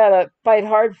 you got to fight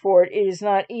hard for it. It is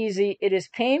not easy. It is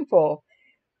painful.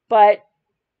 But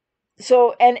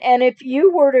so, and if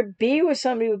you were to be with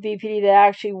somebody with BPD that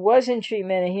actually was in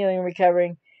treatment and healing and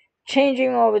recovering,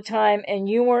 changing all the time, and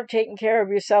you weren't taking care of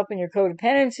yourself and your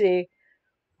codependency,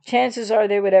 chances are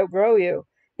they would outgrow you.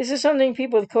 This is something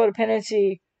people with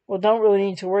codependency, well, don't really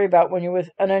need to worry about when you're with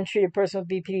an untreated person with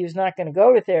BPD who's not going to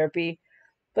go to therapy.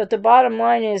 But the bottom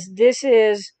line is this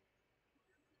is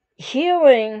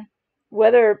healing,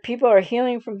 whether people are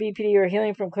healing from BPD or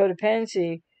healing from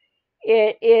codependency,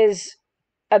 it is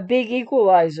a big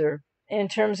equalizer in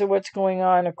terms of what's going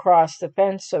on across the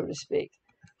fence, so to speak.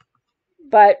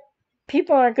 But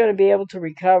people aren't going to be able to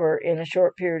recover in a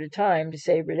short period of time to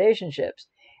save relationships.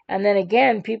 And then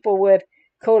again, people with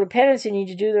codependency need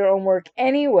to do their own work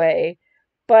anyway,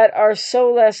 but are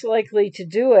so less likely to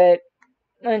do it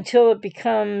until it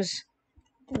becomes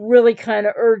really kind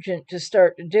of urgent to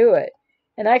start to do it.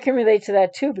 And I can relate to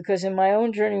that too, because in my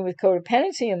own journey with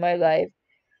codependency in my life,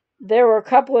 there were a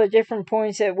couple of different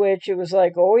points at which it was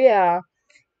like, oh yeah,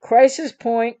 crisis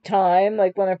point time,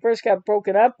 like when I first got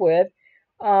broken up with,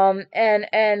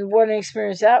 and what an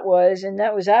experience that was, and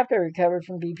that was after I recovered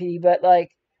from BPD, but like,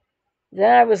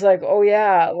 then I was like, oh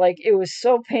yeah, like it was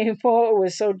so painful, it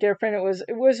was so different,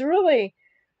 it was really,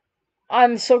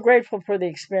 I'm so grateful for the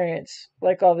experience,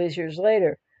 like all these years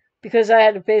later, because I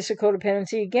had to face a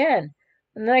codependency again.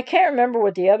 And then I can't remember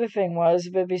what the other thing was,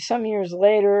 but it'd be some years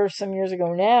later, some years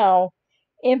ago now,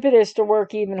 impetus to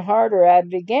work even harder at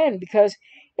it again, because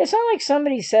it's not like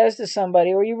somebody says to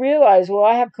somebody, or you realize, well,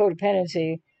 I have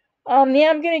codependency. Yeah,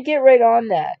 I'm going to get right on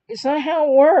that. It's not how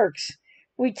it works.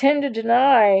 We tend to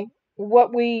deny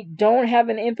what we don't have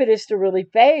an impetus to really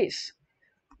face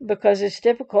because it's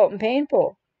difficult and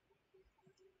painful.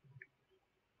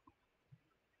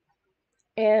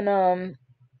 And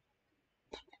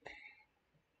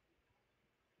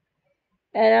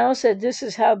Al said this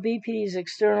is how BPDs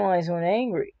externalize when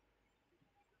angry.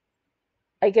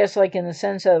 I guess like in the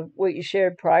sense of what you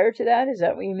shared prior to that. Is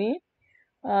that what you mean?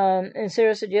 And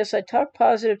Sarah said, yes, I talk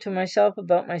positive to myself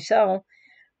about myself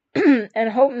and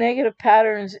hope negative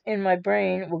patterns in my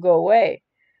brain will go away.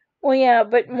 Well, yeah,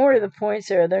 but more to the point,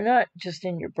 Sarah, they're not just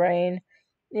in your brain.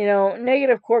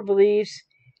 Negative core beliefs,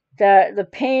 that the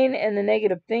pain and the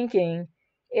negative thinking,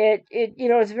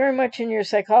 it's very much in your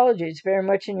psychology. It's very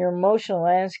much in your emotional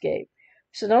landscape.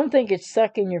 So don't think it's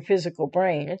stuck in your physical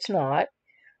brain. It's not.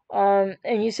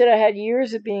 And you said I had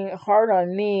years of being hard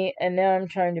on me, and now I'm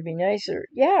trying to be nicer.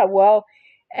 Yeah, well,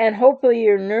 and hopefully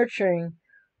you're nurturing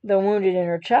the wounded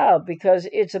inner child, because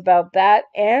it's about that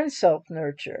and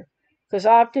self-nurture. Because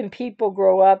often people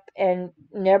grow up and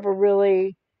never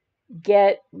really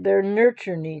get their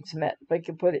nurture needs met, if I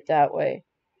could put it that way.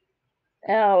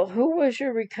 Now, who was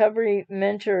your recovery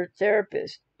mentor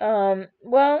therapist? Well,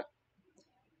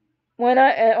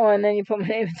 and then you put my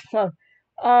name at the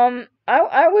bottom.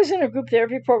 I was in a group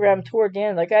therapy program toward the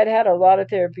end. Like I'd had a lot of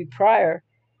therapy prior,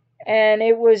 and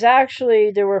it was actually,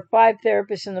 there were 5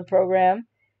 therapists in the program,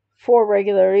 4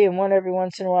 regularly and one every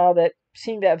once in a while that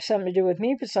seemed to have something to do with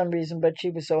me for some reason, but she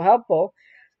was so helpful.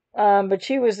 But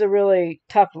she was the really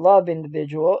tough love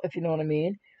individual, if you know what I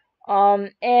mean.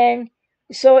 And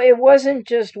so it wasn't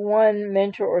just one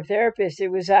mentor or therapist, it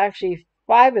was actually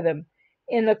 5 of them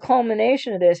in the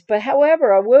culmination of this. But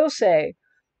however, I will say,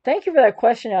 thank you for that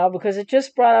question, Al, because it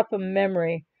just brought up a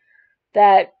memory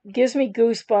that gives me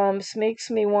goosebumps,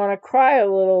 makes me want to cry a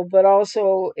little, but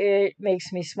also it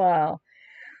makes me smile.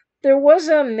 There was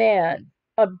a man,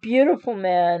 a beautiful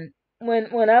man,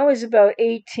 when I was about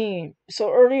 18,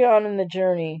 so early on in the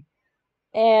journey,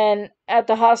 and at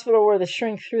the hospital where the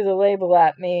shrink threw the label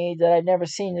at me that I'd never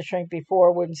seen the shrink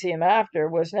before, wouldn't see him after,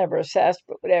 was never assessed,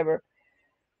 but whatever.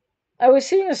 I was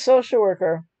seeing a social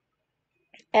worker,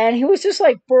 and he was just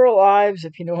like Burl Ives,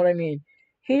 if you know what I mean.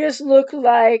 He just looked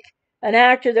like an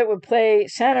actor that would play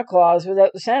Santa Claus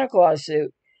without the Santa Claus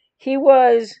suit. He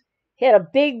was, he had a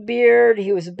big beard.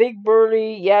 He was a big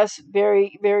burly, yes,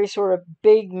 very, very sort of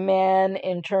big man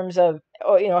in terms of,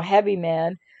 oh, heavy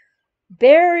man.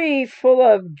 Very full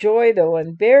of joy, though,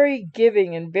 and very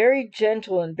giving and very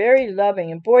gentle and very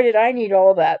loving. And boy, did I need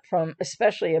all that from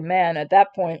especially a man at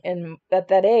that point and at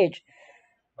that age.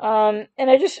 And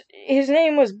his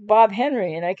name was Bob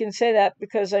Henry, and I can say that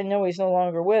because I know he's no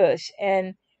longer with us.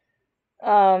 And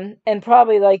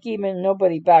probably like even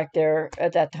nobody back there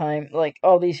at that time, like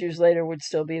all these years later, would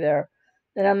still be there.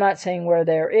 And I'm not saying where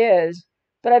there is,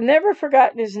 but I've never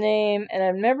forgotten his name, and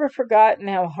I've never forgotten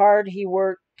how hard he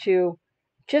worked to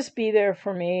just be there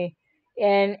for me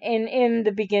and in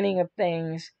the beginning of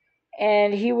things.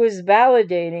 And he was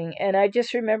validating, and I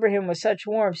just remember him with such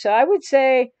warmth. So I would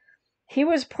say he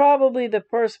was probably the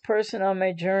first person on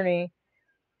my journey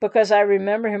because I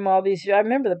remember him all these years. I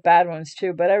remember the bad ones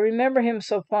too, but I remember him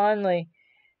so fondly.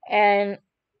 And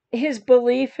his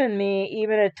belief in me,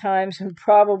 even at times when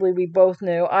probably we both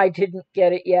knew I didn't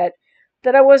get it yet,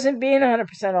 that I wasn't being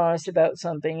 100% honest about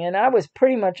something. And I was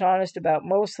pretty much honest about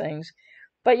most things.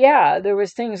 But yeah, there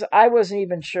was things I wasn't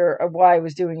even sure of why I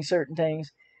was doing certain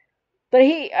things. But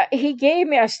he gave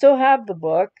me, I still have the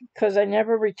book because I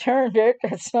never returned it.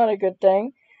 That's not a good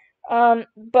thing.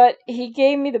 But he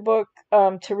gave me the book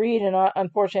to read, and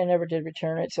unfortunately, I never did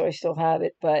return it, so I still have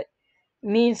it. But it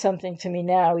means something to me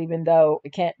now, even though I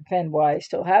can't defend why I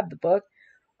still have the book.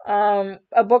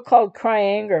 A book called Cry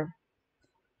Anger,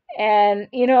 and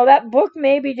that book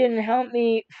maybe didn't help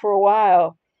me for a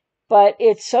while, but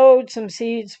it sowed some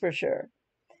seeds for sure.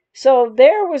 So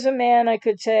there was a man, I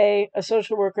could say, a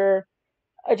social worker,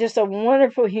 just a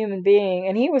wonderful human being,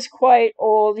 and he was quite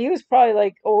old. He was probably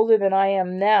like older than I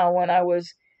am now when I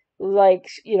was like,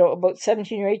 about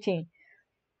 17 or 18.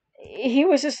 He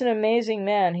was just an amazing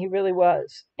man. He really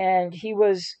was. And he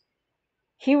was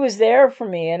there for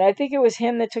me, and I think it was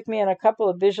him that took me on a couple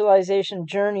of visualization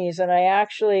journeys, and I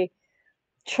actually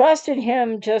trusted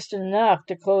him just enough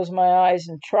to close my eyes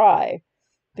and try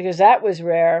because that was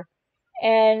rare.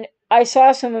 And I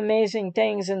saw some amazing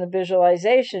things in the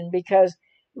visualization because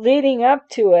leading up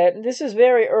to it, and this is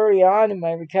very early on in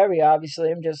my recovery,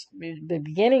 obviously, I'm just the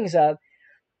beginnings of,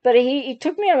 but he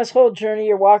took me on this whole journey.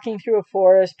 You're walking through a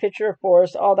forest, picture a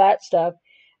forest, all that stuff.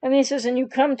 And he says, and you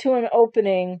come to an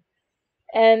opening,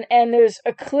 and there's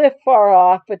a cliff far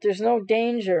off, but there's no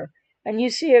danger. And you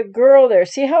see a girl there.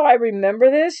 See how I remember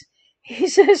this? He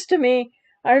says to me,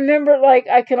 I remember like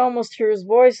I can almost hear his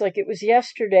voice like it was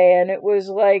yesterday, and it was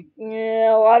like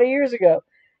a lot of years ago,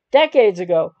 decades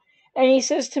ago. And he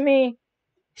says to me,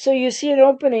 so you see an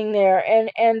opening there,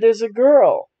 and there's a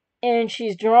girl, and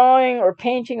she's drawing or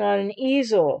painting on an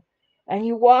easel, and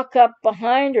you walk up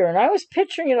behind her, and I was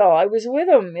picturing it all. I was with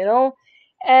him,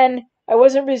 and I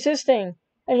wasn't resisting.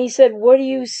 And he said, "What do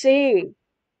you see?"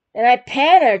 And I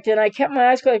panicked, and I kept my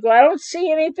eyes closed. I go, "I don't see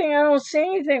anything. I don't see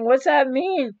anything. What's that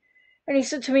mean?" And he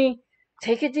said to me,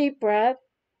 "Take a deep breath.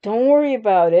 Don't worry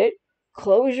about it.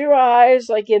 Close your eyes,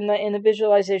 like in the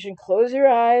visualization. Close your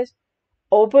eyes.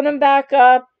 Open them back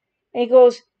up." And he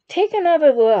goes, "Take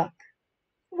another look.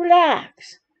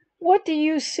 Relax. What do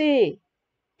you see?"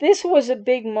 This was a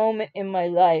big moment in my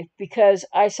life because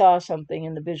I saw something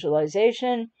in the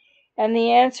visualization, and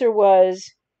the answer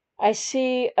was, I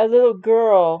see a little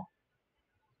girl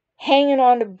hanging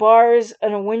on to bars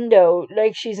on a window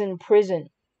like she's in prison.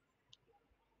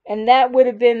 And that would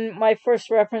have been my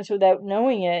first reference without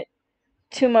knowing it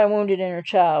to my wounded inner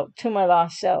child, to my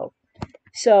lost self.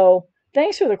 So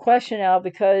thanks for the question, Al,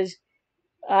 because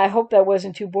I hope that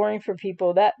wasn't too boring for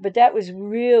people. But that was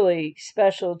really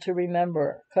special to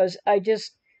remember because I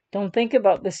just don't think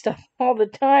about this stuff all the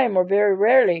time or very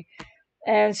rarely.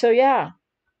 And so, yeah,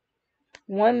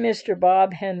 one Mr.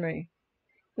 Bob Henry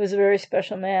was a very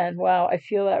special man. Wow, I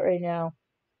feel that right now.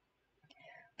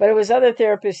 But it was other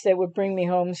therapists that would bring me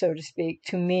home, so to speak,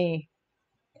 to me,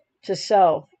 to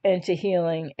self, and to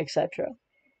healing, etc.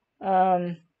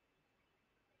 Um,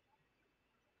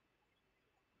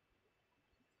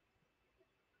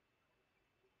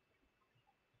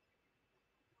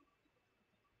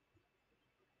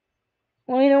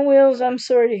 well, Wills, I'm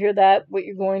sorry to hear that, what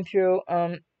you're going through,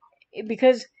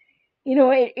 because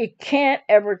it can't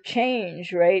ever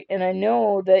change, right? And I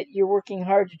know that you're working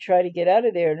hard to try to get out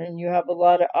of there, and you have a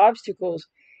lot of obstacles.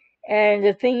 And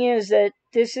the thing is that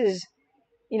this is,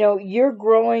 you're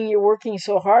growing, you're working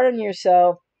so hard on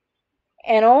yourself.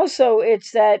 And also,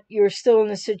 it's that you're still in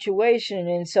the situation.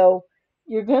 And so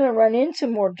you're going to run into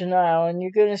more denial and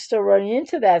you're going to still run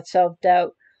into that self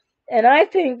doubt. And I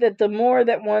think that the more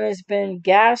that one has been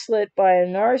gaslit by a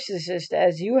narcissist,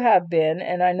 as you have been,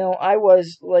 and I know I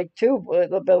was like too,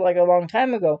 but like a long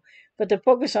time ago, but to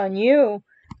focus on you,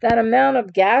 that amount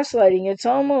of gaslighting, it's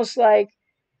almost like,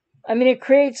 I mean, it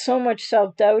creates so much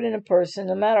self doubt in a person,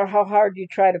 no matter how hard you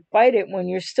try to fight it, when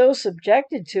you're still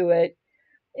subjected to it,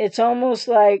 it's almost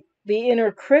like the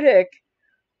inner critic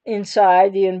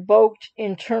inside, the invoked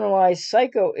internalized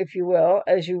psycho, if you will,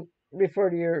 as you refer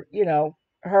to your,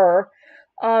 her,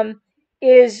 um,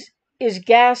 is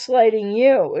gaslighting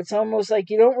you. It's almost like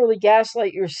you don't really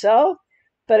gaslight yourself,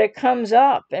 but it comes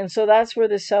up. And so that's where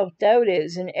the self-doubt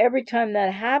is. And every time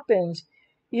that happens,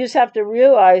 you just have to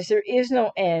realize there is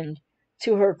no end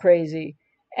to her crazy.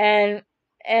 And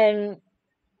and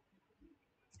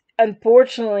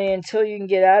unfortunately, until you can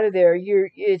get out of there,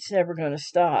 it's never going to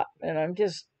stop. And I'm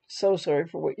just so sorry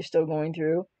for what you're still going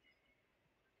through.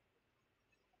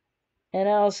 And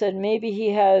Al said maybe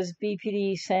he has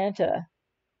BPD Santa.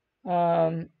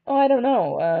 Oh, I don't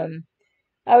know.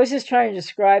 I was just trying to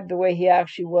describe the way he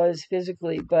actually was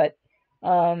physically, but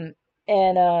um,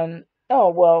 oh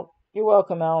well, you're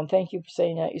welcome, Alan. Thank you for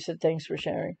saying that. You said thanks for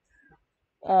sharing.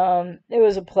 It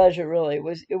was a pleasure, really.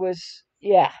 It was,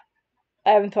 yeah.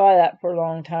 I haven't thought of that for a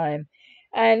long time.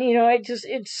 And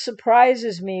it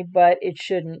surprises me, but it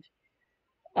shouldn't.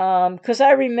 Because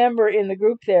I remember in the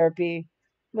group therapy,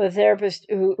 the therapist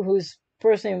whose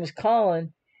first name was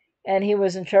Colin, and he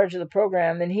was in charge of the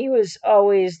program, and he was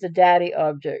always the daddy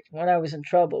object when I was in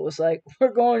trouble. It was like,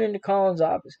 we're going into Colin's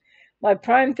office. My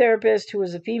prime therapist, who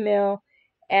was a female,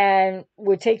 and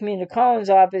would take me into Colin's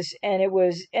office, and I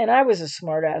was a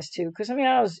smartass too, because I mean,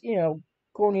 I was,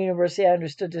 going to university, I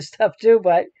understood this stuff too,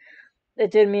 but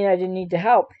it didn't mean I didn't need the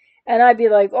help. And I'd be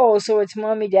like, oh, so it's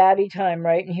mommy daddy time,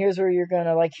 right? And here's where you're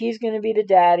gonna, like, he's gonna be the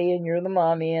daddy and you're the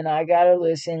mommy and I gotta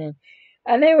listen.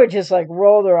 And they would just like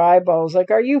roll their eyeballs,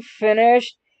 like, are you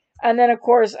finished? And then of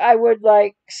course I would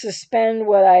like suspend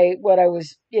what I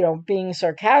was, being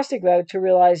sarcastic about, to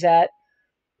realize that,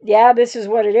 yeah, this is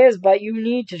what it is, but you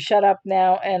need to shut up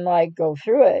now and like go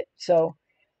through it. So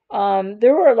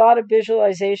there were a lot of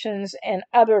visualizations and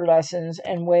other lessons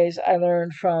and ways I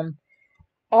learned from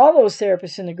all those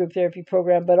therapists in the group therapy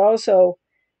program, but also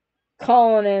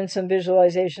calling in some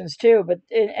visualizations too.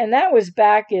 And that was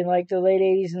back in like the late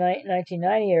 80s,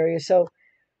 1990 area. So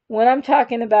when I'm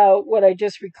talking about what I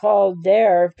just recalled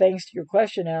there, thanks to your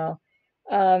question, Al,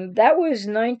 that was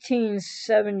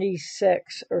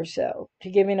 1976 or so, to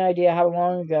give you an idea how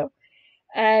long ago.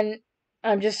 And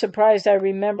I'm just surprised I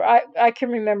remember. I can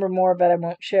remember more, but I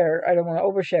won't share. I don't want to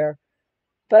overshare,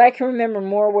 but I can remember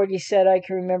more what he said. I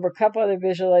can remember a couple other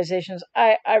visualizations.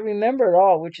 I remember it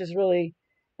all, which is really,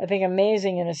 I think,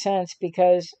 amazing in a sense,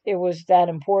 because it was that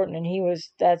important and he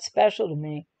was that special to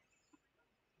me.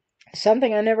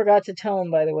 Something I never got to tell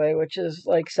him, by the way, which is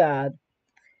like sad.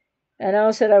 And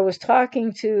I said I was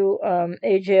talking to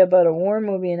AJ about a war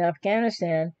movie in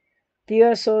Afghanistan. The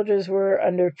U.S. soldiers were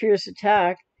under fierce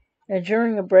attack, and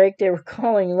during a break they were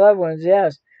calling loved ones.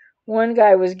 Yes, one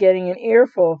guy was getting an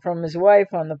earful from his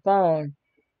wife on the phone.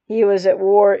 He was at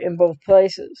war in both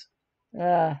places.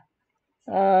 Ah,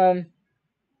 um,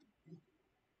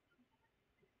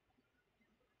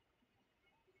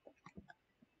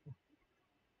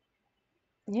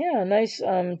 yeah, nice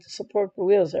support for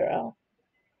wheels there, Al.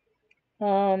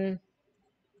 Um,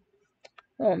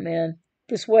 oh man,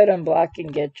 this white on black can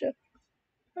get you.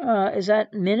 Is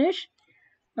that Minish?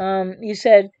 You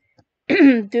said,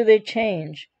 do they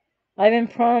change? I've been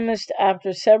promised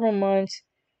after several months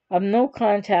of no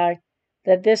contact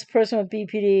that this person with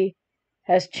BPD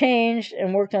has changed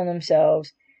and worked on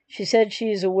themselves. She said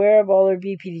she is aware of all her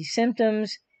BPD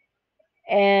symptoms,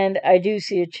 and I do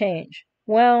see a change.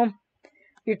 Well,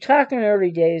 you're talking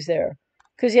early days there.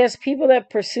 Because, yes, people that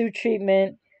pursue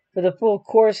treatment for the full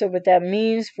course of what that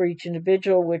means for each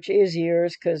individual, which is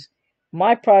years, because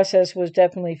my process was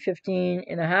definitely 15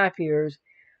 and a half years,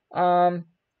 um,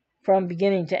 from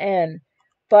beginning to end.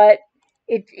 But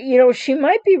she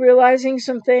might be realizing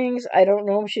some things. I don't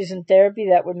know if she's in therapy.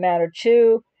 That would matter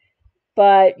too.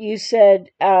 But you said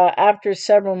after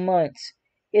several months,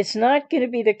 it's not going to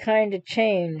be the kind of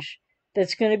change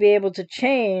that's going to be able to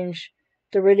change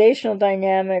the relational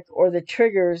dynamic or the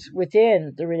triggers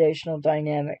within the relational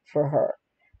dynamic for her,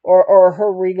 or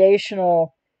her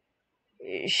relational.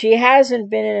 She hasn't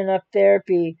been in enough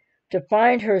therapy to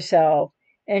find herself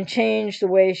and change the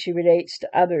way she relates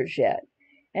to others yet.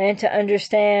 and to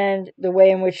understand the way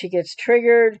in which she gets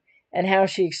triggered and how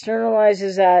she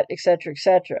externalizes that, etc.,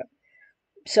 etc.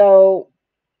 So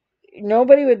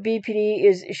nobody with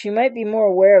BPD she might be more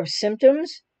aware of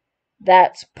symptoms.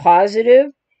 That's positive,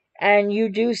 and you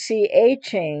do see a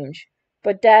change,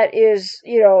 but that is,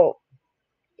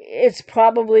 it's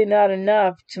probably not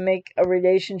enough to make a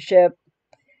relationship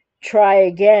try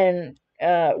again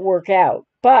work out.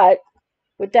 But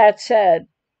with that said,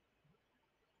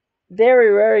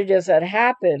 very rarely does that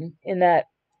happen in that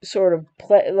sort of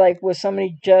play, like with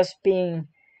somebody just being,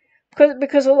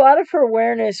 because a lot of her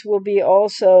awareness will be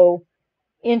also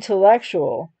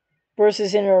intellectual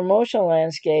versus in her emotional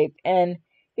landscape. And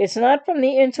it's not from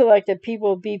the intellect that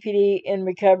people with BPD in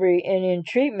recovery and in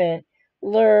treatment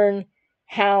learn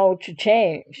how to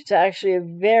change. It's actually a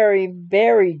very,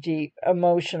 very deep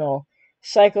emotional,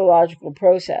 psychological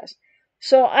process.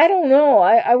 So I don't know.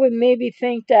 I would maybe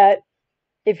think that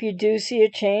if you do see a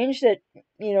change, that,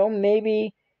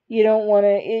 maybe you don't want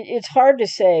to, it's hard to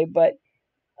say, but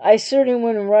I certainly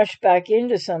wouldn't rush back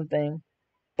into something.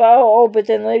 But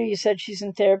then later you said she's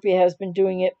in therapy, has been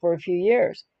doing it for a few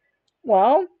years.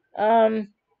 Well, a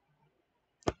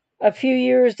few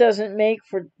years doesn't make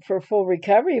for full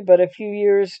recovery, but a few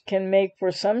years can make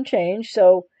for some change.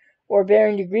 So, or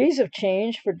varying degrees of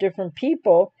change for different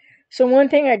people. So one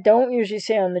thing I don't usually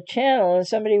say on the channel, and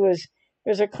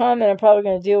there's a comment I'm probably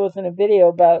going to deal with in a video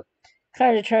about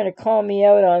kind of trying to call me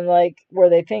out on like where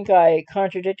they think I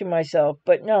contradicted myself,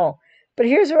 but no. But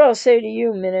here's what I'll say to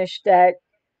you, Minish, that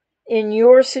in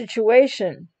your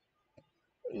situation,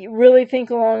 you really think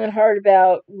long and hard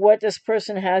about what this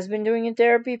person has been doing in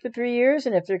therapy for 3 years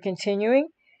and if they're continuing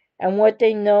and what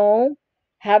they know.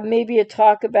 Have maybe a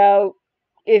talk about,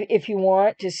 if you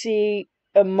want to see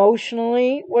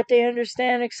emotionally what they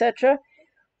understand, etc.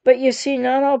 But you see,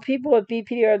 not all people with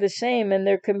BPD are the same, and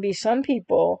there can be some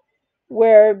people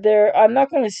where I'm not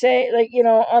going to say, like,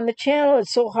 on the channel,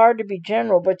 it's so hard to be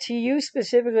general, but to you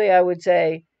specifically, I would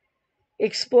say,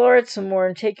 explore it some more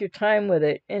and take your time with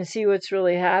it and see what's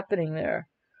really happening there.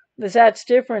 Because that's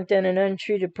different than an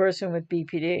untreated person with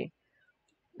BPD.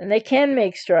 And they can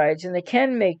make strides and they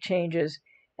can make changes.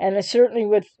 And certainly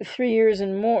with 3 years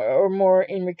and more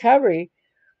in recovery,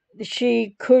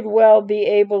 she could well be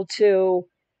able to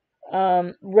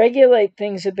regulate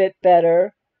things a bit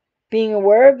better, being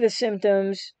aware of the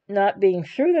symptoms, not being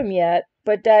through them yet,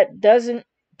 but that doesn't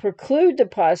preclude the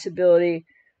possibility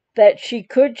that she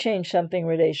could change something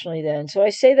relationally then. So I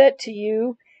say that to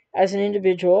you as an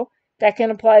individual. That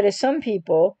can apply to some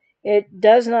people. It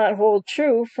does not hold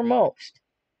true for most.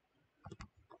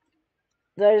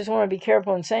 I just want to be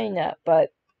careful in saying that. But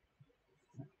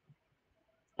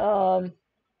and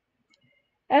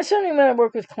certainly when I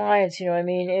work with clients, I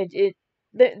mean,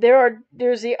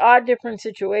 there's the odd different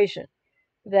situation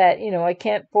that, I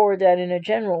can't forward that in a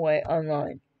general way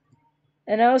online.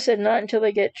 And I said not until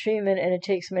they get treatment, and it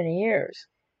takes many years.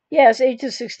 Yes, 8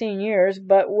 to 16 years,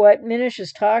 but what Minish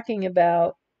is talking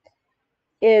about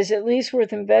is at least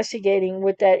worth investigating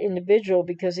with that individual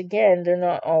because, again, they're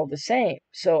not all the same.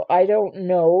 So I don't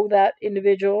know that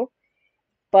individual,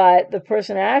 but the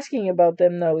person asking about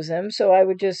them knows them. So I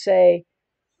would just say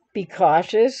be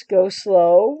cautious, go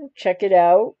slow, check it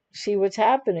out, see what's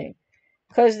happening.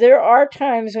 Because there are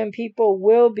times when people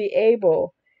will be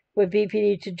able with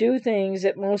BPD to do things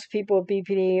that most people with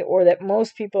BPD, or that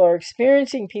most people are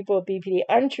experiencing people with BPD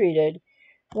untreated,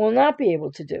 will not be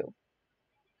able to do.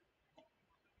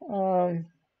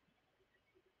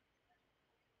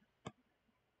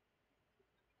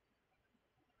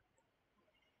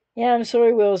 Yeah, I'm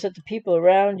sorry, Wills, that the people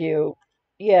around you,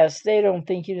 yes, they don't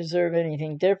think you deserve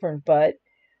anything different, but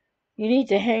you need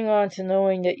to hang on to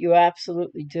knowing that you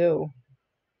absolutely do.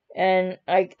 And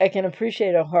I can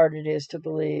appreciate how hard it is to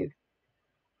believe.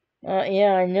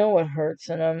 Yeah, I know it hurts,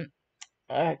 and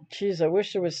geez, I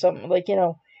wish there was something like,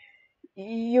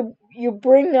 you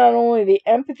bring not only the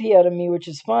empathy out of me, which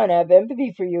is fine. I have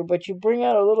empathy for you, but you bring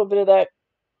out a little bit of that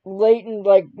latent,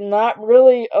 like not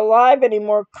really alive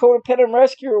anymore, codependent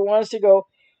rescuer who wants to go.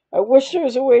 I wish there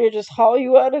was a way to just haul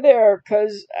you out of there,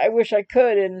 because I wish I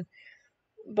could.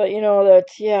 But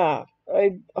that's, yeah.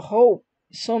 I hope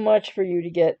so much for you to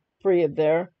get free of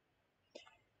there.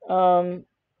 And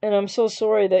I'm so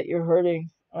sorry that you're hurting.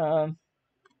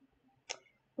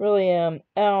 Really am.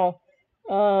 Al,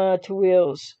 to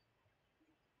Wheels.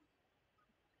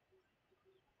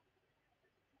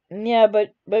 Yeah,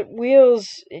 but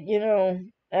Wheels,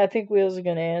 I think Wheels are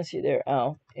gonna answer you there,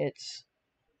 Al. It's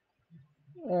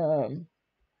um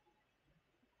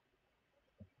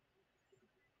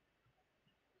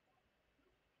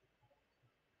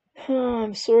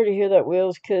I'm sorry to hear that,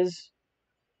 Wheels, because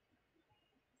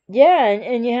Yeah,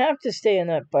 and you have to stay in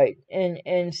that fight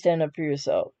and stand up for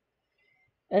yourself.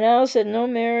 And Al said, no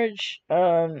marriage,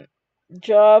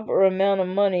 job, or amount of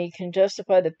money can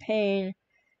justify the pain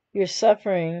you're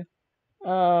suffering.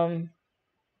 Um,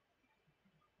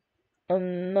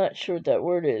 I'm not sure what that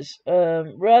word is.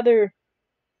 You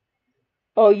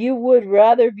would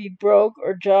rather be broke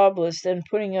or jobless than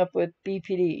putting up with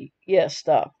BPD. Yes,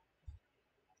 stop.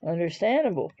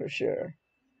 Understandable for sure.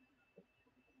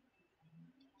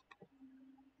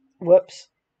 Whoops.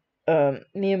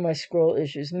 Me and my scroll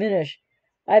issues. Minish.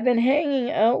 I've been hanging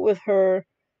out with her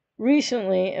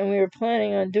recently, and we were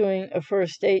planning on doing a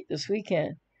first date this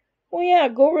weekend. Well, yeah,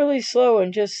 go really slow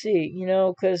and just see,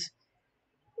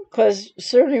 because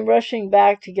certainly rushing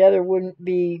back together wouldn't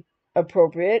be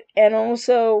appropriate. And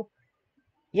also,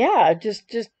 yeah,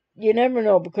 just you never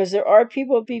know, because there are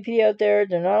people with BPD out there.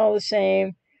 They're not all the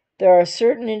same. There are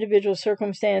certain individual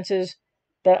circumstances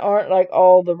that aren't like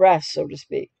all the rest, so to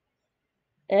speak.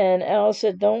 And Al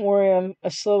said, "Don't worry, I'm a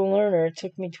slow learner. It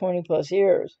took me 20 plus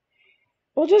years."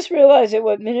 Well, just realize that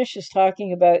what Minish is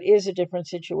talking about is a different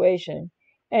situation.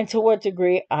 And to what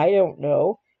degree, I don't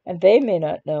know. And they may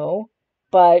not know.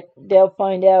 But they'll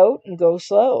find out and go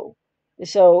slow.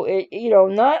 So,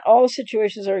 not all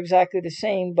situations are exactly the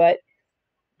same. But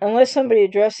unless somebody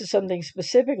addresses something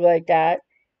specific like that,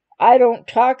 I don't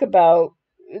talk about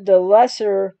the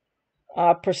lesser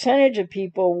percentage of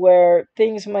people where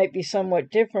things might be somewhat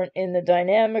different in the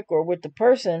dynamic or with the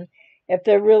person if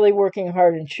they're really working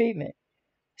hard in treatment.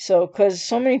 So, because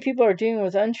so many people are dealing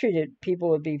with untreated people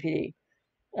with BPD.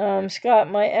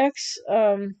 Scott, my ex,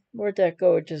 where'd that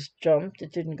go? It just jumped.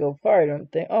 It didn't go far, I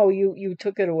don't think. Oh, you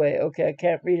took it away. Okay, I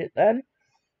can't read it then.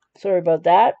 Sorry about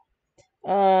that.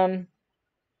 And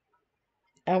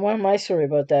why am I sorry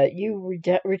about that? You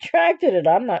retracted it.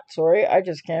 I'm not sorry. I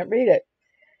just can't read it.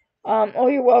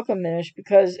 You're welcome, Minish,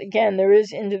 because again, there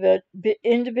is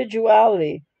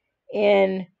individuality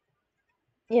in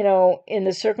in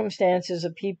the circumstances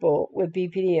of people with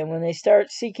BPD, and when they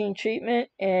start seeking treatment,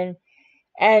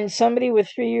 and somebody with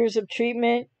 3 years of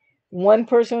treatment, one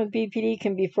person with BPD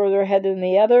can be further ahead than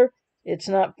the other. It's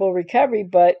not full recovery,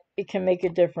 but it can make a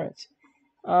difference.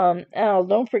 Al,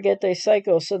 don't forget they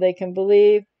cycle, so they can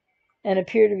believe and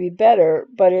appear to be better,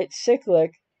 but it's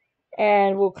cyclic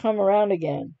and will come around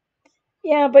again.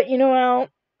 Yeah, but Al,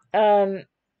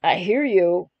 I hear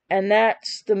you, and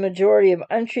that's the majority of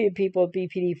untreated people with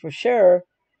BPD for sure.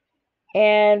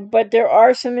 But there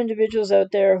are some individuals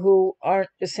out there who aren't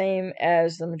the same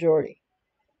as the majority.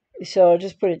 So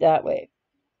just put it that way.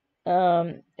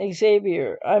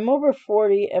 Xavier, I'm over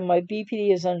 40 and my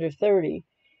BPD is under 30.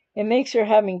 It makes her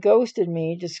having ghosted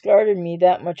me, discarded me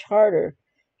that much harder.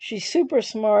 She's super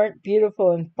smart,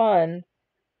 beautiful, and fun.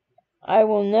 I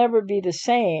will never be the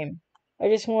same. I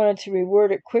just wanted to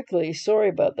reword it quickly. Sorry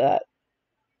about that.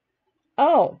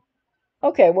 Oh,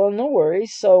 okay, well, no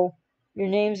worries. So your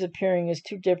name's appearing as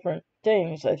two different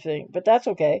things, I think, but that's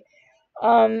okay.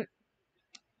 Um,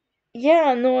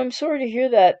 yeah, no, I'm sorry to hear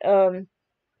that. And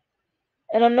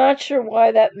I'm not sure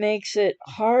why that makes it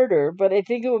harder, but I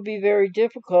think it would be very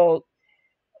difficult,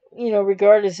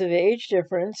 regardless of age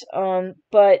difference.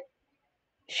 But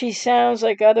she sounds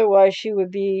like otherwise she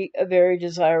would be a very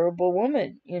desirable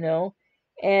woman.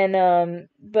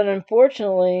 But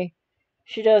unfortunately,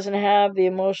 she doesn't have the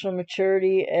emotional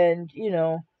maturity and,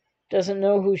 doesn't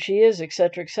know who she is,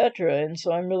 etc., etc. And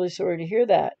so I'm really sorry to hear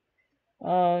that.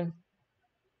 Um,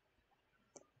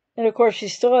 and of course,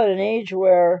 she's still at an age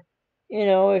where,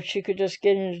 if she could just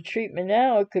get into treatment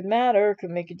now, it could matter, it could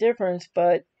make a difference,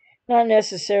 but not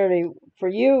necessarily for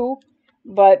you,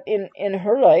 but in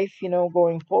her life,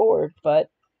 going forward. But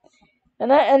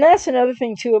and that's another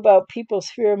thing too about people's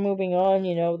fear of moving on.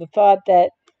 The thought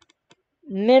that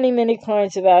many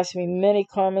clients have asked me, many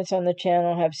comments on the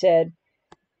channel have said,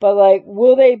 but like,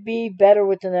 will they be better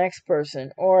with the next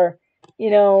person? Or,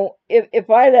 if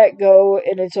I let go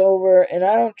and it's over and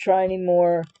I don't try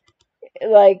anymore,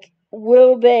 like,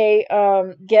 will they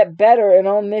get better and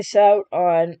I'll miss out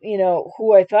on,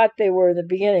 who I thought they were in the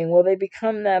beginning? Will they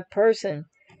become that person?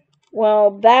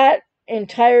 Well, that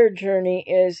entire journey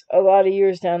is a lot of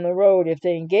years down the road if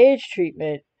they engage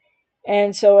treatment.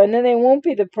 And then they won't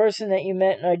be the person that you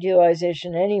met in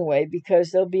idealization anyway,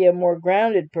 because they'll be a more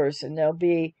grounded person. They'll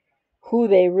be who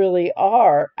they really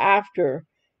are after,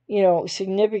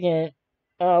 significant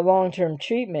long-term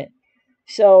treatment.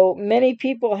 So many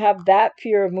people have that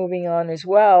fear of moving on as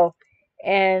well.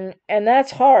 And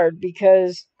that's hard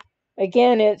because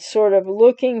again, it's sort of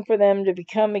looking for them to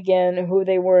become again who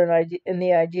they were in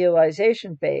the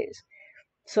idealization phase.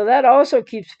 So that also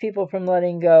keeps people from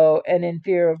letting go and in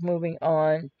fear of moving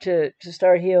on to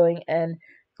start healing and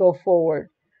go forward.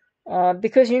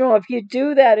 Because, if you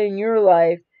do that in your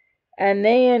life and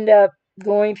they end up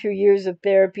going through years of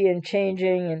therapy and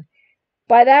changing, and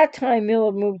by that time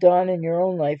you'll have moved on in your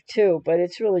own life too, but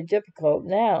it's really difficult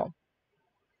now.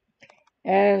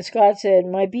 And Scott said,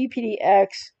 my BPD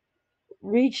Ex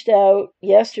reached out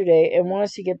yesterday and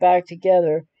wants to get back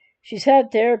together. She's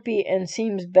had therapy and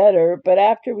seems better, but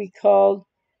after we called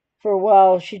for a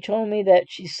while, she told me that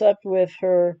she slept with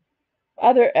her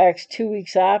other ex 2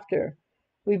 weeks after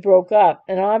we broke up.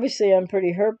 And obviously, I'm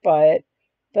pretty hurt by it,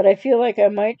 but I feel like I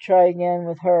might try again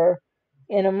with her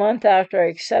in a month after I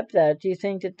accept that. Do you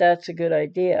think that that's a good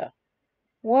idea?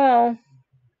 Well,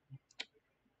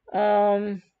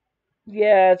 um,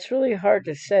 yeah, it's really hard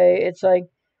to say. It's like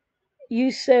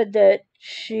you said that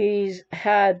she's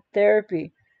had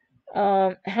therapy.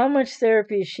 How much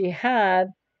therapy she had,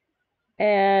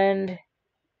 and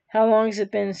how long has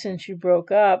it been since you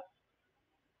broke up?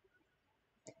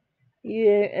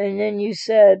 Yeah, and then you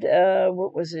said,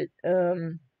 what was it?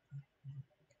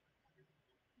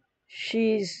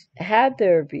 She's had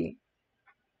therapy.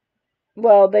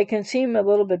 Well, they can seem a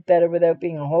little bit better without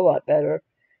being a whole lot better.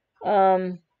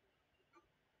 Um,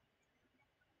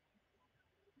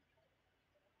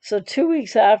 so 2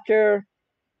 weeks after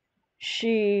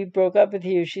she broke up with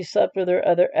you, she slept with her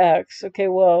other ex. Okay,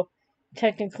 well,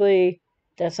 technically,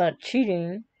 that's not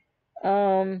cheating.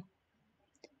 Um,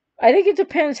 I think it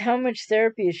depends how much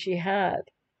therapy she had.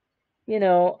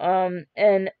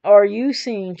 And are you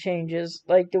seeing changes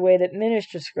like the way that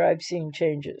Minish describes seeing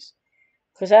changes?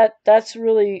 Because that's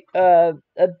really a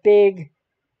big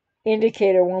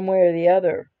indicator one way or the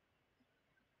other.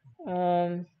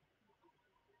 Um,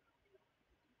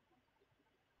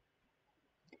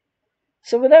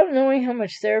 so without knowing how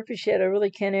much therapy she had, I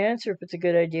really can't answer if it's a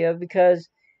good idea because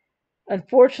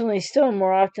unfortunately, still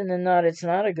more often than not, it's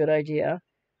not a good idea.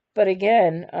 But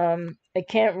again, I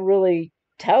can't really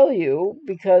tell you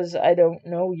because I don't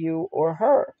know you or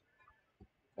her.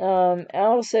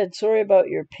 Al said, sorry about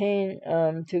your pain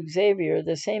to Xavier.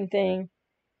 The same thing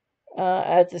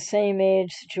at the same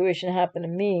age situation happened to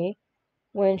me.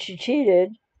 When she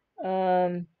cheated,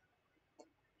 um,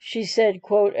 she said,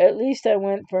 quote, at least I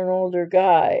went for an older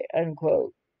guy,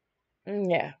 unquote.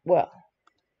 Yeah, well,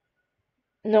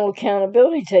 no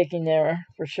accountability taking there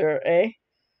for sure, eh?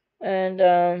 And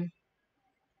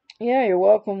yeah, you're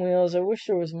welcome, Wheels. I wish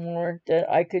there was more that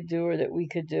I could do or that we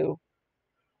could do.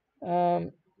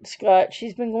 Um, Scott,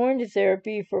 she's been going to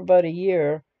therapy for about a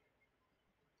year.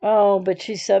 Oh, but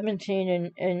she's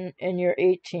 17 and you're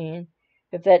 18.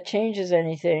 If that changes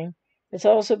anything. It's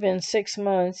also been 6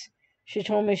 months. She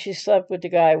told me she slept with the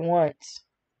guy once.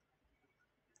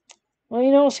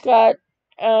 Well, Scott,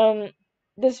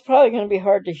 this is probably going to be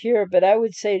hard to hear, but I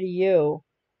would say to you,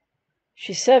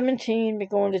 she's 17, been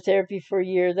going to therapy for a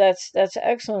year. That's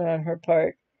excellent on her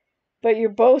part. But you're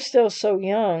both still so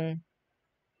young.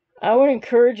 I would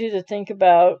encourage you to think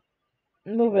about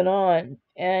moving on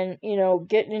and,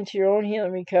 getting into your own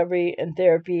healing recovery and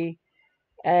therapy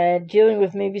and dealing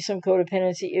with maybe some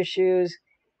codependency issues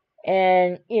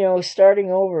and,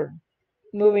 starting over,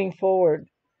 moving forward,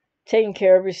 taking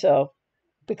care of yourself.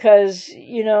 Because,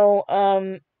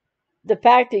 the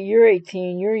fact that you're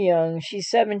 18, you're young, she's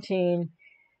 17,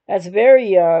 that's very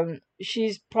young.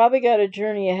 She's probably got a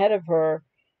journey ahead of her.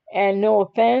 And no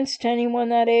offense to anyone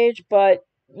that age, but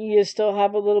you still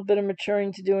have a little bit of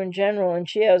maturing to do in general, and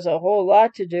she has a whole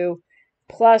lot to do,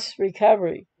 plus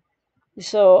recovery.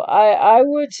 So I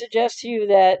would suggest to you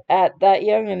that at that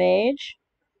young an age,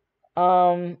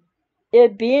 um,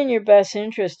 it'd be in your best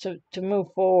interest to move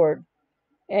forward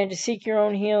and to seek your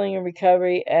own healing and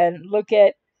recovery and look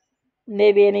at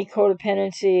maybe any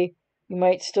codependency. You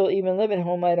might still even live at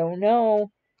home, I don't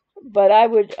know. But I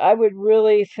would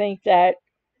really think that,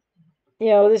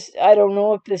 this, I don't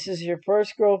know if this is your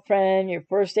first girlfriend, your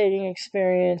first dating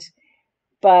experience,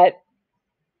 but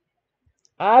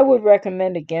I would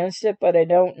recommend against it, but I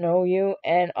don't know you.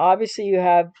 And obviously, you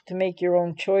have to make your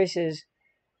own choices.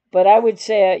 But I would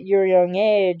say at your young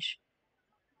age,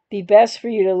 be best for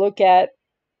you to look at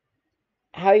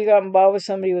how you got involved with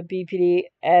somebody with BPD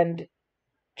and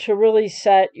to really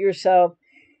set yourself,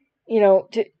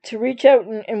 to reach out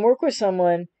and work with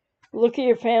someone. Look at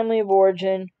your family of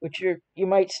origin, which you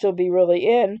might still be really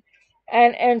in,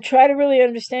 and try to really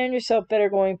understand yourself better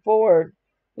going forward.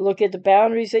 Look at the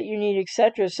boundaries that you need,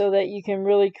 etc., so that you can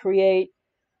really create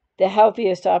the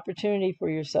healthiest opportunity for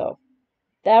yourself.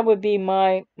 That would be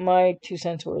my 2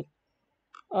 cents worth.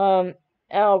 Um,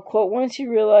 Al, quote, once you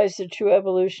realize the true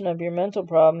evolution of your mental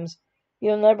problems,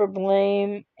 You'll never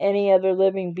blame any other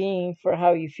living being for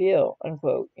how you feel,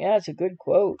 unquote. Yeah, it's a good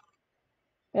quote.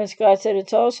 And Scott said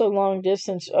it's also long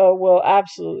distance. Oh, well,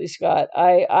 absolutely, Scott.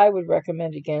 I would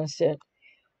recommend against it.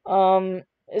 Um,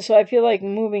 so I feel like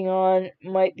moving on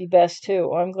might be best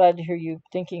too. I'm glad to hear you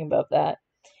thinking about that.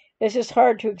 It's just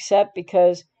hard to accept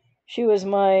because she was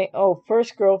my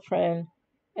first girlfriend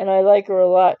and I like her a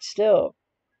lot still.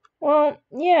 Well,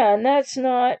 yeah, and that's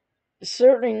not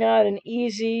certainly not an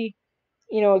easy,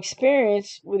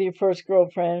 experience with your first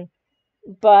girlfriend,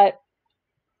 but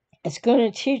it's going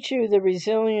to teach you the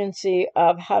resiliency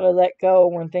of how to let go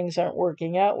when things aren't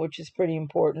working out, which is pretty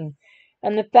important.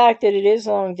 And the fact that it is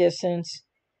long distance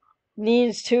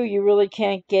means too you really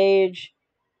can't gauge,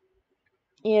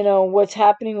 what's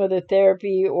happening with her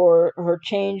therapy or her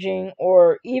changing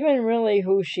or even really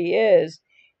who she is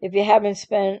if you haven't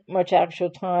spent much actual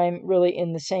time really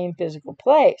in the same physical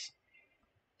place.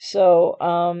 So,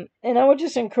 and I would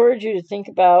just encourage you to think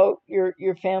about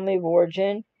your family of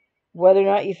origin, whether or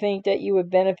not you think that you would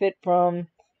benefit from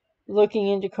looking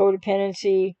into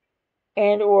codependency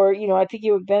and or, I think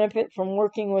you would benefit from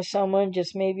working with someone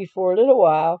just maybe for a little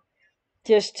while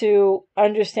just to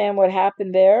understand what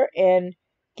happened there and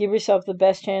give yourself the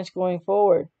best chance going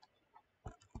forward.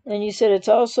 And you said it's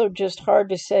also just hard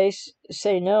to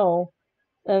say no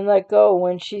and let go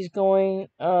when she's open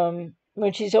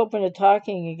to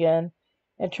talking again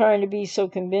and trying to be so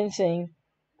convincing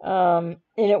in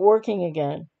it working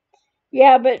again.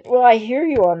 Yeah, but well, I hear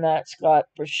you on that, Scott,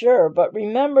 for sure. But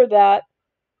remember that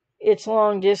it's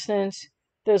long distance.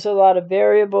 There's a lot of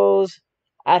variables.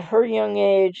 At her young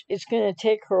age, it's going to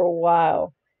take her a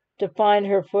while to find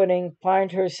her footing,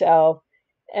 find herself,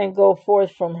 and go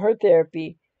forth from her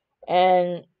therapy.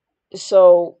 And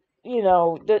so,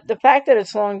 the fact that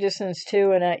it's long distance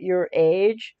too and at your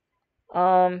age,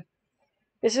 um,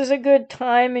 this is a good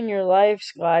time in your life,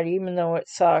 Scott, even though it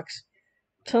sucks,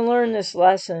 to learn this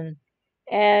lesson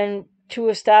and to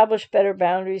establish better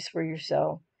boundaries for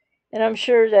yourself. And I'm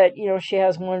sure that, she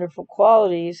has wonderful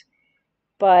qualities,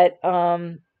 but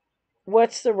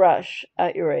what's the rush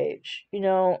at your age?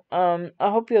 I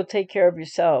hope you'll take care of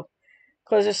yourself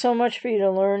because there's so much for you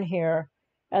to learn here.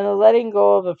 And the letting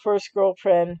go of a first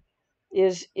girlfriend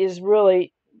is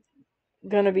really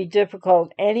going to be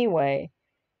difficult anyway.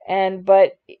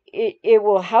 But it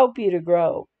will help you to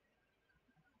grow.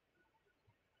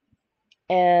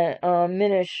 And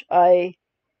Minish, I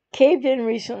caved in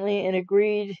recently and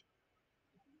agreed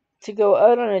to go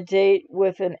out on a date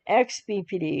with an ex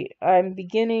BPD. I'm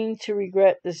beginning to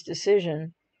regret this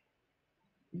decision,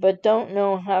 but don't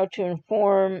know how to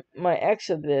inform my ex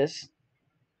of this.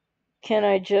 Can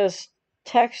I just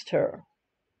text her?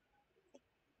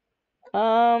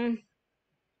 Um,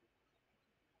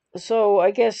 so I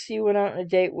guess you went out on a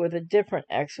date with a different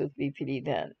ex with BPD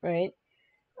then, right?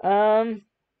 Um,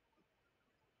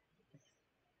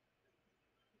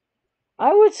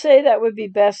 I would say that would be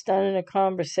best done in a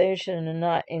conversation and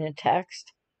not in a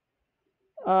text.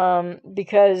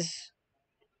 Because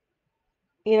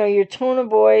your tone of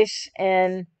voice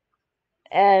and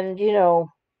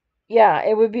yeah,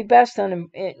 it would be best done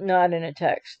not in a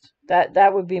text.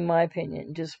 That would be my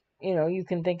opinion. Just you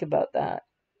can think about that.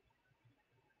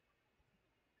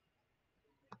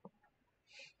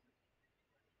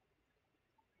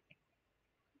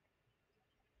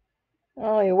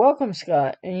 Oh, you're welcome,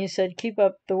 Scott. And you said keep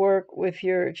up the work with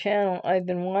your channel. I've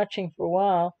been watching for a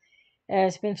while, and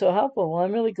it's been so helpful. Well,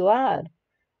 I'm really glad,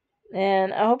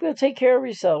 and I hope you'll take care of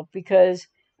yourself because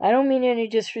I don't mean any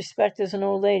disrespect as an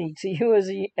old lady to you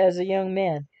as a young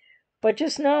man. But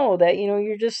just know that,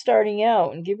 you're just starting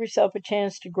out and give yourself a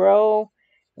chance to grow,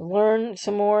 learn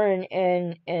some more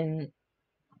and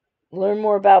learn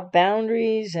more about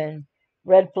boundaries and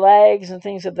red flags and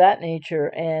things of that nature.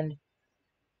 And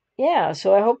yeah,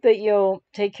 so I hope that you'll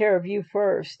take care of you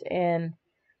first and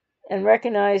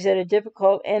recognize that a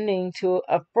difficult ending to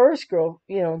a first girl,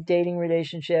 dating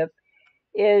relationship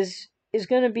is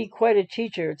going to be quite a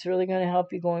teacher. It's really going to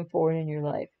help you going forward in your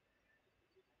life.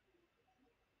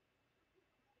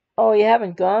 Oh, you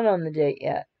haven't gone on the date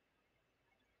yet.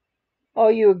 Oh,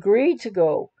 you agreed to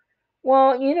go.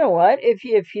 Well, you know what? If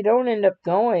you don't end up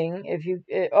going, if you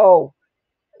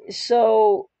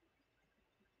so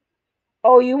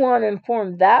you want to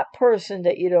inform that person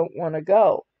that you don't want to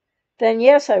go, then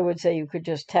yes, I would say you could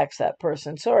just text that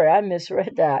person. Sorry, I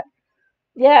misread that.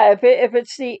 Yeah, if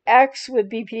it's the ex with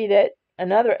BPD that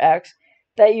another ex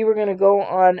that you were going to go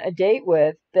on a date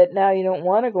with that now you don't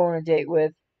want to go on a date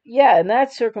with, yeah, in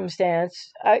that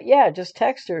circumstance, yeah, just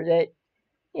text her that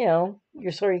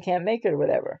you're sorry you can't make it or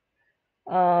whatever.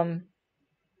 Um,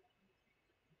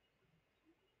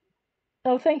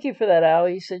 Oh, thank you for that, Al.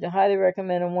 You said you highly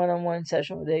recommend a one-on-one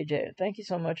session with AJ. Thank you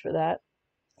so much for that.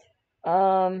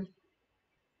 Um,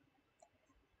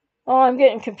 oh, I'm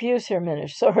getting confused here,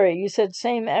 Minish. Sorry, you said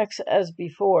same ex as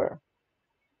before.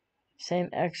 Same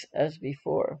ex as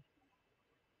before.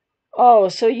 Oh,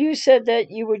 so you said that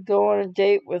you would go on a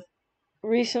date with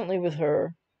recently with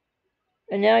her,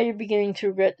 and now you're beginning to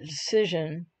regret the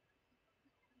decision.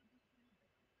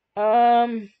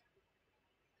 Um,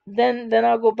 then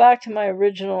I'll go back to my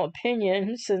original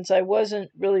opinion, since I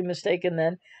wasn't really mistaken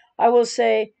then. I will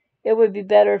say it would be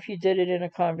better if you did it in a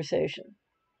conversation.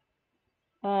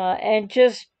 And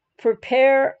just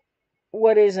prepare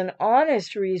what is an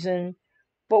honest reason,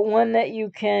 but one that you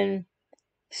can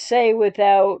say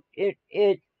without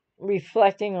it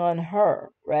reflecting on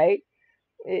her, right?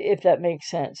 If that makes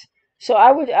sense. So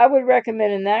I would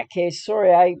recommend in that case.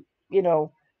 Sorry,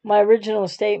 my original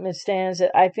statement stands that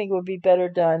I think it would be better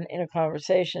done in a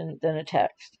conversation than a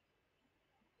text.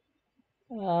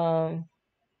 Um,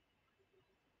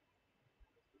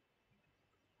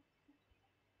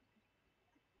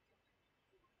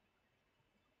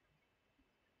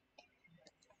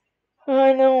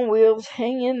 I know, Wheels,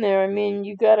 hang in there. I mean,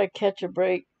 you gotta catch a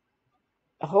break,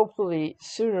 hopefully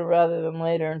sooner rather than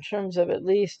later, in terms of at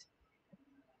least,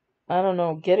 I don't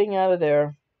know, getting out of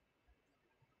there.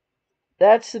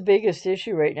 That's the biggest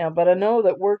issue right now. But I know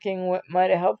that working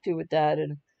might have helped you with that,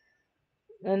 and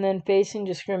then facing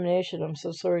discrimination. I'm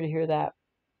so sorry to hear that.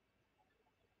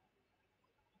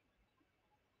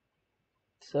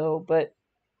 So, but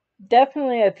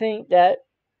definitely, I think that,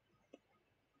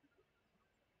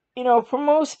 for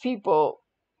most people,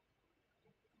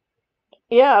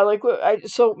 yeah, like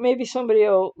so maybe somebody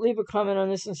will leave a comment on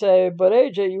this and say, "But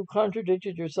AJ, you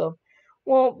contradicted yourself."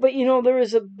 Well, but there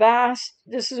is a vast.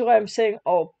 This is why I'm saying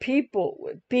all people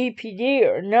with BPD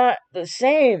are not the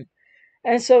same.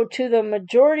 And so, to the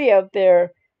majority out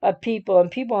there of people and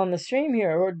people on the stream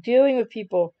here who are dealing with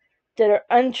people that are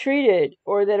untreated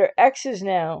or that are exes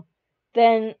now,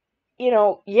 then,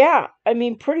 yeah, I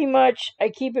mean, pretty much I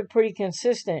keep it pretty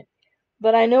consistent.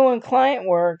 But I know in client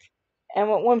work, and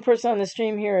what one person on the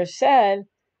stream here has said,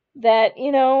 that,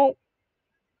 you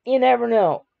never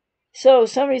know. So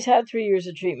somebody's had 3 years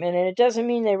of treatment, and it doesn't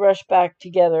mean they rush back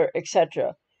together,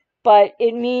 etc. But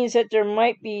it means that there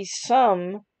might be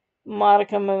some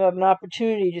modicum of an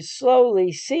opportunity to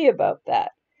slowly see about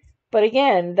that. But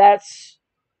again,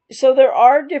 so there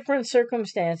are different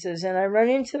circumstances, and I run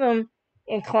into them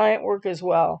in client work as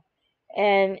well.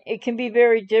 And it can be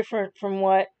very different from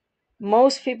what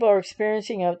most people are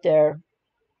experiencing out there,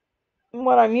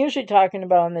 what I'm usually talking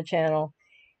about on the channel,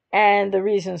 and the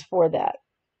reasons for that.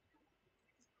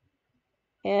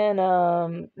 And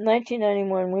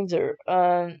 1991 Windsor.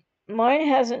 Mine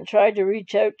hasn't tried to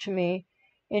reach out to me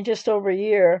in just over a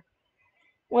year.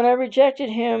 When I rejected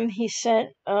him, he sent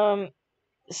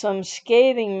some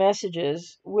scathing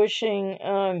messages wishing,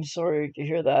 I'm sorry to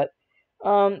hear that,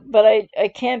 but I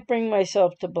can't bring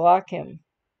myself to block him.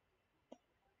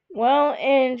 Well,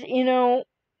 and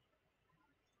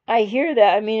I hear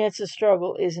that. I mean, it's a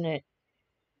struggle, isn't it?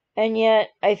 And yet,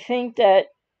 I think that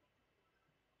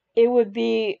it would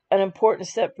be an important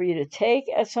step for you to take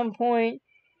at some point,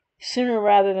 sooner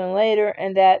rather than later,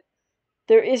 and that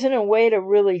there isn't a way to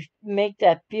really make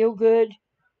that feel good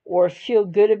or feel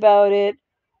good about it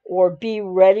or be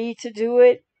ready to do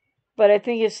it. But I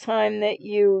think it's time that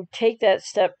you take that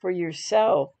step for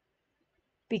yourself,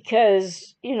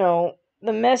 because,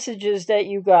 the messages that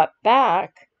you got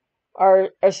back are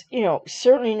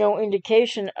certainly no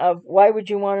indication of why would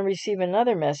you want to receive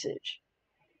another message.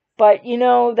 But,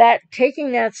 that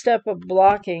taking that step of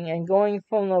blocking and going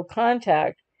full no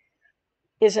contact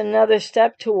is another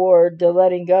step toward the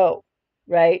letting go,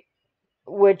 right?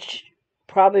 Which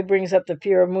probably brings up the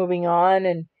fear of moving on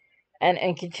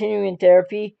and continuing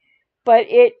therapy. But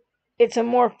it's a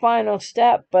more final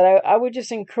step. But I would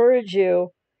just encourage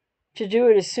you to do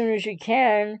it as soon as you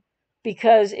can,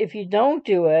 because if you don't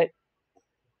do it,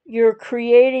 you're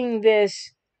creating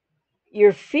this,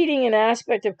 you're feeding an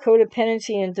aspect of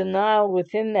codependency and denial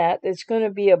within that's going to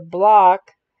be a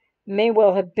block, may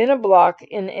well have been a block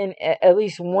in at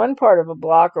least one part of a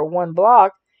block or one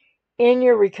block in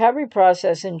your recovery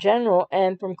process in general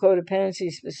and from codependency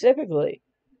specifically.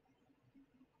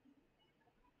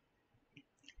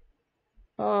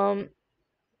 Um,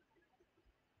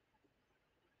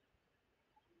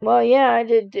 well, yeah,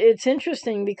 it's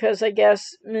interesting because I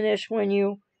guess, Manish, when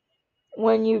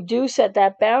you do set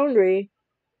that boundary,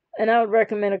 and I would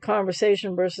recommend a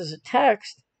conversation versus a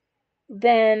text,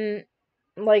 then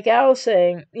like Al's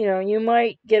saying, you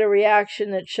might get a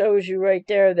reaction that shows you right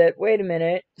there that, wait a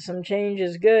minute, some change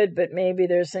is good, but maybe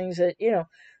there's things that.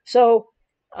 So,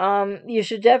 you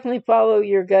should definitely follow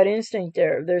your gut instinct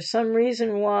there. There's some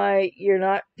reason why you're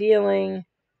not feeling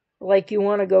like you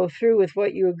want to go through with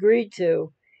what you agreed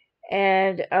to.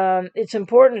 And it's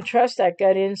important to trust that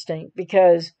gut instinct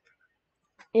because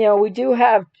we do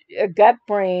have a gut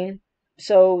brain,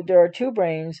 so there are two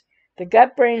brains. The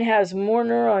gut brain has more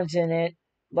neurons in it,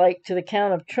 like to the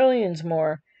count of trillions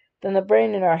more, than the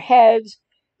brain in our heads.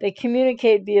 They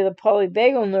communicate via the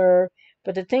polyvagal nerve,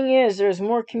 but the thing is, there's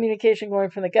more communication going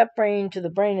from the gut brain to the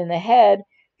brain in the head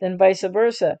than vice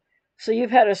versa. So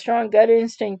you've had a strong gut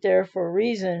instinct there for a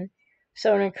reason.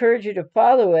 So I encourage you to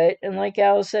follow it. And like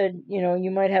Al said,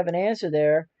 you might have an answer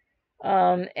there.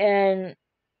 And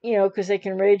because they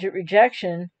can rage at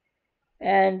rejection,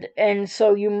 and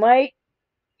so you might,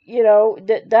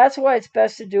 that's why it's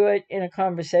best to do it in a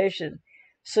conversation,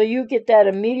 so you get that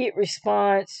immediate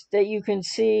response that you can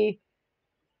see,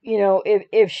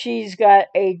 if she's got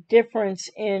a difference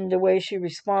in the way she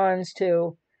responds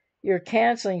to you're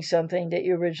canceling something that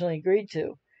you originally agreed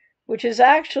to, which is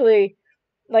actually,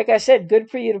 like I said,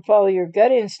 good for you to follow your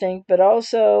gut instinct, but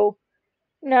also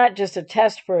not just a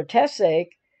test for a test's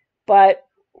sake, but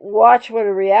watch what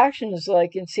her reaction is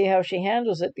like and see how she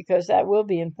handles it, because that will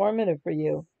be informative for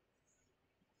you.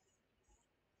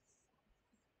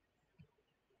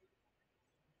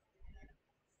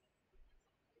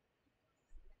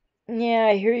 Yeah,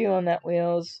 I hear you on that,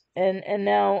 Wheels. And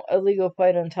now a legal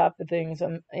fight on top of things.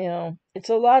 It's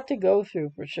a lot to go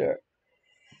through for sure.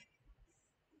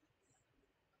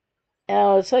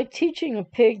 Now, it's like teaching a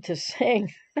pig to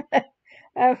sing.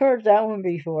 I've heard that one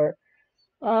before.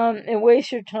 It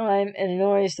wastes your time and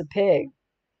annoys the pig.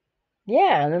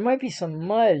 Yeah, and there might be some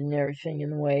mud and everything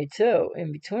in the way too,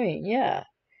 in between. Yeah.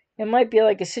 It might be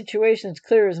like a situation that's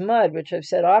clear as mud, which I've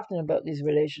said often about these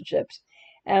relationships.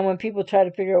 And when people try to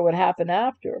figure out what happened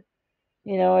after,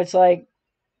 it's like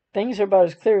things are about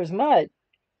as clear as mud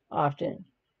often.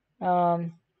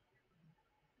 Um,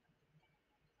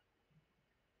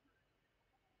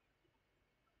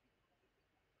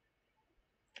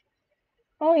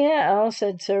 oh, yeah, Al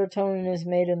said serotonin is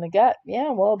made in the gut. Yeah,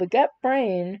 well, the gut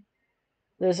brain,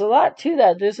 there's a lot to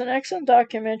that. There's an excellent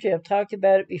documentary. I've talked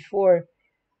about it before.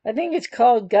 I think it's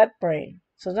called Gut Brain.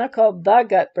 So it's not called The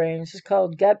Gut Brain, it's just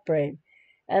called Gut Brain.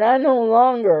 And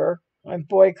I'm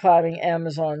boycotting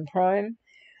Amazon Prime.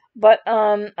 But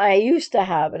I used to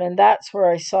have it, and that's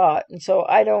where I saw it. And so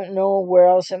I don't know where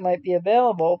else it might be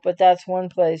available, but that's one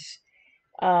place.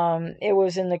 It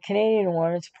was in the Canadian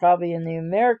one. It's probably in the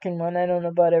American one. I don't know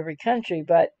about every country,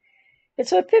 but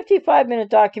it's a 55-minute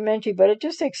documentary, but it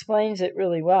just explains it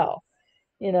really well.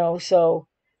 So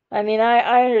I mean,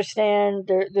 I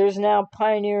understand there's now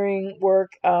pioneering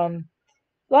work. When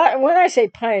I say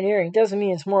pioneering, doesn't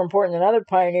mean it's more important than other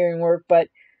pioneering work, but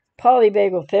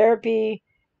polyvagal therapy,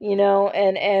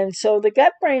 and so the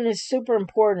gut brain is super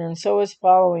important, and so is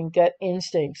following gut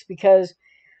instincts, because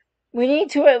we need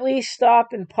to at least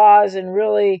stop and pause and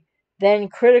really then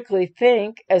critically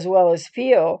think as well as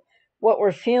feel what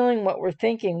we're feeling, what we're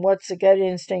thinking, what's the gut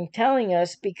instinct telling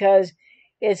us, because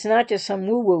it's not just some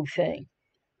woo woo thing.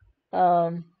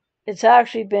 Um, it's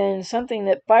actually been something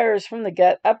that fires from the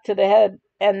gut up to the head,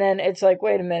 and then it's like,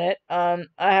 wait a minute, I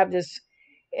have this.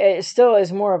 It still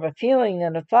is more of a feeling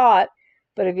than a thought,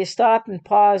 but if you stop and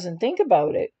pause and think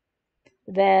about it,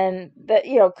 then that,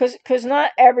 because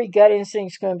not every gut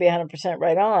instinct is going to be 100%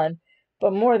 right on,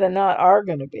 but more than not are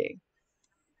going to be.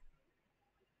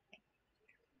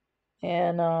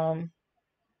 And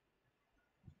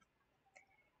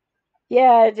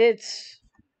yeah, it's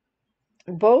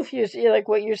both your, like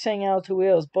what you're saying, out to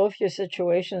wheels. Both your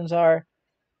situations are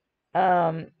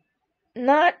um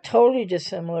not totally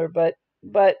dissimilar, but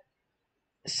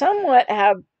somewhat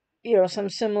have, some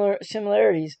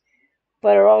similarities,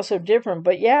 but are also different.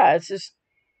 But yeah, it's just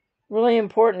really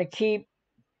important to keep,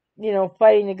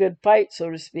 fighting the good fight, so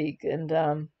to speak.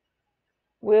 And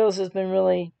Wheels has been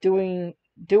really doing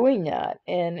that,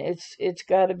 and it's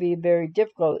got to be very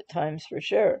difficult at times for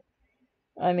sure.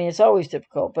 I mean, it's always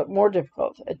difficult, but more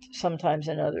difficult sometimes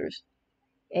than others.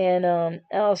 And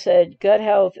Al said gut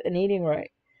health and eating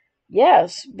right.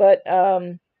 Yes, but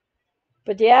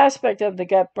the aspect of the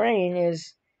gut brain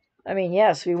is, I mean,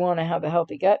 yes, we want to have a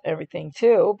healthy gut and everything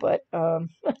too, but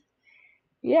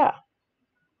yeah.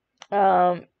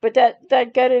 But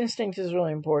that gut instinct is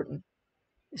really important.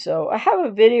 So I have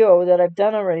a video that I've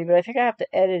done already, but I think I have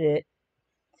to edit it.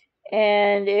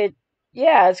 And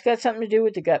yeah, it's got something to do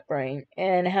with the gut brain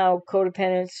and how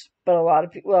codependence, but a lot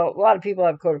of people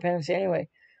have codependency anyway.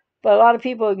 But a lot of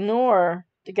people ignore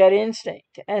the gut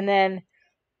instinct. And then,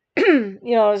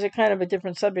 there's a kind of a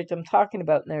different subject I'm talking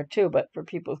about in there too, but for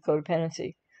people with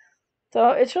codependency. So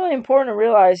it's really important to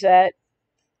realize that,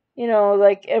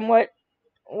 and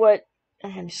what,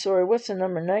 I'm sorry, what's the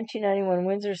number? 1991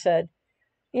 Windsor said,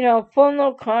 full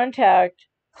no contact,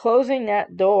 closing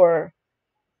that door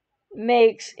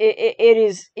makes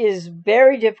it is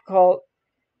very difficult,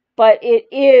 but it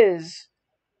is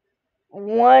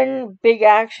one big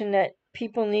action that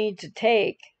people need to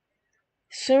take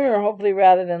sooner, hopefully,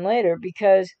 rather than later,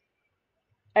 because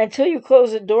until you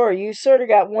close the door, you sort of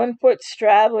got one foot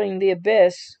straddling the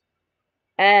abyss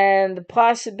and the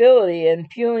possibility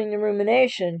and fueling the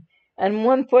rumination, and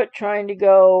one foot trying to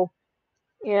go,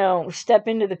 step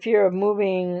into the fear of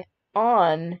moving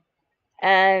on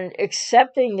and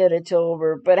accepting that it's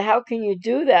over. But how can you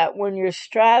do that when you're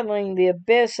straddling the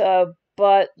abyss of,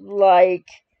 but like,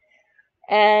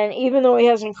 and even though he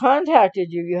hasn't contacted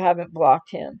you, you haven't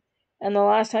blocked him. And the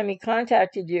last time he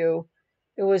contacted you,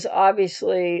 it was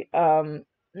obviously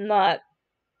not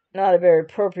not a very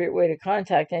appropriate way to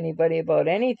contact anybody about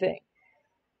anything.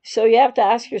 So you have to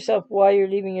ask yourself why you're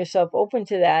leaving yourself open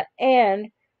to that. And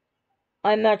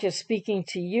I'm not just speaking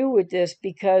to you with this,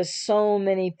 because so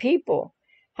many people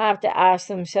have to ask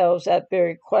themselves that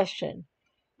very question.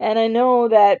 And I know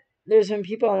that there's been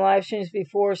people on live streams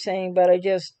before saying, but I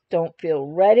just don't feel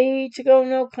ready to go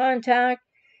no contact.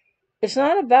 It's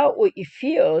not about what you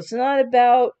feel. It's not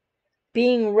about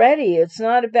being ready. It's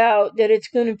not about that it's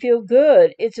going to feel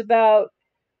good. It's about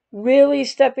really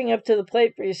stepping up to the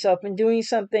plate for yourself and doing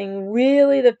something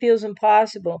really that feels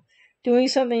impossible, doing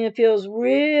something that feels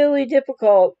really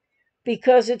difficult,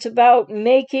 because it's about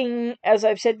making, as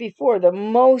I've said before, the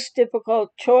most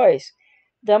difficult choice.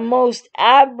 The most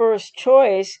adverse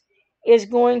choice is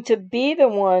going to be the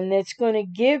one that's going to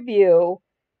give you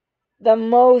the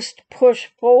most push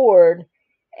forward,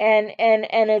 and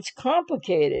it's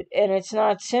complicated and it's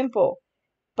not simple.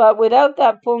 But without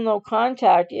that full no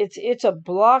contact, it's a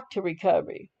block to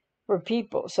recovery for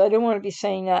people. So I don't want to be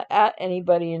saying that at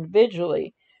anybody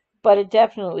individually, but it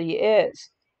definitely is.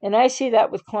 And I see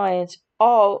that with clients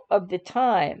all of the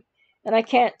time. And I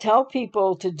can't tell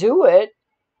people to do it,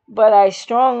 but I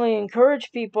strongly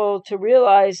encourage people to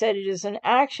realize that it is an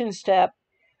action step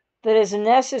that is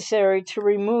necessary to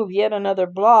remove yet another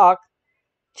block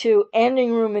to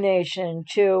ending rumination,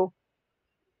 to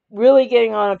really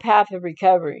getting on a path of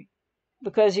recovery,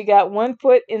 because you got one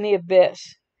foot in the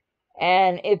abyss,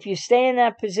 and if you stay in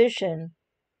that position,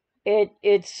 it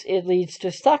leads to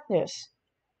stuckness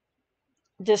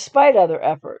despite other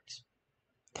efforts,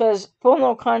 because full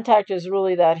no contact is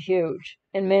really that huge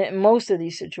in most of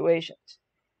these situations.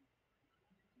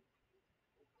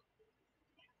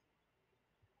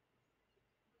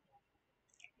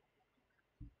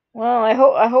 Well, I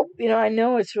hope I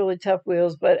know it's really tough,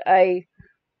 Wheels, but I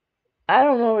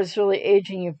don't know if it's really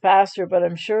aging you faster, but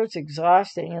I'm sure it's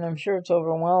exhausting, and I'm sure it's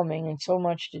overwhelming and so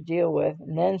much to deal with,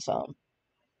 and then some.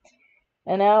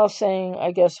 And Al saying,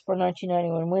 I guess, for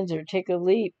 1991 Windsor, take a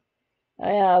leap.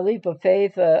 Yeah, a leap of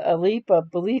faith, a leap of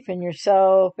belief in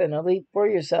yourself, and a leap for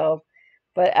yourself.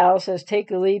 But Al says, take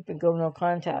a leap and go no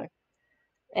contact.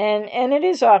 And it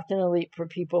is often a leap for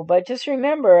people. But just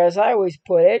remember, as I always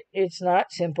put it, it's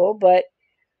not simple, but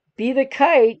be the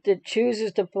kite that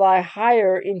chooses to fly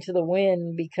higher into the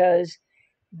wind, because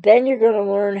then you're going to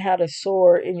learn how to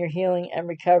soar in your healing and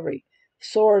recovery.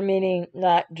 Soar meaning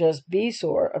not just be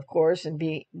sore, of course, and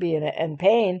be in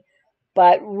pain,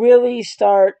 but really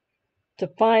start to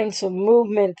find some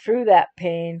movement through that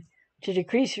pain to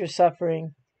decrease your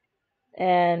suffering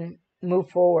and move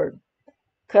forward.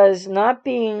 Because not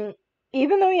being,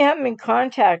 even though you haven't been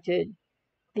contacted,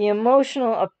 the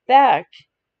emotional effect,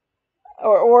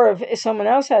 or if someone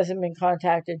else hasn't been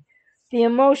contacted, the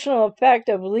emotional effect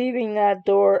of leaving that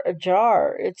door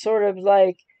ajar. It's sort of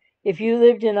like if you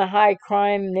lived in a high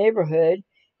crime neighborhood,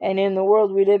 and in the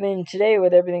world we live in today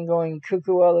with everything going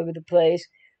cuckoo all over the place,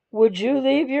 would you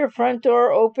leave your front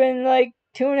door open like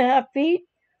 2.5 feet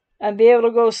and be able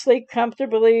to go sleep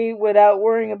comfortably without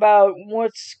worrying about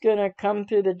what's going to come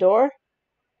through the door?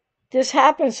 This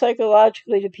happens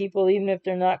psychologically to people even if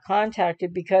they're not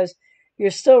contacted, because you're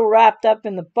still wrapped up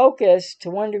in the focus to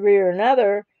one degree or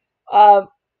another of,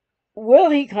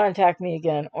 will he contact me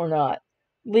again or not?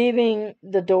 Leaving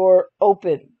the door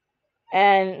open.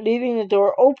 And leaving the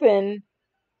door open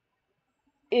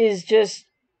is just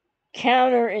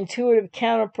counterintuitive,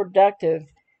 counterproductive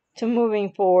to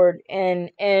moving forward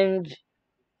and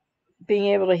being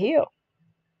able to heal.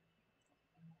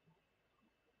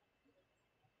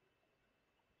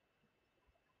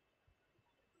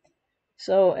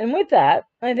 So, and with that,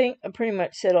 I think I pretty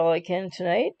much said all I can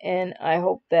tonight, and I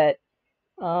hope that,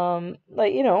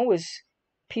 was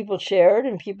people shared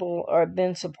and people are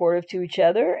been supportive to each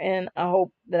other, and I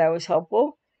hope that I was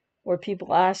helpful, where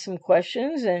people asked some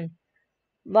questions and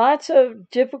lots of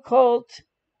difficult,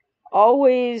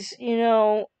 always,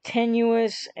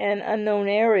 tenuous and unknown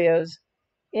areas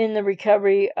in the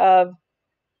recovery of,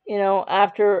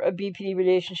 after a BPD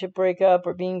relationship breakup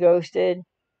or being ghosted,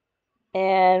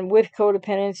 and with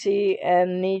codependency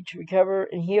and need to recover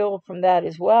and heal from that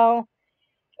as well.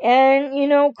 And,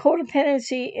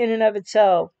 codependency in and of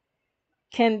itself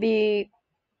can be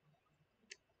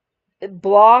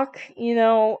block,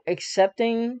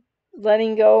 accepting,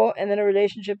 letting go, and then a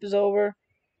relationship is over.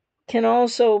 Can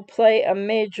also play a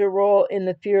major role in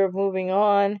the fear of moving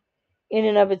on in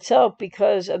and of itself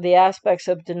because of the aspects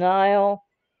of denial.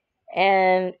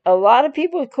 And a lot of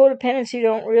people with codependency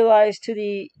don't realize to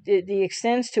the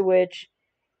extent to which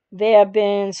they have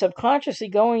been subconsciously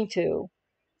going to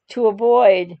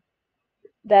avoid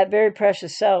that very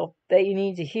precious self that you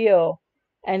need to heal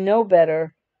and know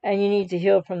better, and you need to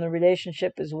heal from the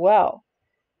relationship as well.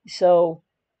 So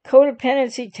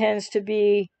codependency tends to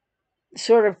be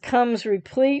sort of comes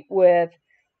replete with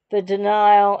the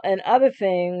denial and other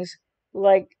things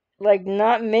like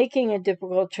not making a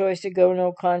difficult choice to go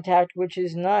no contact, which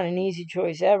is not an easy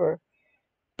choice ever,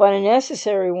 but a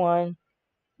necessary one,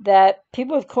 that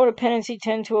people with codependency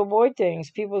tend to avoid things.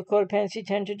 People with codependency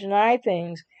tend to deny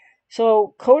things.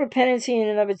 So codependency in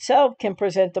and of itself can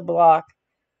present a block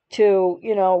to,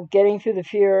 getting through the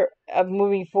fear of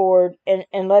moving forward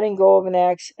and letting go of an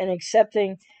ex and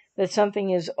accepting that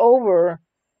something is over.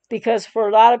 Because for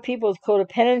a lot of people with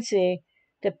codependency,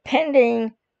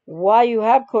 depending why you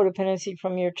have codependency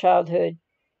from your childhood,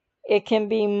 it can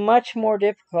be much more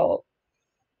difficult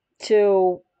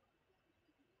to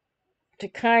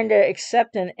kind of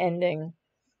accept an ending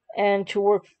and to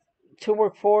work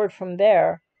forward from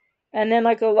there. And then,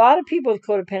 like a lot of people with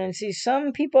codependency,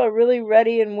 some people are really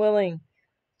ready and willing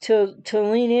to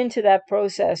lean into that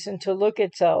process and to look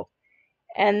at self.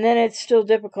 And then it's still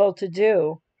difficult to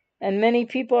do. And many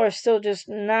people are still just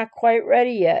not quite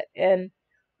ready yet. And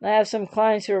I have some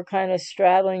clients who are kind of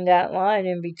straddling that line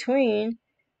in between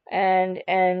and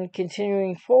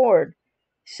continuing forward.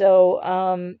 So,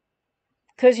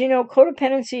 because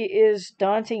codependency is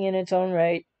daunting in its own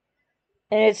right,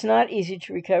 and it's not easy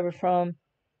to recover from,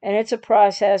 and it's a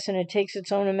process, and it takes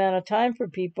its own amount of time for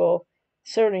people.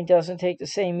 Certainly doesn't take the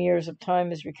same years of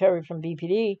time as recovery from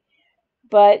BPD,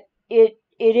 but it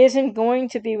isn't going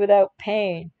to be without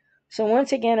pain. So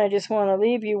once again, I just want to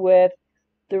leave you with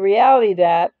the reality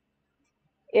that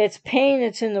it's pain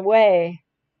that's in the way,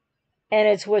 and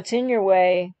it's what's in your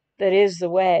way that is the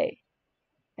way.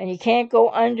 And you can't go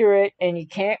under it, and you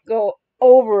can't go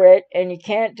over it, and you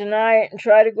can't deny it and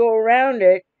try to go around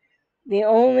it. The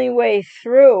only way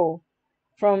through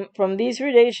from these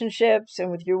relationships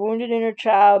and with your wounded inner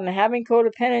child and having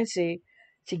codependency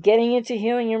to getting into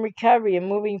healing and recovery and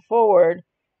moving forward,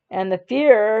 and the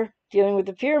fear, dealing with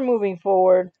the fear moving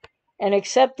forward and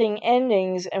accepting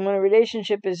endings and when a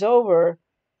relationship is over,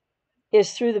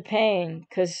 is through the pain,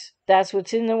 because that's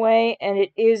what's in the way, and it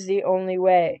is the only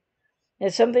way.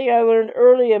 It's something I learned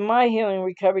early in my healing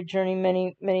recovery journey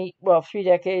many, 3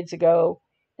 decades ago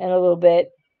and a little bit,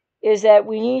 is that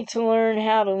we need to learn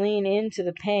how to lean into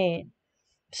the pain.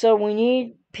 So we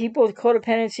need, people with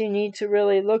codependency need to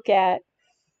really look at,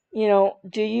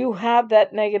 do you have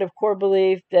that negative core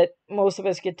belief that most of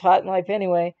us get taught in life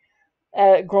anyway,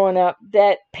 growing up,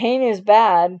 that pain is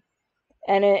bad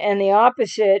and the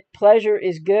opposite, pleasure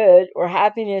is good or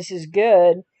happiness is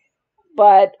good,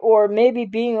 but, or maybe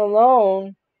being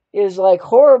alone is like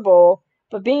horrible,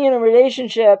 but being in a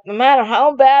relationship, no matter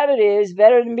how bad it is,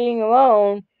 better than being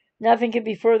alone. Nothing could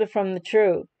be further from the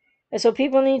truth. And so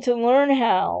people need to learn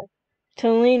how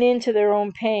to lean into their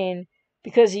own pain,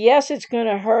 because yes, it's going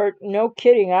to hurt. No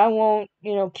kidding. I won't,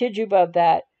 kid you about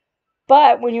that.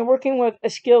 But when you're working with a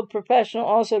skilled professional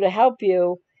also to help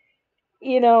you,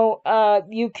 you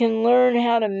can learn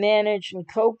how to manage and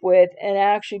cope with and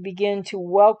actually begin to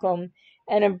welcome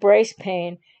and embrace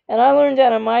pain. And I learned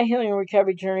that on my healing and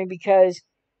recovery journey, because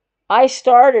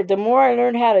the more I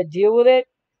learned how to deal with it,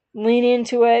 lean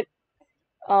into it,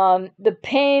 the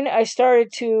pain I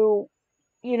started to,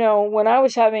 when I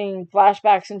was having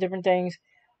flashbacks and different things,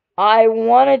 I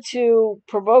wanted to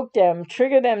provoke them,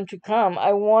 trigger them to come.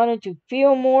 I wanted to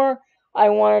feel more. I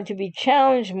wanted to be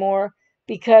challenged more,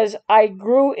 because I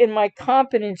grew in my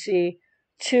competency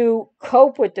to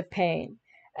cope with the pain.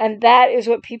 And that is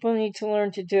what people need to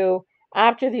learn to do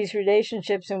after these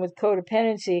relationships and with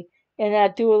codependency. in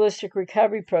that dualistic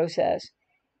recovery process.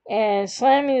 And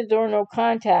slamming the door, no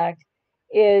contact,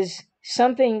 is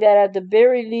something that at the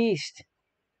very least,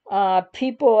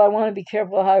 people, I want to be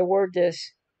careful how I word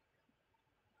this,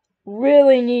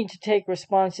 really need to take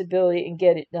responsibility and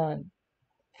get it done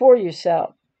for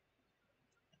yourself.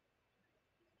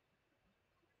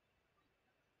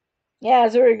 Yeah,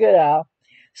 it's very good, Al.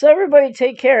 So everybody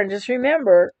take care, and just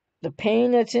remember, the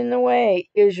pain that's in the way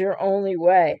is your only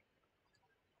way.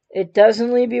 It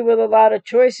doesn't leave you with a lot of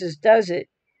choices, does it?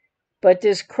 But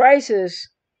this crisis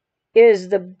is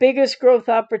the biggest growth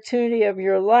opportunity of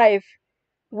your life.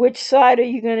 Which side are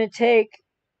you going to take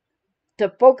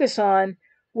to focus on?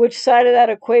 Which side of that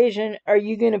equation are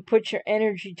you going to put your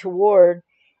energy toward?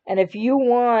 And if you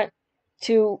want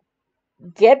to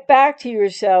get back to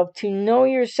yourself, to know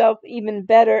yourself even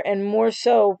better and more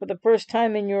so for the first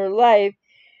time in your life,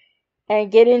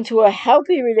 and get into a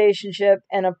healthy relationship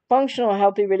and a functional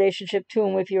healthy relationship to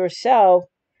and with yourself,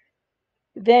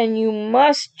 then you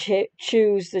must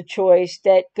choose the choice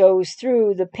that goes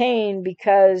through the pain,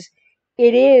 because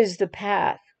it is the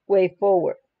path way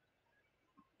forward,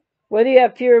 whether you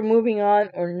have fear of moving on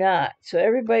or not. So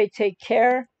everybody take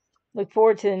care. Look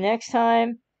forward to the next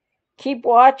time. Keep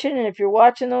watching, and if you're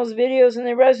watching those videos and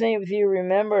they resonate with you,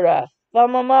 remember to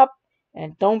thumb them up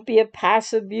and don't be a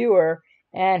passive viewer.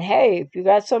 And hey, if you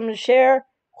got something to share,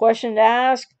 question to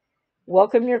ask,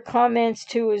 welcome your comments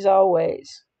too, as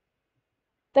always.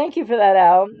 Thank you for that,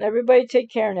 Al. Everybody take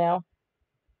care now.